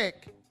back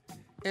deck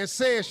and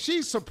says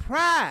she's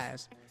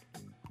surprised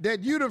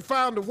that you done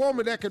found a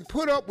woman that can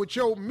put up with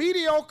your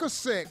mediocre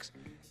sex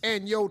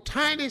and your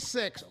tiny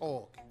sex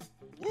organ.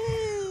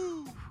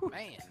 Woo!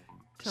 Man.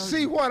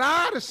 See, what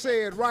I'd have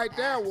said right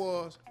there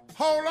was,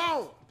 hold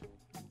on.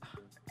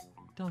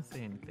 Don't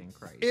say anything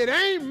crazy. It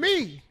ain't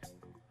me.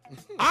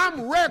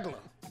 I'm regular.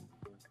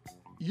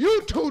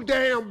 You too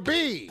damn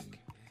big.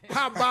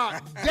 How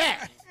about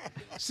that?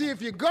 See,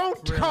 if you're going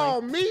to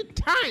call me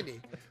tiny,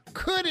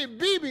 could it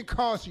be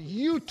because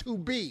you too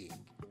big?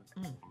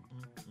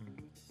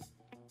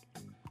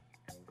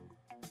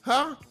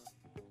 Huh?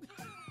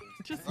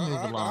 Just move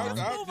along.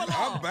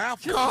 I'm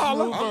baffled.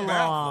 Carla, I'm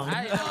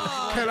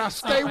baffled. Can I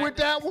stay with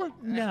that one?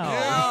 No.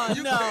 Yeah,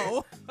 you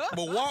can.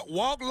 But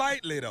walk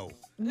lightly, though.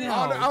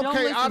 No,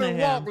 okay, I done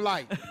walk him.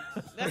 light.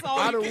 That's all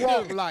I you done can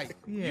walk do. light.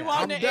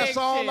 Yeah. That's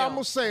all I'm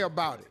going to say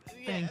about it.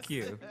 Thank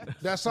you.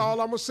 That's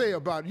all I'm going to say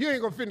about it. You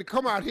ain't going to finna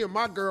come out here,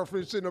 my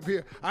girlfriend sitting up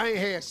here, I ain't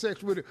had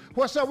sex with her.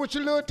 What's up with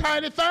your little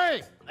tiny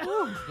thing?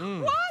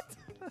 What?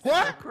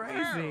 What? So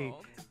crazy.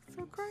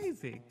 So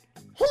crazy.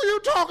 Who you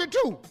talking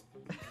to?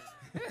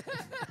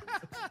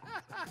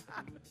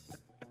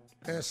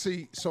 And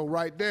see, so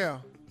right there,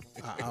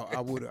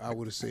 I would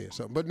have said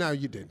something. But now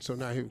you didn't. So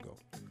now here we go.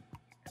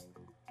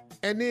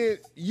 And then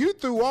you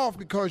threw off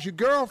because your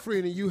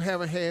girlfriend and you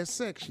haven't had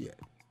sex yet.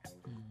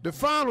 The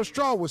final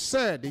straw was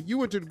Saturday. You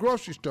went to the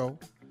grocery store.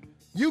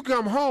 You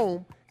come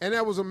home, and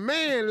there was a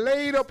man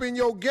laid up in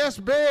your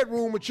guest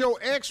bedroom with your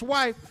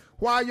ex-wife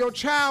while your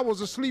child was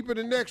asleep in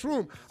the next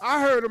room.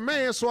 I heard a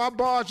man, so I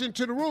barged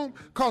into the room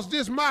because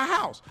this is my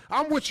house.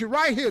 I'm with you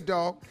right here,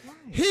 dog. Right.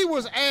 He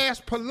was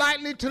asked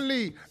politely to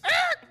leave.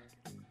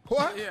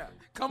 What? Yeah,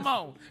 come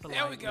on.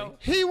 There we go.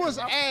 He was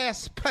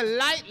asked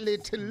politely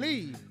to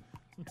leave.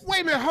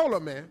 Wait a minute, hold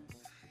up, man.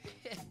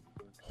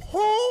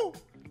 Who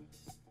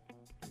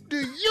do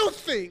you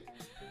think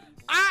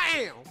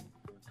I am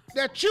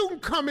that you can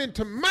come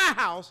into my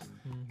house,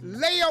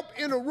 lay up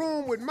in a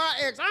room with my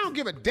ex? I don't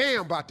give a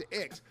damn about the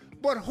ex.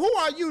 But who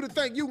are you to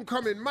think you can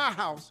come in my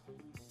house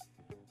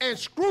and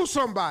screw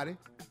somebody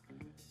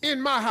in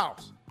my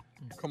house?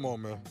 Come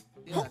on, man.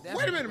 Yeah,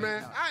 wait a minute,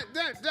 man.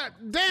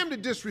 Damn the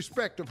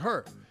disrespect of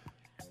her.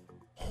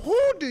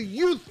 Who do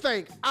you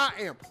think I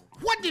am?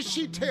 What did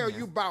she tell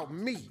you about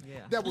me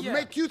that would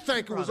make you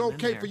think it was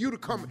okay for you to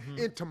come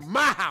into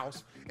my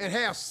house and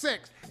have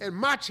sex and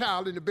my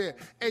child in the bed?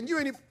 And you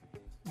ain't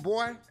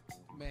boy.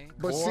 Man.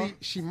 But see,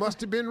 she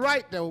must have been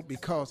right, though,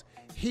 because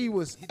he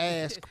was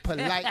asked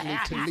politely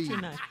to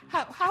leave.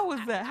 How was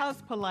that?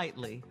 How's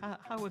politely?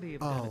 How would he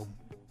have done it?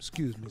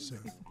 Excuse me, sir.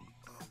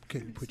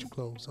 Can you put your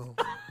clothes on?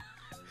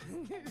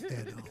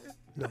 And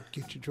no,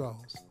 get your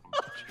drawers.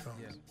 Get your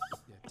drawers.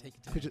 Yeah, take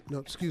your time. No,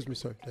 excuse me,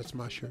 sir. That's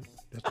my shirt.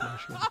 That's my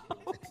shirt.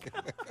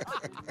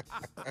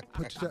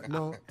 Put your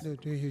no,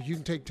 here, you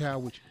can take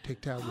towel with you.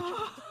 Take towel with you.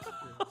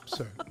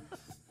 Sir,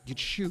 get your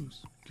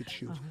shoes.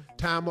 Get your shoes.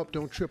 Tie them up.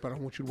 Don't trip. I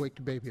don't want you to wake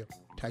the baby up.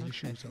 Tie your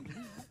shoes up.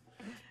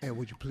 And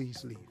would you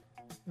please leave?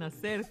 Now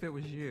say it if it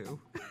was you.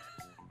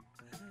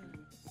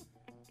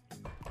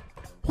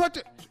 What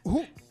the?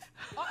 Who?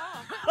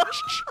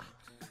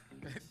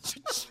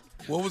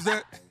 What was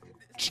that?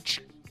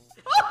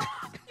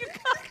 You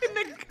cocking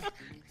the gun.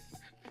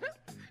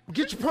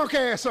 Get your punk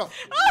ass up.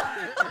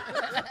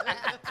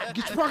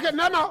 Get your punk ass.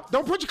 No.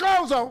 Don't put your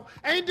clothes on.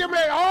 Ain't them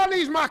all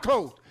these my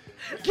clothes.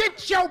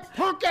 Get your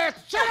punk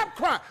ass. Shut up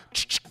crying.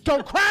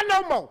 Don't cry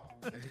no more.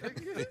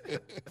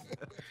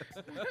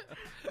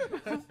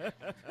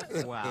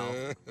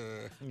 Wow.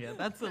 Yeah,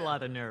 that's a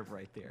lot of nerve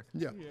right there.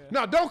 Yeah.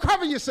 No, don't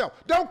cover yourself.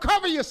 Don't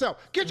cover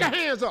yourself. Get your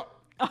hands up.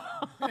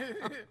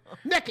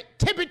 Naked.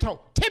 Tippy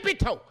toe. Tippy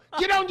toe.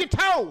 Get on your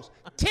toes.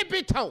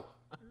 Tippy toe.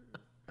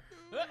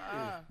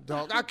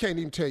 Dog, I can't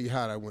even tell you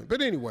how that went.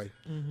 But anyway.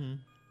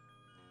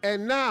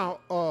 And now,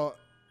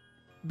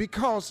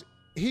 because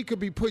he could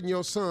be putting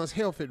your son's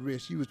health at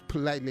risk, you was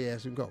politely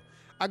asking him to go.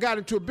 I got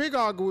into a big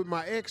argument with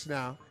my ex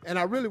now, and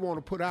I really want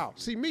to put out.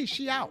 See, me,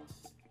 she out.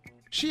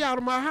 She out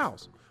of my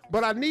house.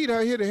 but I need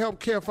her here to help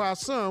care for our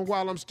son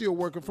while I'm still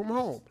working from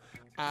home.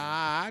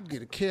 I'd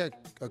get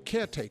a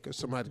caretaker,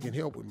 somebody can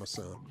help with my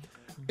son.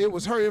 It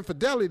was her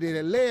infidelity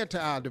that led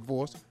to our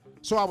divorce,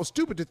 so I was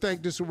stupid to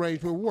think this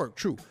arrangement would work.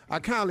 True, I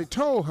kindly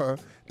told her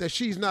that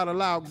she's not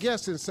allowed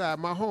guests inside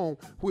my home.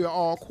 We are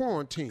all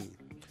quarantined.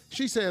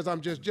 She says I'm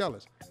just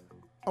jealous.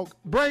 Oh,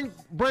 bring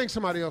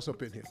somebody else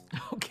up in here.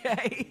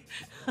 Okay.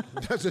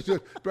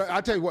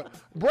 I tell you what,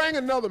 bring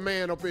another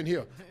man up in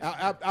here.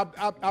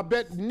 I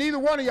bet neither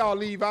one of y'all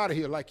leave out of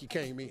here like you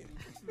came in.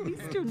 He's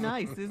too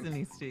nice, isn't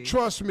he, Steve?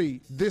 Trust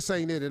me, this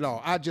ain't it at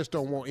all. I just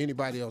don't want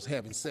anybody else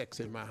having sex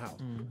in my house.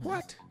 Mm-hmm.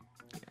 What?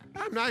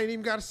 I ain't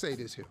even got to say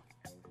this here.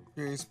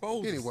 You ain't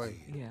supposed to.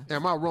 Anyway,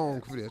 am I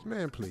wrong for this?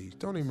 Man, please,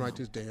 don't even write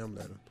this damn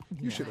letter.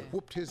 You should have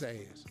whooped his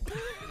ass.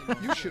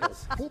 You should have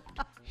whooped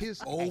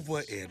his over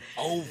ass. And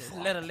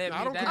over. Let her let I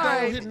me don't down.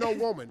 condone hitting no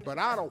woman, but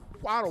I'd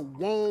have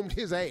warmed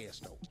his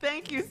ass, though.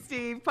 Thank you,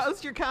 Steve.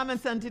 Post your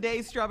comments on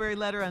today's Strawberry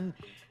Letter on Be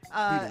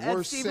the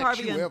worst Steve sex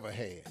Harvey you ever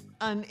had.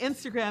 On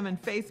Instagram and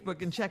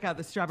Facebook, and check out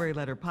the Strawberry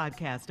Letter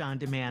podcast on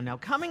demand. Now,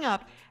 coming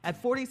up at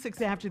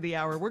 46 after the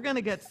hour, we're going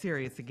to get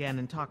serious again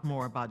and talk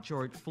more about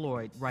George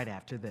Floyd right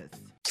after this.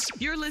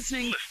 You're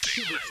listening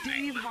to the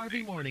Steve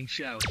Harvey Morning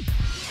Show.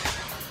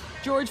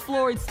 George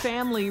Floyd's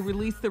family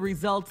released the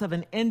results of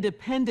an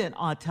independent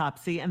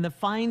autopsy, and the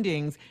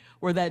findings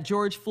were that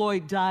George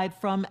Floyd died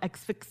from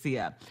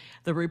asphyxia.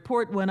 The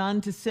report went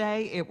on to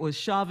say it was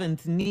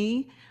Chauvin's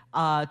knee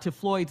to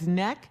Floyd's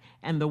neck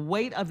and the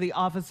weight of the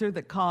officer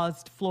that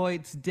caused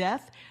Floyd's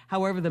death.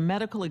 However, the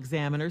medical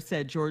examiner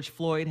said George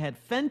Floyd had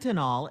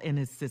fentanyl in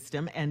his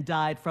system and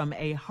died from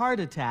a heart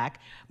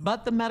attack.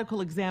 But the medical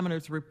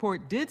examiner's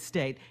report did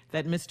state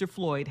that Mr.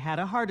 Floyd had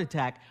a heart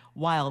attack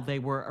while they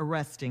were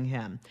arresting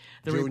him.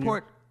 The Junior.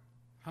 report...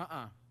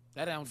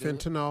 That don't do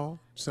Fentanyl?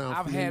 Sound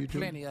I've familiar had to you?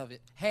 plenty of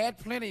it. Had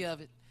plenty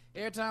of it.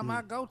 Every time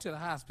I go to the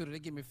hospital, they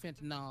give me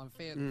fentanyl and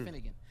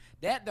Finnegan.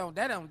 That don't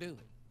do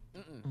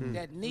it.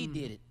 That knee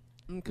did it.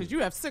 Because you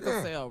have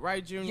sickle cell,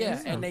 right, Junior?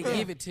 Yeah, and they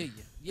give it to you.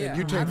 Yeah, And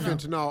you take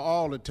fentanyl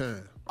all the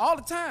time. all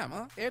the time,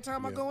 huh? Every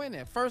time I go in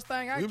there, first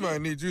thing I We get,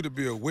 might need you to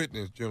be a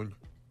witness, Junior.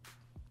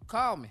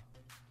 call me.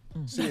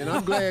 See, and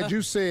I'm glad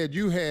you said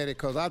you had it,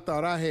 because I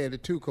thought I had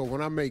it too, because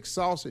when I make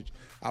sausage,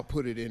 I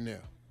put it in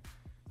there.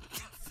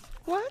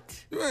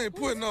 What? You ain't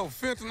putting no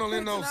fentanyl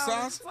in no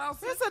sausage.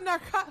 It's a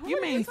narcotic.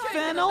 You mean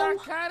fennel?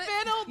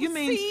 Fennel? You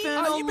mean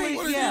fennel?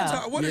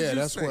 What did you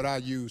That's say? what I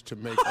use to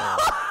make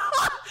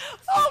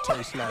Oh it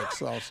tastes like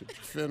sausage.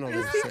 Fennel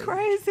Is he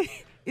crazy?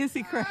 Is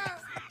he crazy?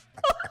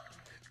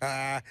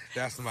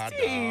 That's my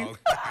Steve. dog.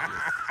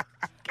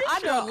 I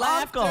know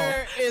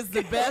laughter is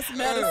the best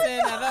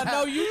medicine, and I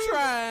know you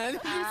trying. You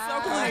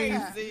so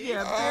crazy.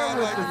 Yeah, I bear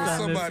with like us when on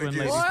somebody this one, gets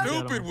ladies and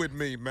stupid gentlemen. with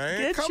me,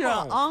 man. Get Come your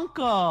on.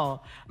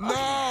 uncle.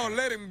 No,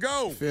 let him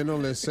go.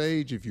 Fennel and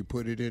sage, if you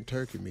put it in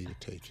turkey meat, it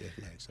tastes just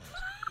like sausage.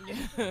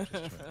 Just trying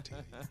to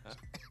tell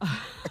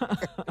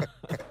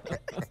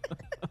you.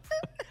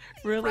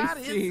 Really, Proud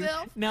of Steve?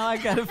 yourself? Now I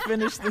got to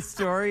finish the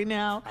story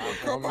now.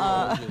 Come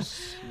on,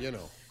 just,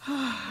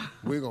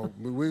 we're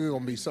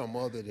gonna be something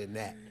other than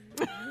that.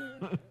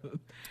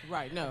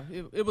 Right, no,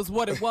 it was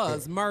what it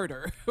was,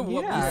 murder. What we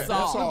Yeah. saw.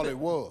 That's all it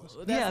was.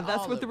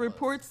 That's what the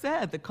report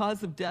said. The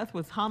cause of death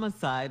was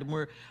homicide. And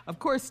we're, of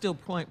course, still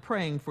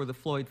praying for the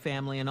Floyd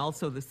family. And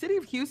also, the city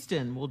of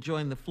Houston will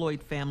join the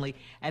Floyd family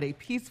at a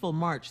peaceful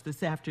march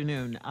this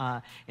afternoon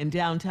in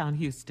downtown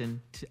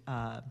Houston,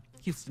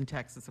 Houston,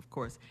 Texas, of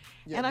course.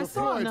 Yeah, and I the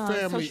saw Floyd on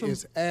family social...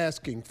 is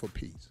asking for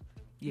peace.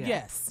 Yeah.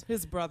 Yes,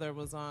 his brother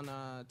was on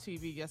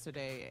TV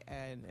yesterday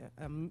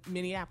in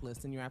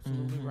Minneapolis, and you're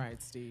absolutely right,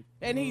 Steve.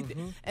 And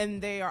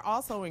and they are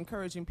also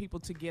encouraging people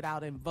to get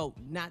out and vote,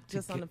 not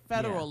just on the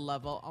federal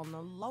level, on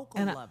the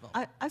local level.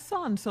 I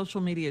saw on social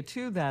media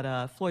too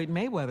that Floyd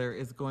Mayweather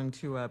is going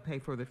to pay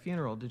for the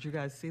funeral. Did you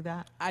guys see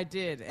that? I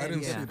did. I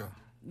didn't see that.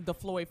 The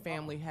Floyd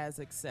family has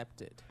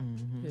accepted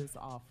his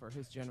offer,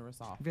 his generous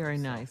offer. Very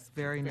So, nice,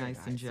 very nice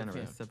and of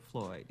generous him. of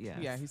Floyd. Yes.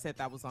 Yeah, he said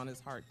that was on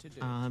his heart to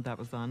do. That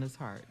was on his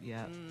heart.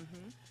 Yeah.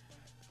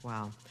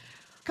 Wow.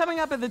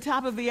 Coming up at the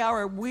top of the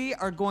hour, we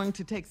are going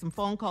to take some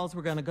phone calls.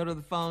 We're going to go to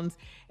the phones,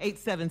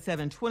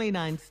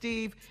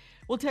 877-29-STEVE.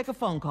 We'll take a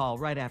phone call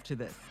right after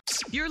this.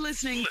 You're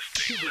listening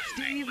to the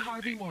Steve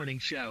Harvey Morning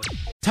Show.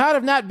 Tired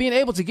of not being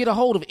able to get a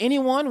hold of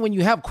anyone when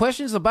you have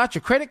questions about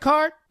your credit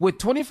card? With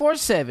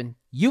 24/7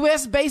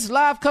 U.S.-based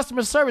live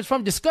customer service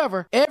from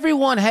Discover,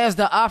 everyone has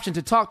the option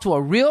to talk to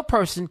a real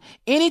person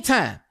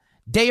anytime,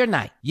 day or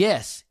night.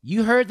 Yes,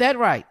 you heard that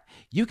right.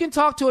 You can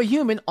talk to a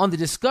human on the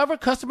Discover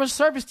customer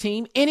service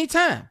team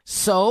anytime.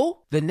 So,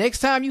 the next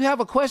time you have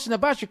a question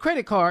about your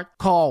credit card,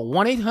 call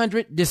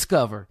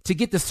 1-800-DISCOVER to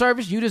get the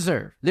service you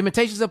deserve.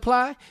 Limitations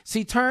apply.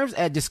 See terms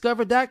at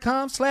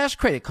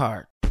discover.com/credit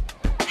card.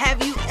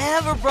 Have you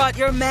ever brought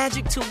your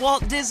magic to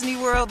Walt Disney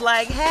World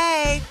like,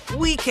 hey,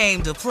 we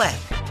came to play?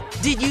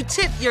 Did you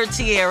tip your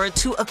tiara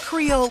to a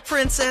Creole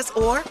princess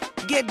or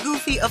get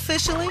goofy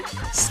officially?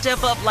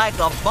 Step up like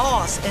a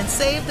boss and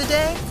save the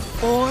day?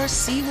 Or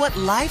see what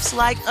life's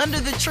like under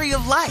the tree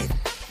of life?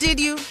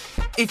 Did you?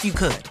 If you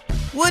could.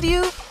 Would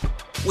you?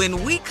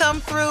 When we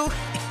come through,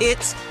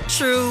 it's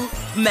true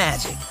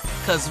magic.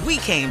 'Cause we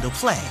came to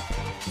play.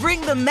 Bring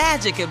the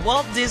magic at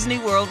Walt Disney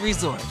World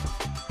Resort.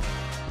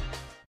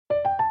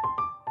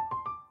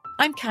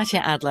 I'm Katya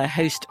Adler,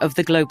 host of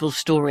The Global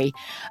Story.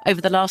 Over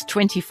the last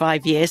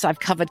 25 years, I've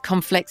covered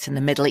conflicts in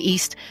the Middle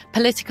East,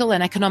 political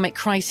and economic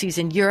crises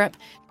in Europe,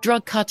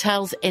 drug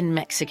cartels in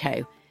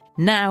Mexico.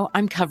 Now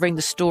I'm covering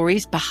the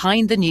stories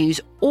behind the news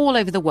all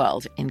over the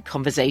world in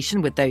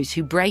conversation with those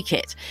who break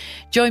it.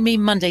 Join me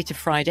Monday to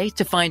Friday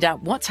to find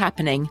out what's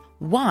happening,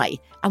 why,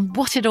 and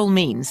what it all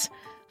means.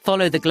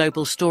 Follow The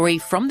Global Story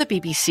from the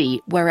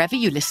BBC wherever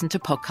you listen to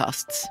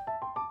podcasts.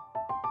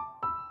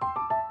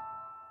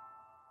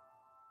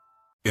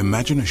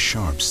 Imagine a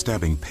sharp,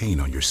 stabbing pain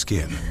on your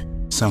skin.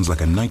 Sounds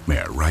like a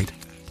nightmare, right?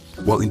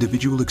 While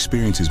individual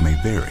experiences may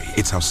vary,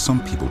 it's how some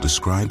people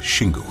describe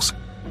shingles.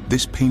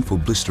 This painful,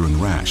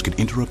 blistering rash could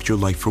interrupt your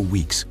life for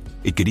weeks.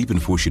 It could even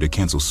force you to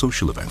cancel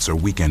social events or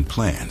weekend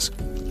plans.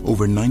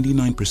 Over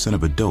 99%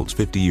 of adults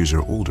 50 years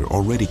or older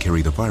already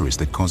carry the virus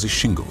that causes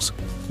shingles.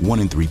 1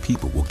 in 3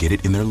 people will get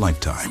it in their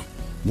lifetime.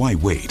 Why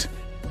wait?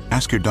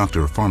 Ask your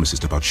doctor or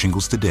pharmacist about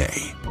shingles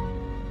today.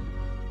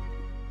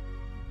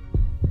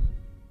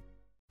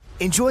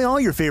 Enjoy all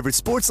your favorite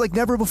sports like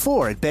never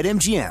before at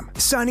BetMGM.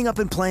 Signing up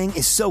and playing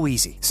is so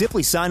easy.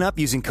 Simply sign up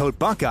using code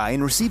Buckeye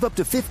and receive up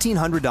to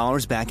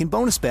 $1,500 back in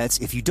bonus bets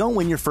if you don't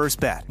win your first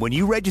bet. When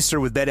you register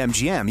with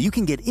BetMGM, you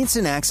can get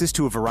instant access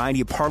to a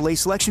variety of parlay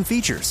selection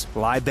features,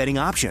 live betting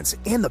options,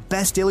 and the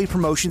best daily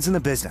promotions in the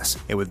business.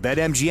 And with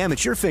BetMGM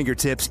at your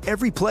fingertips,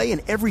 every play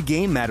and every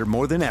game matter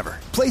more than ever.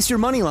 Place your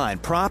moneyline,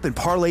 prop, and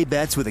parlay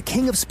bets with the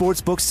king of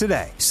sportsbooks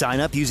today. Sign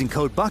up using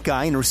code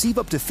Buckeye and receive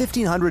up to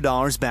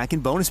 $1,500 back in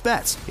bonus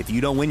bets if you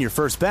don't win your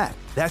first bet.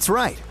 That's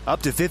right,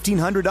 up to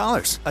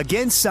 $1,500.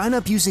 Again, sign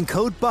up using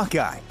code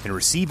Buckeye and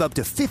receive up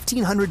to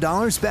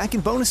 $1,500 back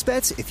in bonus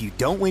bets if you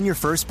don't win your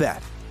first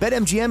bet.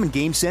 BetMGM and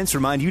GameSense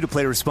remind you to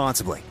play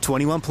responsibly.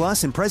 21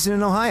 plus and present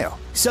in Ohio.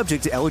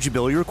 Subject to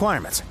eligibility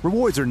requirements.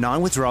 Rewards are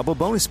non-withdrawable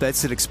bonus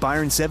bets that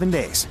expire in 7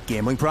 days.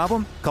 Gambling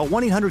problem? Call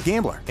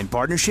 1-800-GAMBLER in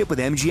partnership with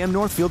MGM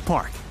Northfield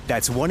Park.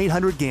 That's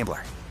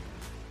 1-800-GAMBLER.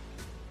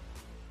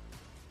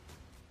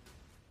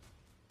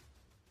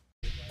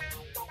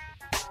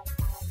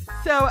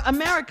 So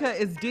America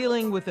is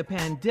dealing with a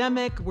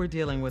pandemic. We're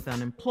dealing with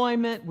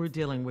unemployment. We're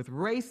dealing with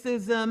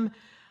racism.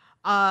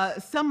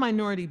 Some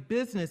minority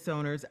business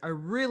owners are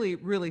really,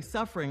 really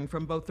suffering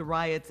from both the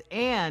riots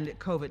and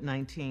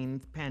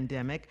COVID-19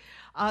 pandemic.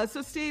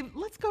 So Steve,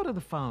 let's go to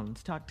the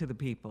phones, talk to the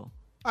people.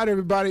 All right,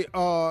 everybody.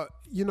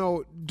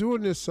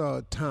 During this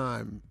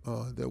time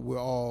that we're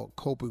all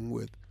coping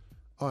with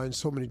in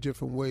so many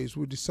different ways,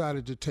 we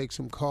decided to take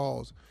some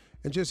calls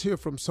and just hear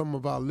from some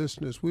of our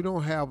listeners. We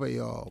don't have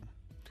a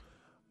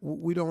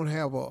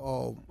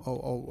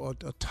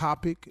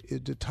topic.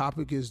 The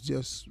topic is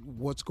just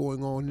what's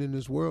going on in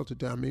this world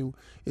today. I mean,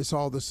 it's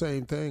all the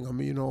same thing. I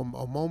mean,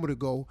 a moment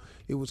ago,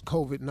 it was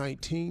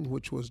COVID-19,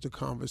 which was the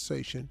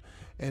conversation.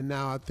 And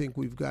now I think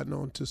we've gotten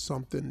on to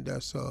something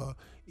that's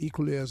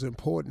equally as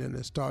important, and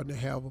it's starting to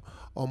have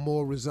a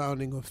more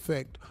resounding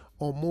effect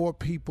on more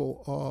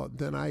people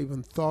than I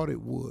even thought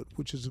it would,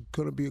 which is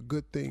going to be a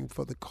good thing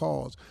for the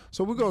cause.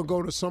 So we're going to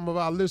go to some of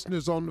our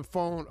listeners on the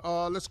phone.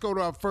 Let's go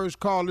to our first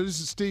caller.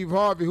 This is Steve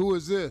Harvey. Who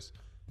is this?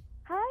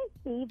 Hi,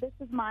 Steve. This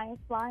is Maya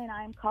Sly, and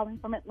I am calling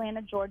from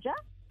Atlanta, Georgia.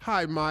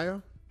 Hi, Maya.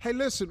 Hey,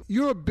 listen,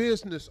 you're a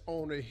business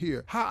owner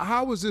here.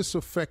 How is this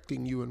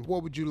affecting you, and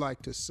what would you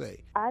like to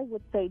say? I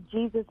would say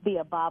Jesus be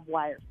a barbed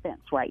wire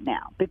fence right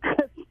now,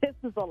 because this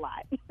is a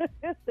lot.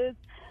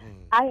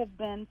 I have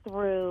been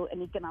through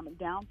an economic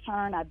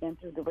downturn. I've been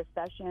through the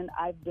recession.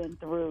 I've been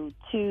through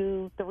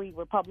 2-3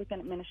 Republican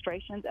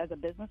administrations as a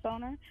business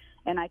owner,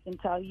 and I can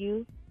tell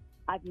you,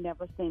 I've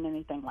never seen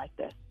anything like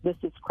this. This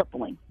is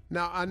crippling.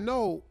 Now, I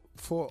know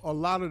for a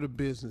lot of the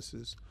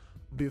businesses,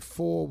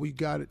 before we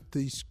got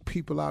these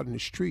people out in the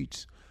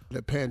streets,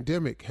 the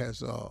pandemic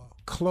has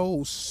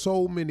closed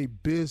so many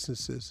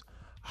businesses.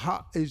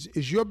 How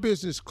is your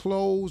business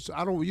closed?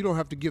 You don't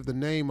have to give the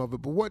name of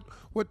it, but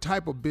what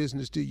type of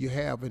business do you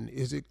have, and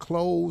is it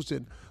closed,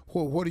 and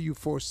what do you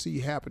foresee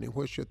happening?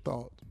 What's your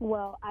thought?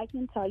 Well, I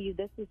can tell you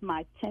this is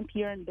my 10th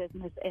year in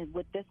business, and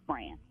with this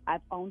brand,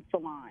 I've owned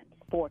salons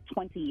for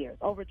 20 years,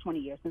 over 20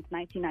 years, since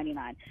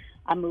 1999.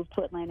 I moved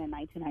to Atlanta in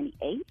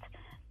 1998,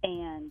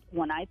 and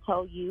when I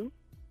tell you,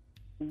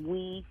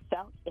 we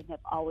felt and have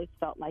always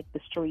felt like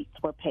the streets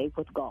were paved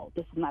with gold.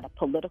 This is not a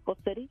political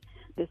city.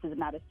 This is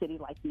not a city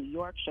like New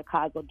York,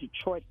 Chicago,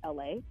 Detroit,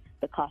 L.A.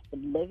 The cost of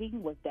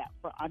living was that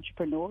for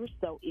entrepreneurs.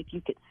 So if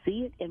you could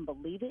see it and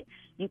believe it,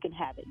 you can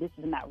have it. This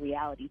is not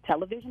reality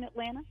television,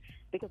 Atlanta,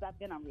 because I've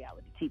been on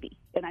reality TV,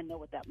 and I know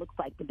what that looks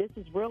like. But this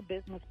is real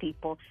business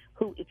people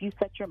who, if you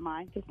set your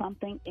mind to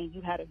something and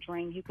you had a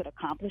dream, you could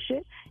accomplish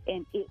it,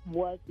 and it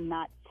was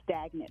not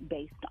stagnant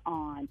based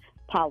on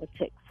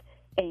politics.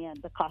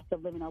 and the cost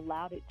of living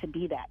allowed it to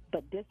be that.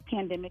 But this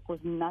pandemic was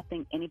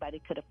nothing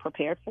anybody could have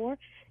prepared for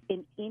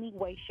in any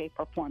way, shape,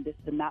 or form. This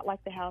is not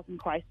like the housing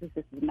crisis.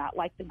 This is not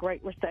like the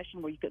Great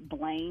Recession where you could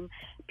blame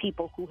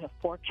people who have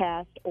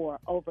forecast or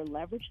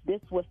over-leveraged.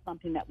 This was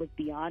something that was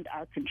beyond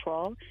our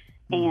control.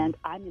 And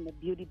I'm in the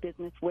beauty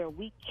business where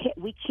we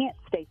can't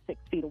stay 6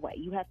 feet away.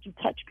 You have to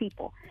touch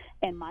people.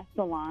 And my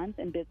salons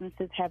and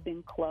businesses have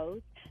been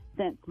closed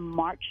since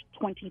March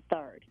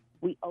 23rd.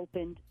 We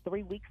opened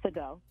 3 weeks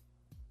ago,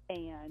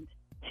 and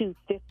to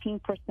 15%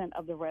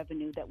 of the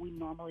revenue that we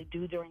normally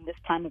do during this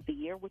time of the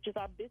year, which is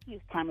our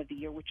busiest time of the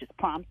year, which is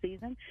prom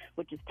season,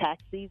 which is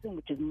tax season,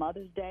 which is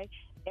Mother's Day.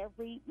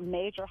 Every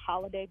major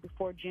holiday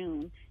before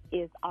June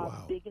is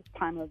our biggest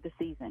time of the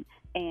season.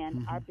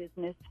 And our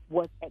business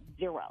was at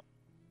zero.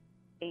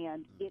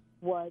 And it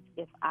was,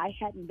 if I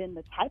hadn't been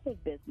the type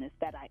of business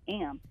that I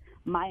am,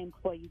 my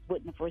employees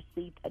wouldn't have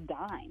received a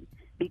dime,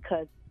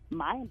 because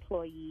my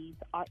employees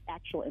are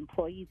actual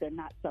employees. They're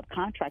not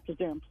subcontractors.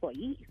 They're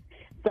employees.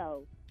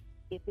 So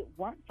if it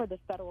weren't for the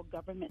federal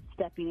government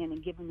stepping in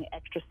and giving the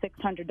extra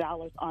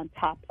 $600 on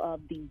top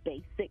of the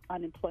basic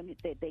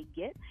unemployment that they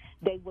get,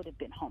 they would have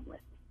been homeless.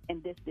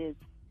 And this is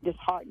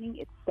disheartening.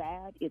 It's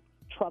sad. It's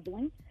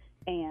troubling.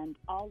 And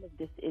all of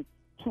this is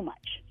too much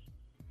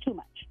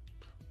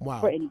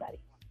for anybody.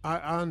 I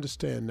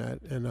understand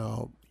that, and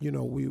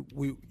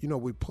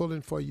we're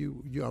pulling for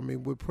you.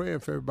 We're praying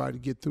for everybody to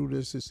get through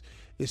this.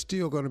 It's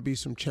still going to be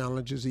some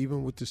challenges,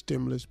 even with the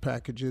stimulus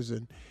packages,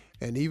 and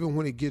even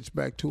when it gets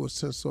back to a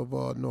sense of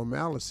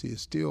normalcy,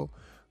 it's still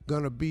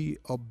going to be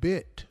a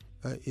bit.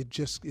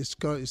 It's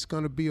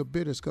going to be a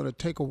bit. It's going to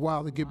take a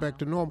while to get back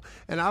to normal,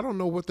 and I don't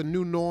know what the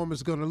new norm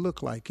is going to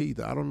look like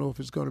either. I don't know if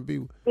it's going to be.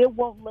 It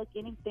won't look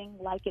anything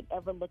like it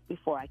ever looked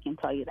before. I can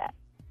tell you that.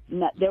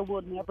 No, there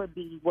will never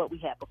be what we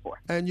had before.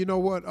 And you know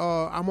what?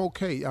 I'm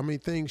okay.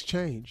 Things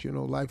change.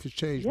 Life has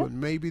changed. Yep. But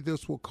maybe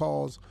this will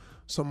cause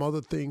some other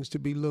things to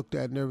be looked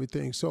at and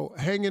everything. So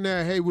hang in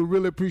there. Hey, we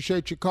really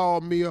appreciate your call,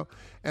 Mia.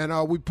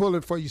 And we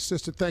pulling for you,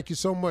 sister. Thank you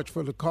so much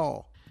for the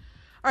call.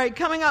 All right,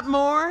 coming up,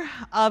 more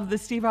of the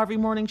Steve Harvey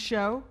Morning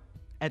Show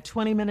at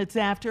 20 minutes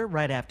after,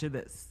 right after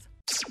this.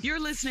 You're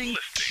listening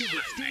to the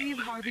Steve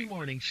Harvey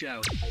Morning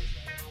Show.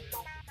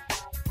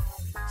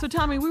 So,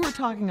 Tommy, we were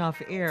talking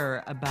off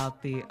air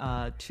about the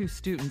 2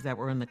 students that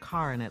were in the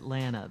car in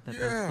Atlanta that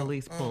the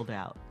police pulled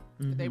out.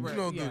 They were,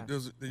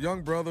 there's the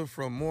young brother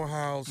from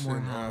Morehouse,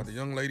 and the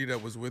young lady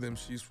that was with him,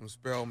 she's from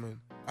Spelman.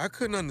 I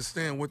couldn't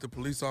understand what the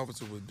police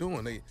officer was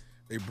doing.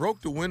 They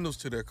broke the windows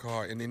to their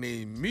car, and then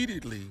they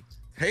immediately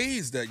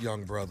tased that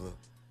young brother.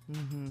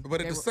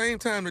 But at the same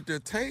time that they're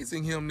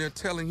tasing him, they're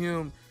telling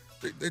him,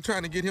 they're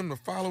trying to get him to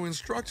follow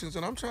instructions,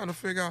 and I'm trying to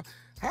figure out,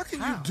 how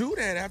can you do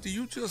that after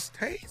you just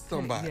tased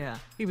somebody? Yeah,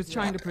 he was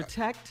trying to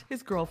protect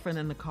his girlfriend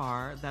in the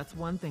car. That's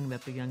one thing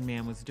that the young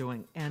man was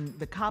doing. And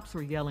the cops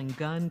were yelling,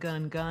 gun,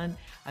 gun, gun.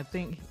 I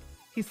think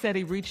he said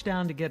he reached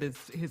down to get his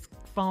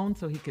phone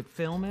so he could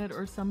film it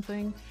or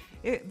something.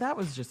 That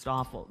was just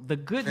awful. The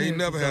good news. He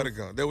never had a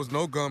gun. There was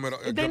no gun at all.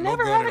 They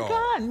never had a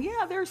gun.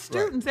 Yeah, they're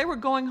students. Right. They were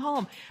going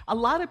home. A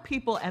lot of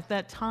people at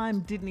that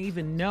time didn't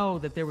even know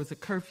that there was a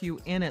curfew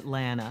in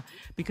Atlanta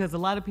because a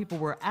lot of people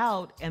were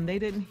out and they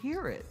didn't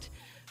hear it.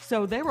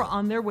 So they were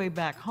on their way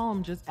back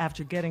home just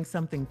after getting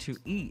something to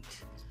eat.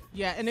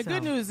 Yeah, and the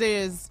good news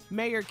is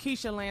Mayor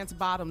Keisha Lance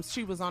Bottoms,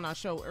 she was on our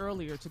show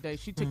earlier today.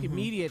 She took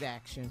immediate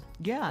action.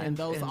 Yeah. And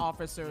those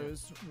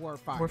officers were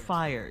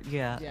fired.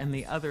 Yeah. Yes. And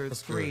the other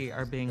 3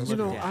 are being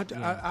looked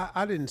at.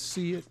 I didn't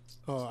see it.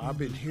 I've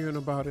been hearing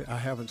about it. I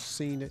haven't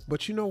seen it.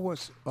 But you know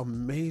what's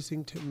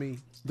amazing to me?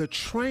 The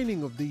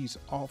training of these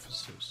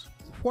officers.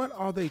 What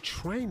are they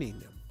training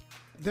them?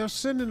 They're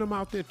sending them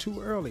out there too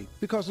early.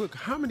 Because look,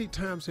 how many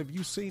times have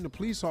you seen a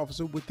police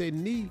officer with their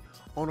knee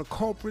on a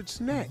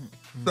culprit's neck?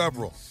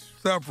 Several.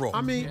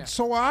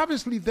 So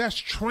obviously that's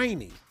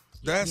training.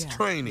 That's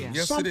training.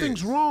 Yes,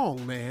 something's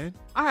wrong, man.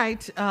 All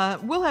right,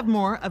 we'll have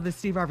more of the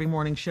Steve Harvey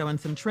Morning Show and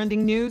some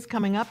trending news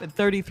coming up at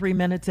 33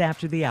 minutes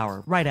after the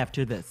hour, right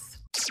after this.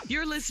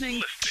 You're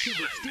listening to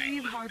the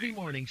Steve Harvey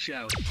Morning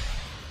Show.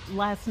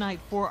 Last night,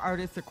 4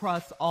 artists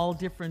across all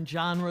different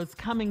genres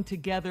coming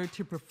together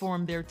to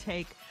perform their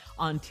take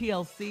on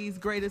TLC's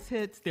greatest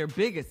hits, their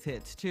biggest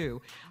hits, too.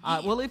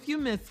 Well, if you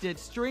missed it,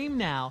 stream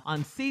now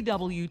on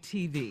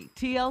CWTV.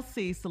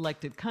 TLC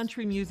selected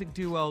country music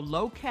duo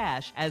Low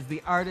Cash as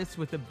the artist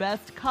with the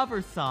best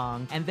cover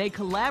song, and they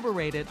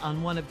collaborated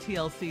on one of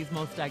TLC's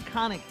most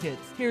iconic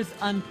hits. Here's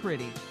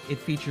Unpretty. It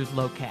features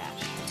Low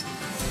Cash.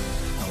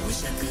 I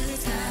wish I could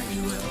tie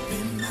you up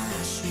in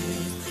my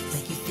shoes,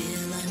 make you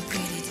feel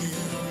unpretty too.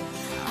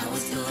 I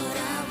was told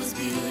I was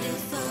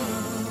beautiful,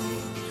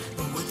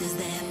 but what does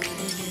that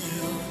mean to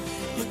you?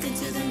 Look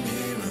into the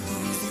mirror,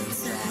 who's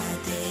inside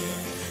there?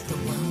 The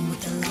one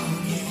with the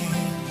long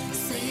hair,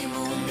 same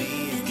old me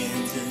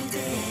again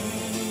today.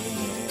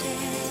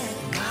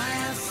 My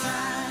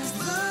outsides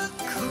look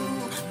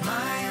cool,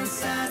 my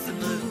insides are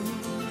blue,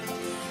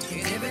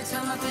 and every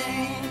time I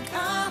think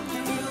I'm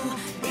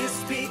through, it's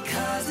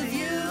because of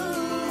you.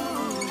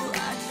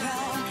 I try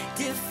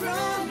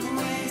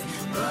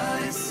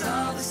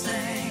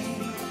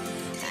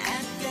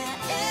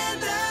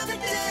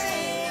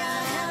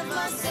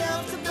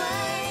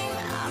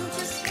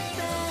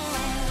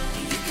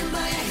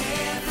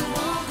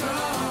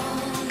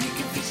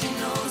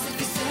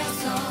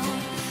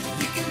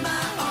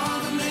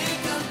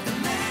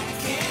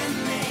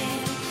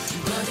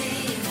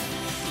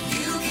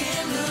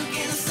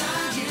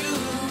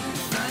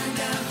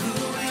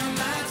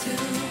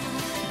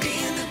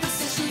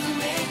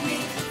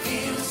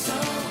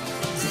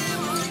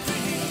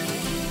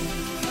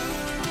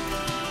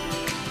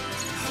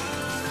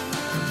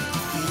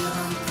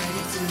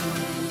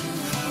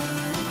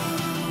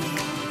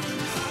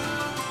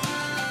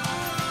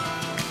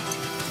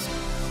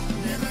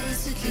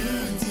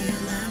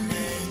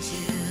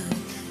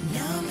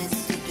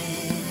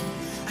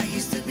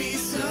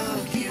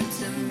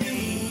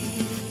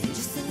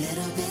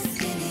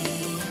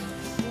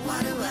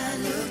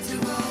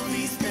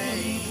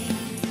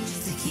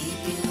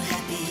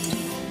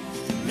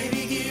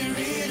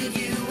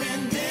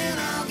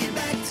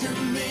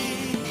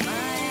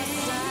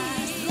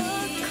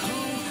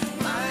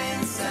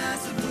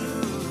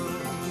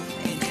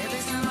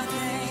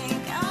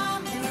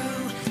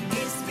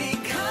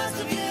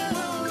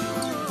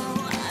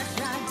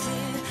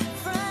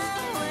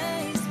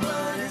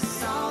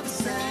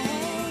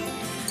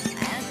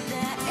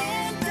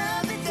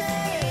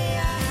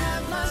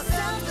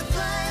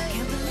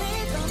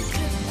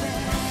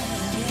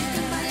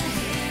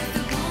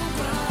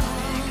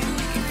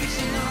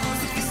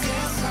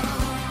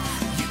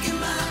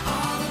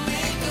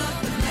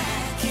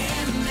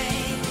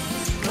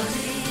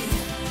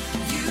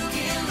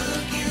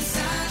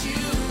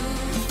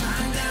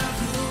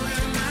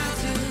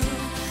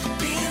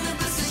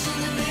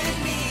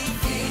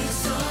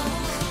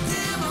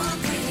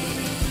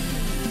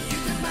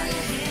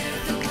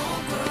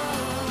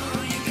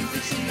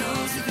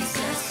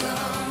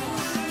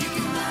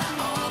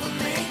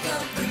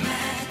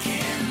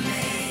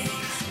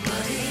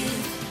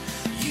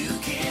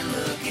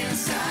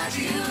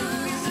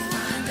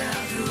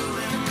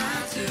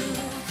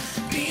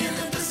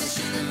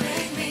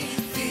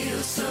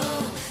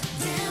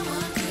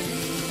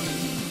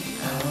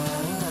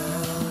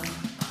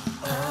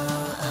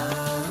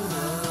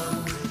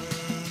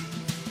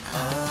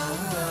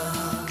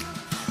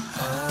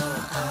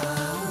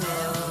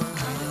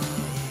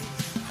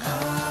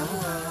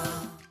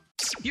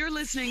You're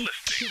listening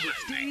to the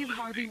Steve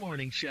Harvey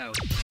Morning Show.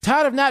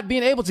 Tired of not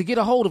being able to get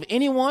a hold of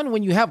anyone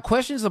when you have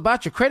questions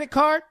about your credit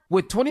card?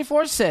 With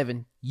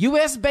 24/7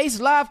 U.S.-based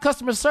live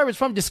customer service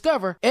from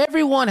Discover,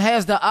 everyone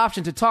has the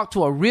option to talk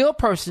to a real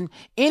person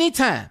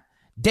anytime,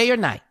 day or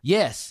night.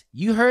 Yes,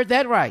 you heard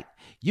that right.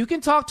 You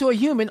can talk to a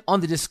human on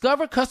the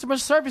Discover customer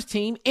service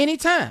team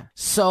anytime.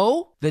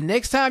 So, the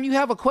next time you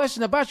have a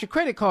question about your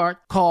credit card,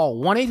 call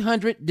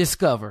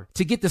 1-800-DISCOVER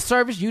to get the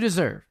service you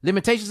deserve.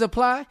 Limitations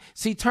apply.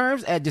 See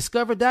terms at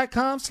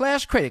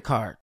discover.com/credit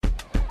card.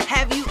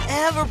 Have you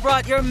ever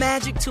brought your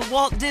magic to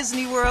Walt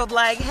Disney World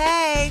like,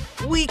 hey,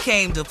 we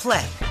came to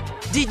play?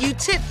 Did you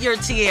tip your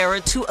tiara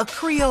to a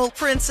Creole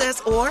princess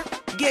or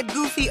get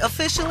goofy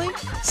officially?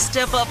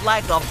 Step up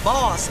like a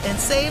boss and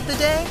save the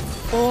day?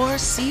 Or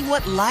see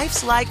what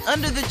life's like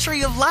under the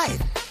tree of life?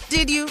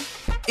 Did you?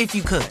 If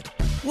you could.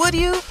 Would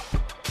you?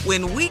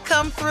 When we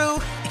come through,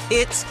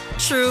 it's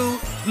true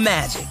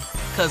magic.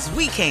 'Cause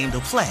we came to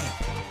play.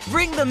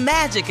 Bring the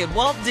magic at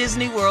Walt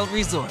Disney World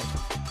Resort.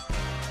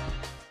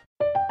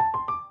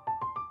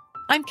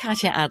 I'm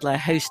Katya Adler,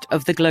 host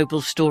of The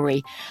Global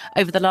Story.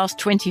 Over the last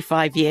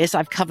 25 years,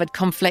 I've covered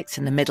conflicts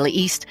in the Middle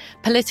East,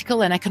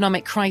 political and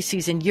economic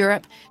crises in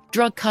Europe,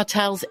 drug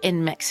cartels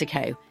in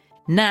Mexico.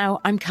 Now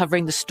I'm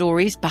covering the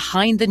stories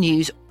behind the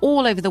news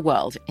all over the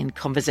world in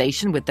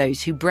conversation with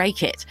those who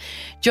break it.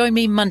 Join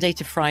me Monday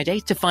to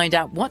Friday to find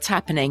out what's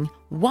happening,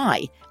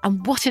 why,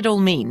 and what it all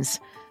means.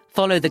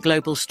 Follow The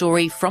Global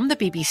Story from the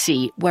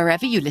BBC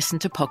wherever you listen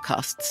to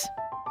podcasts.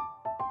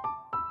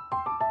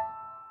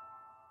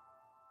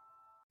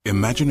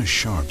 Imagine a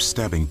sharp,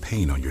 stabbing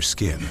pain on your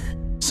skin.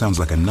 Sounds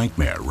like a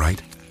nightmare, right?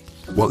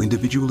 While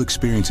individual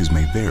experiences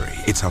may vary,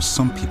 it's how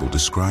some people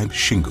describe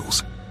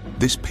shingles.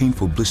 This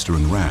painful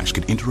blistering rash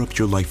could interrupt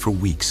your life for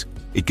weeks.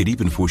 It could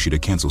even force you to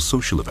cancel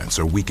social events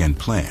or weekend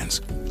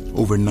plans.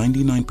 Over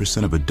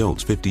 99% of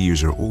adults 50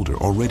 years or older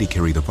already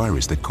carry the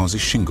virus that causes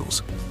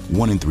shingles.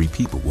 1 in 3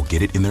 people will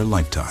get it in their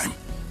lifetime.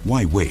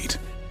 Why wait?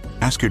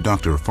 Ask your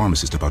doctor or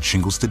pharmacist about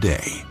shingles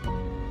today.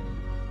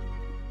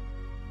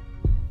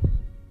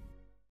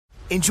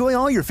 Enjoy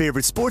all your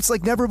favorite sports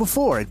like never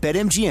before at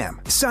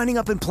BetMGM. Signing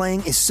up and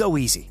playing is so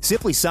easy.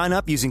 Simply sign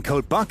up using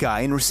code Buckeye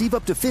and receive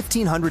up to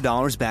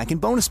 $1,500 back in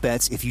bonus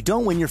bets if you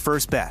don't win your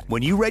first bet.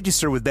 When you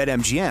register with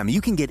BetMGM,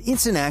 you can get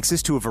instant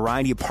access to a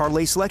variety of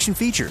parlay selection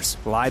features,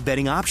 live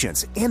betting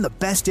options, and the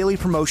best daily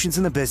promotions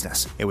in the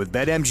business. And with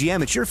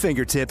BetMGM at your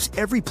fingertips,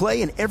 every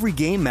play and every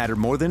game matter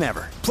more than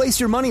ever. Place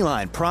your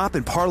moneyline, prop,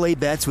 and parlay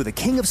bets with the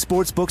king of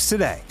sportsbooks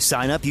today.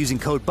 Sign up using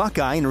code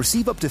Buckeye and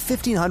receive up to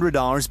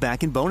 $1,500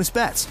 back in bonus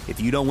bets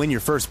if you don't win your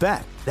first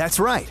bet. That's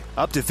right,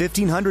 up to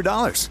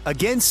 $1,500.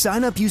 Again,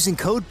 sign up using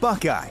code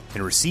Buckeye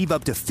and receive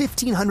up to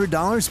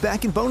 $1,500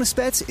 back in bonus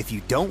bets if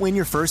you don't win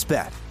your first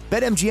bet.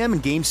 BetMGM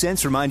and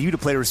GameSense remind you to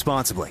play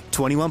responsibly.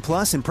 21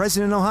 plus and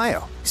present in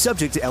Ohio.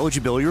 Subject to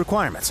eligibility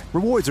requirements.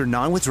 Rewards are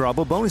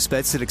non-withdrawable bonus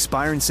bets that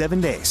expire in 7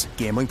 days.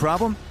 Gambling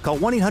problem? Call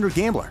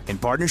 1-800-GAMBLER in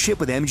partnership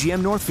with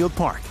MGM Northfield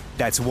Park.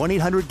 That's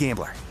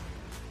 1-800-GAMBLER.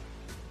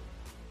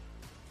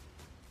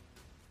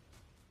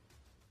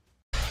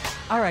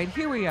 All right,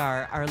 here we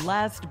are, our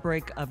last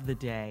break of the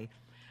day.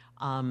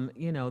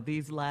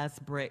 These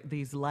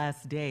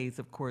last days,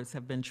 of course,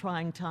 have been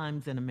trying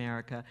times in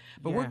America,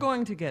 but we're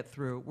going to get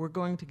through. We're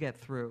going to get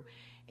through.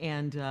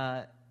 And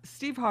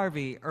Steve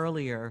Harvey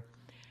earlier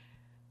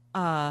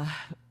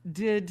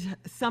did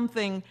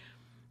something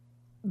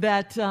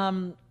that,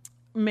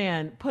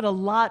 put a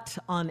lot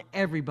on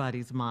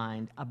everybody's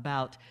mind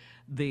about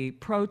the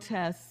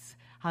protests,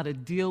 how to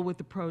deal with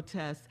the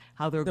protests,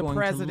 how they're going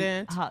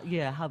president.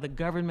 to, how the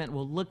government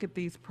will look at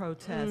these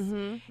protests.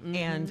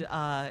 And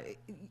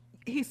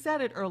he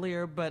said it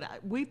earlier, but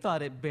we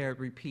thought it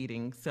bared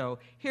repeating. So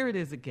here it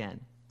is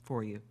again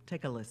for you.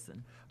 Take a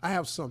listen. I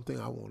have something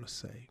I want to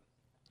say.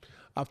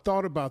 I've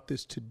thought about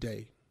this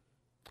today,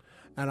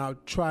 and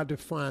I've tried to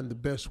find the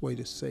best way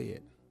to say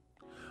it.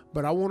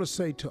 But I want to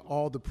say to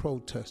all the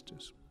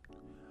protesters,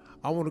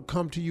 I want to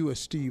come to you as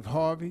Steve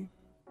Harvey.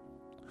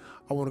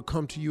 I want to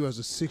come to you as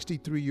a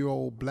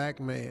 63-year-old black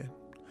man.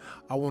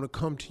 I want to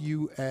come to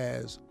you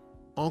as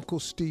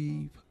Uncle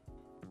Steve.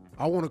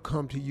 I want to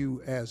come to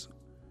you as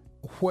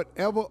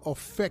whatever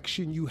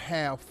affection you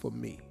have for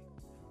me.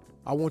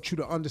 I want you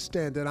to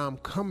understand that I'm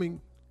coming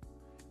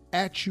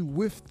at you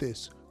with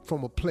this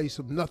from a place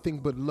of nothing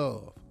but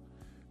love,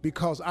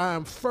 because I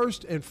am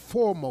first and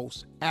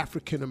foremost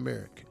African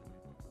American.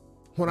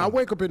 When I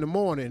wake up in the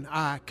morning,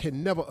 I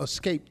can never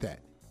escape that.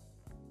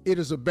 It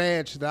is a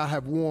badge that I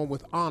have worn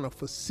with honor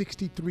for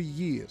 63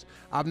 years.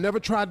 I've never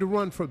tried to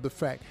run from the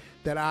fact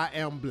that I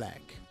am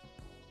black.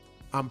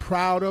 I'm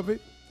proud of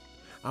it.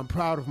 I'm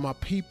proud of my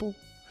people.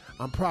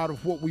 I'm proud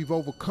of what we've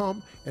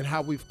overcome and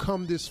how we've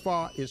come this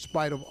far in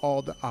spite of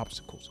all the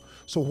obstacles.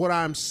 So what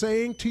I'm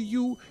saying to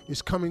you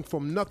is coming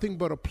from nothing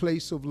but a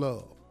place of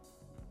love.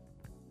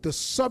 The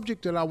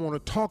subject that I want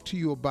to talk to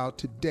you about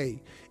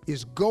today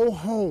is go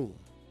home.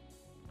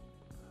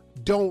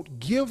 Don't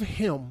give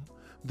him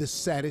the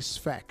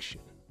satisfaction.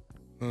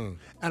 And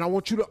I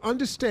want you to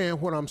understand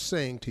what I'm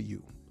saying to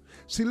you.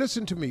 See,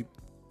 listen to me.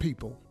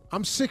 people,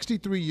 I'm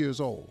 63 years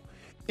old.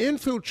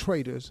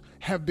 Infiltrators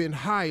have been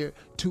hired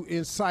to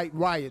incite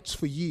riots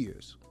for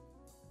years.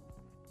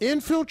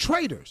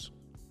 Infiltrators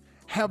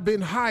have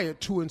been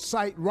hired to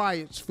incite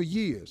riots for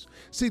years.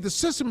 See, the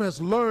system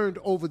has learned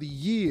over the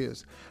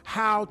years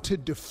how to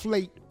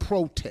deflate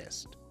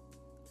protest.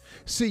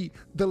 See,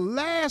 the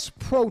last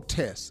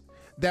protest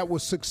that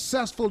was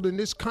successful in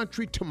this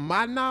country, to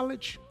my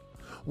knowledge,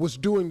 was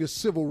during the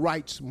civil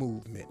rights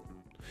movement.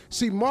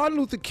 See, Martin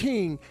Luther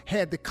King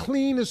had the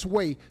cleanest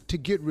way to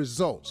get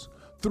results,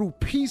 through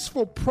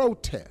peaceful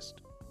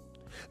protest.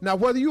 Now,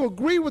 whether you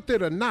agree with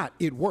it or not,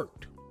 it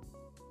worked.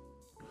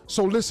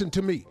 So listen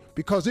to me,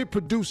 because it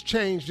produced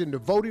change in the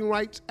Voting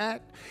Rights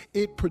Act.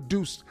 It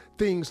produced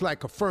things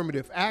like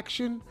affirmative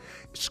action.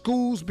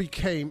 Schools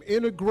became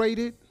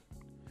integrated.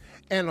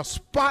 And a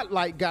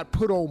spotlight got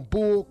put on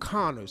Bull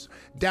Connors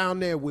down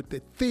there with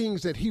the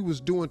things that he was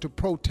doing to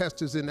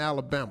protesters in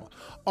Alabama,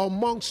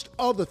 amongst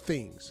other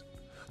things.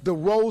 The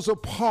Rosa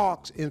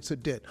Parks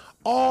incident.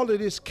 All of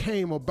this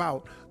came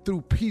about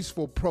through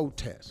peaceful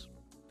protest.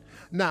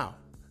 Now,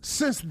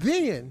 since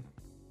then,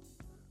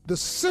 the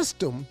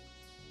system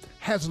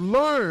has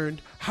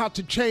learned how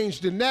to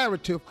change the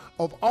narrative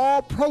of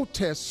all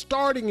protests,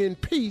 starting in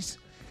peace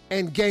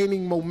and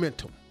gaining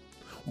momentum.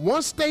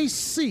 Once they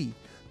see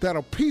that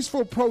a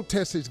peaceful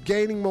protest is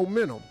gaining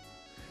momentum,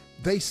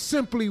 they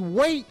simply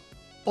wait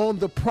on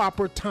the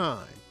proper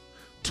time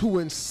to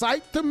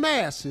incite the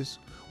masses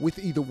with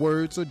either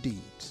words or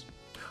deeds.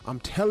 I'm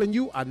telling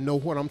you, I know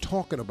what I'm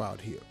talking about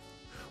here,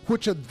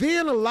 which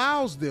then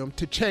allows them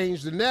to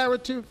change the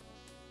narrative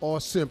or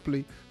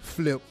simply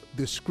flip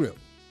the script.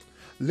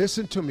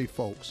 Listen to me,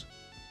 folks.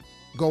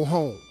 Go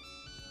home.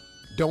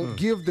 Don't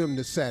give them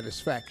the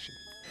satisfaction.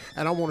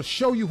 And I want to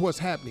show you what's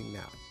happening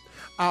now.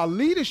 Our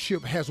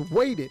leadership has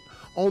waited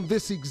on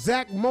this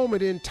exact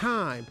moment in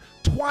time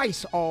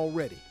twice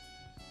already.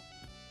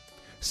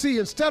 See,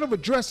 instead of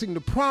addressing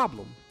the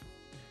problem,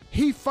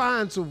 he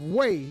finds a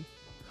way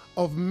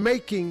of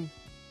making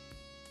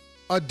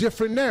a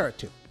different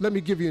narrative. Let me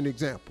give you an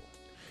example.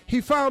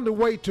 He found a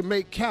way to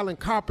make Colin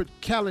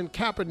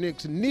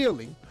Kaepernick's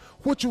kneeling,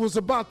 which was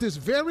about this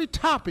very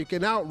topic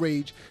and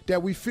outrage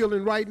that we're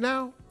feeling right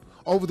now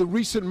over the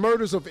recent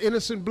murders of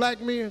innocent black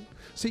men.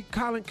 See,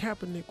 Colin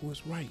Kaepernick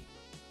was right.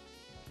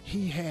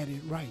 He had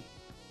it right.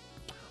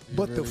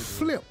 But really the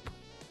flip,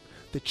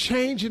 the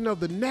changing of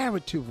the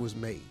narrative was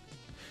made.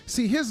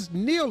 See, his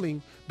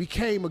kneeling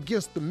became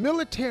against the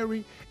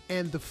military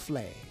and the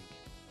flag.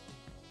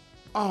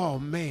 Oh,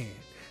 man.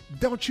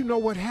 Don't you know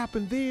what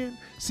happened then?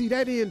 See,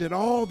 that ended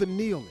all the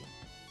kneeling.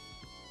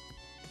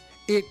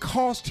 It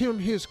cost him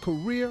his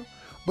career,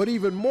 but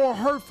even more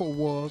hurtful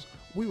was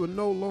we were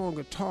no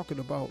longer talking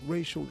about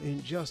racial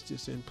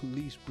injustice and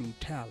police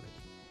brutality.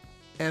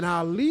 And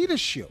our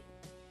leadership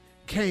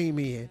came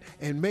in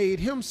and made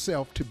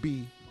himself to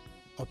be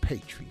a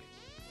patriot.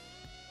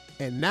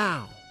 And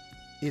now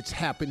it's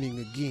happening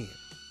again.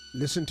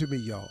 Listen to me,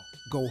 y'all.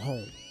 Go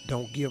home.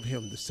 Don't give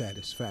him the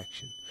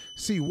satisfaction.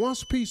 See,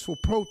 once peaceful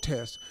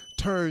protest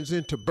turns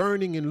into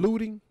burning and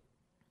looting,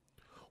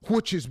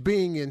 which is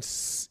being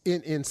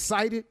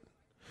incited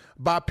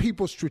by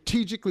people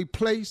strategically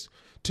placed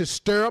to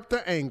stir up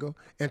the anger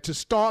and to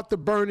start the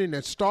burning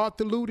and start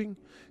the looting,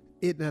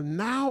 it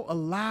now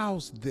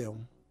allows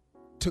them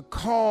to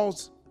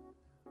cause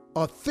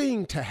a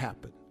thing to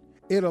happen.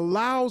 It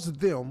allows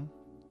them,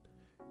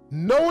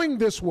 knowing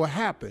this will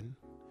happen,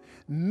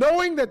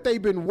 knowing that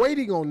they've been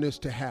waiting on this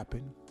to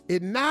happen,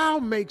 it now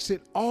makes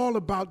it all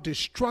about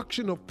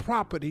destruction of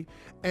property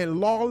and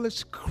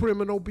lawless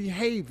criminal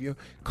behavior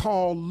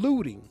called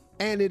looting.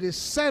 And it is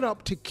set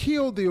up to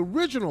kill the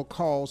original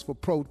cause for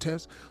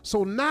protest,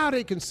 so now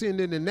they can send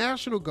in the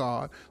National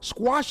Guard,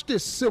 squash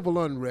this civil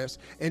unrest,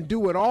 and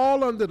do it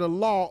all under the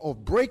law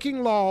of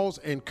breaking laws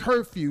and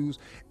curfews.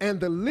 And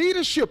the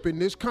leadership in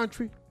this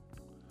country,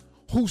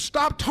 who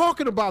stopped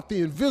talking about the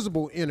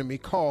invisible enemy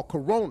called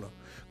Corona,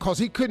 because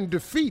he couldn't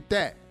defeat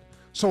that.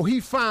 So he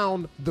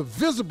found the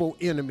visible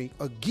enemy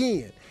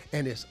again,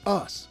 and it's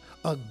us.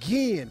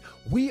 Again,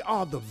 we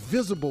are the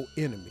visible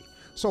enemy.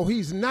 So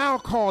he's now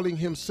calling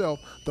himself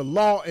the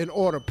law and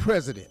order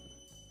president.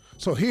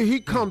 So here he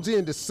comes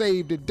in to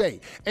save the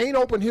day. Ain't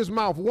opened his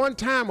mouth one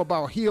time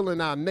about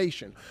healing our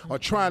nation or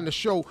trying to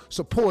show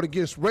support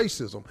against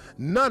racism.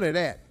 None of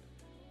that.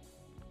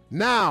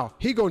 Now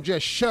he gonna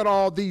just shut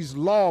all these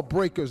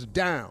lawbreakers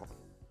down.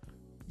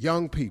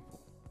 Young people,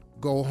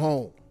 go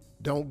home.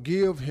 Don't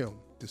give him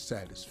the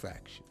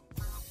satisfaction,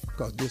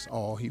 because this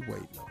all he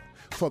waiting on.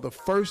 For the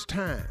first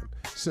time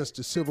since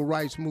the civil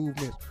rights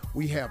movement,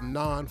 we have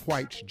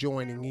non-whites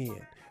joining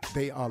in.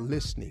 They are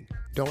listening.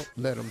 Don't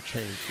let them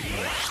change the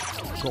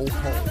narrative. Go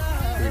home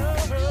in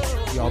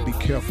peace. Y'all be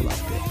careful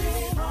out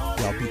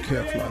there. Y'all be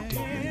careful out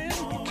there, man.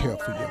 Be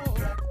careful, young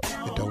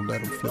people. And don't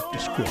let them flip the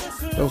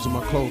script. Those are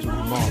my closing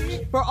remarks.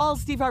 For all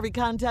Steve Harvey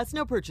contests,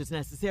 no purchase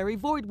necessary,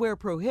 void where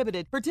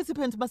prohibited.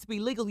 Participants must be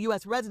legal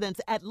U.S. residents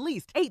at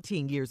least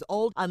 18 years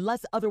old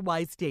unless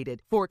otherwise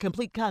stated. For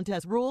complete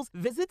contest rules,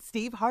 visit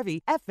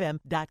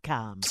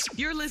SteveHarveyFM.com.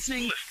 You're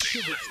listening to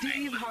the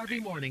Steve Harvey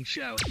Morning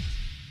Show.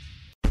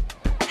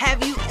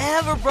 Have you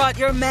ever brought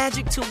your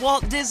magic to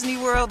Walt Disney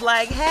World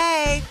like,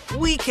 hey,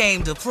 we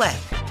came to play?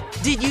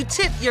 Did you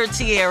tip your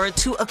tiara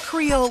to a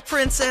Creole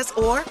princess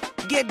or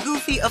get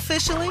goofy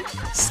officially?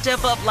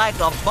 Step up like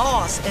a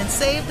boss and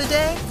save the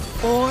day?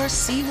 Or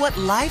see what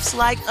life's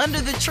like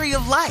under the tree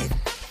of life?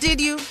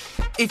 Did you?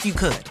 If you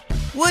could.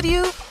 Would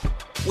you?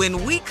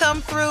 When we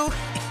come through,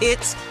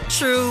 it's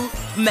true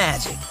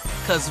magic.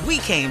 'Cause we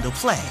came to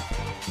play.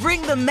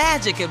 Bring the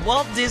magic at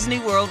Walt Disney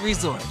World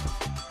Resort.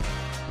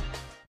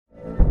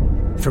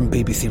 From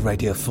BBC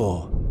Radio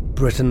 4,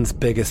 Britain's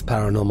biggest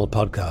paranormal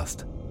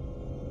podcast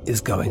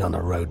is going on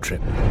a road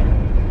trip.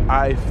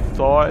 I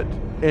thought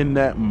in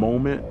that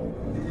moment,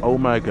 oh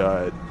my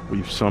God,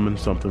 we've summoned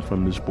something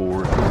from this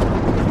board.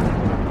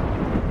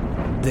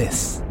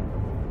 This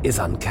is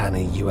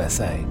Uncanny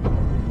USA.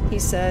 He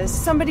says,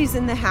 somebody's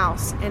in the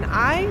house, and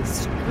I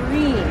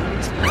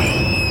screamed.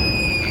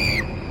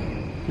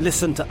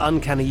 Listen to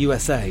Uncanny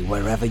USA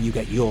wherever you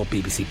get your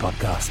BBC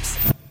podcasts,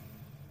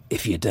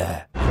 if you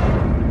dare.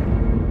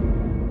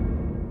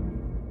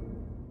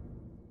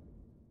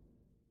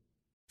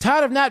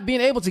 Tired of not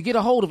being able to get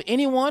a hold of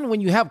anyone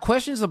when you have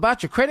questions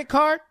about your credit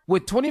card?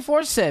 With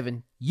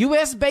 24/7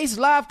 U.S.-based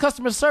live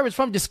customer service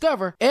from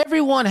Discover,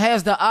 everyone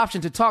has the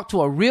option to talk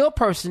to a real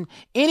person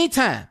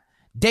anytime,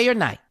 day or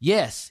night.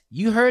 Yes,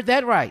 you heard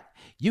that right.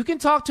 You can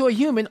talk to a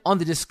human on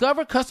the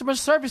Discover customer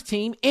service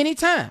team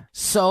anytime.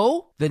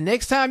 So, the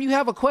next time you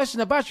have a question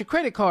about your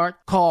credit card,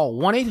 call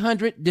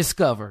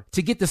 1-800-DISCOVER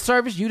to get the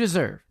service you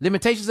deserve.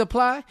 Limitations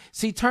apply.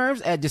 See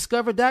terms at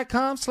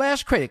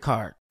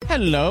discover.com/creditcard.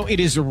 Hello,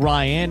 it is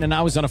Ryan, and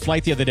I was on a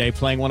flight the other day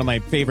playing one of my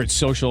favorite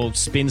social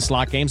spin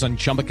slot games on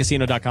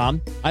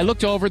ChumbaCasino.com. I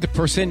looked over at the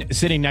person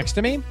sitting next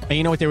to me, and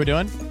you know what they were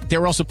doing? They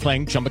were also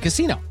playing Chumba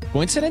Casino.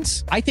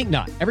 Coincidence? I think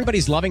not.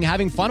 Everybody's loving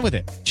having fun with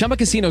it. Chumba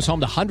Casino is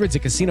home to hundreds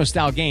of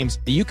casino-style games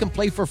that you can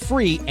play for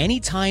free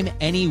anytime,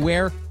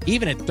 anywhere,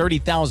 even at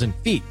 30,000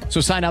 feet.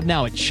 So sign up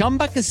now at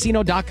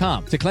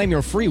ChumbaCasino.com to claim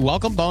your free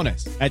welcome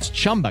bonus. That's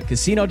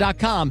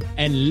ChumbaCasino.com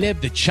and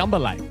live the Chumba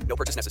life. No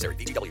purchase necessary.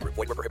 VGW. Void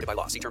where prohibited by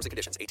law. See terms and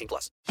conditions.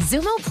 18+.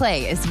 Xumo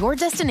Play is your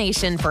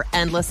destination for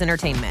endless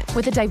entertainment.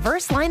 With a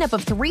diverse lineup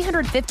of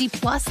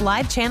 350-plus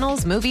live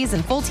channels, movies,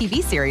 and full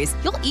TV series,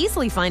 you'll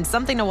easily find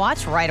something to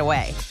watch right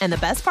away. And the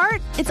best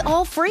part? It's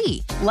all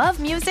free. Love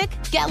music?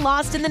 Get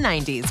lost in the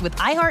 90s with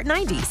iHeart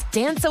 90s.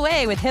 Dance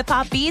away with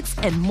hip-hop beats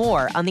and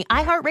more on the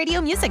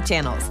iHeartRadio music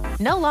channels.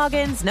 No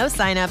logins, no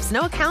signups,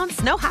 no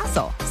accounts, no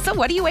hassle. So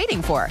what are you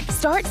waiting for?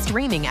 Start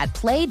streaming at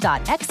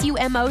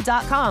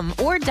play.xumo.com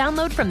or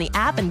download from the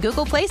app and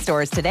Google Play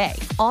stores today.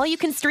 All you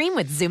can stream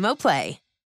with Xumo Play.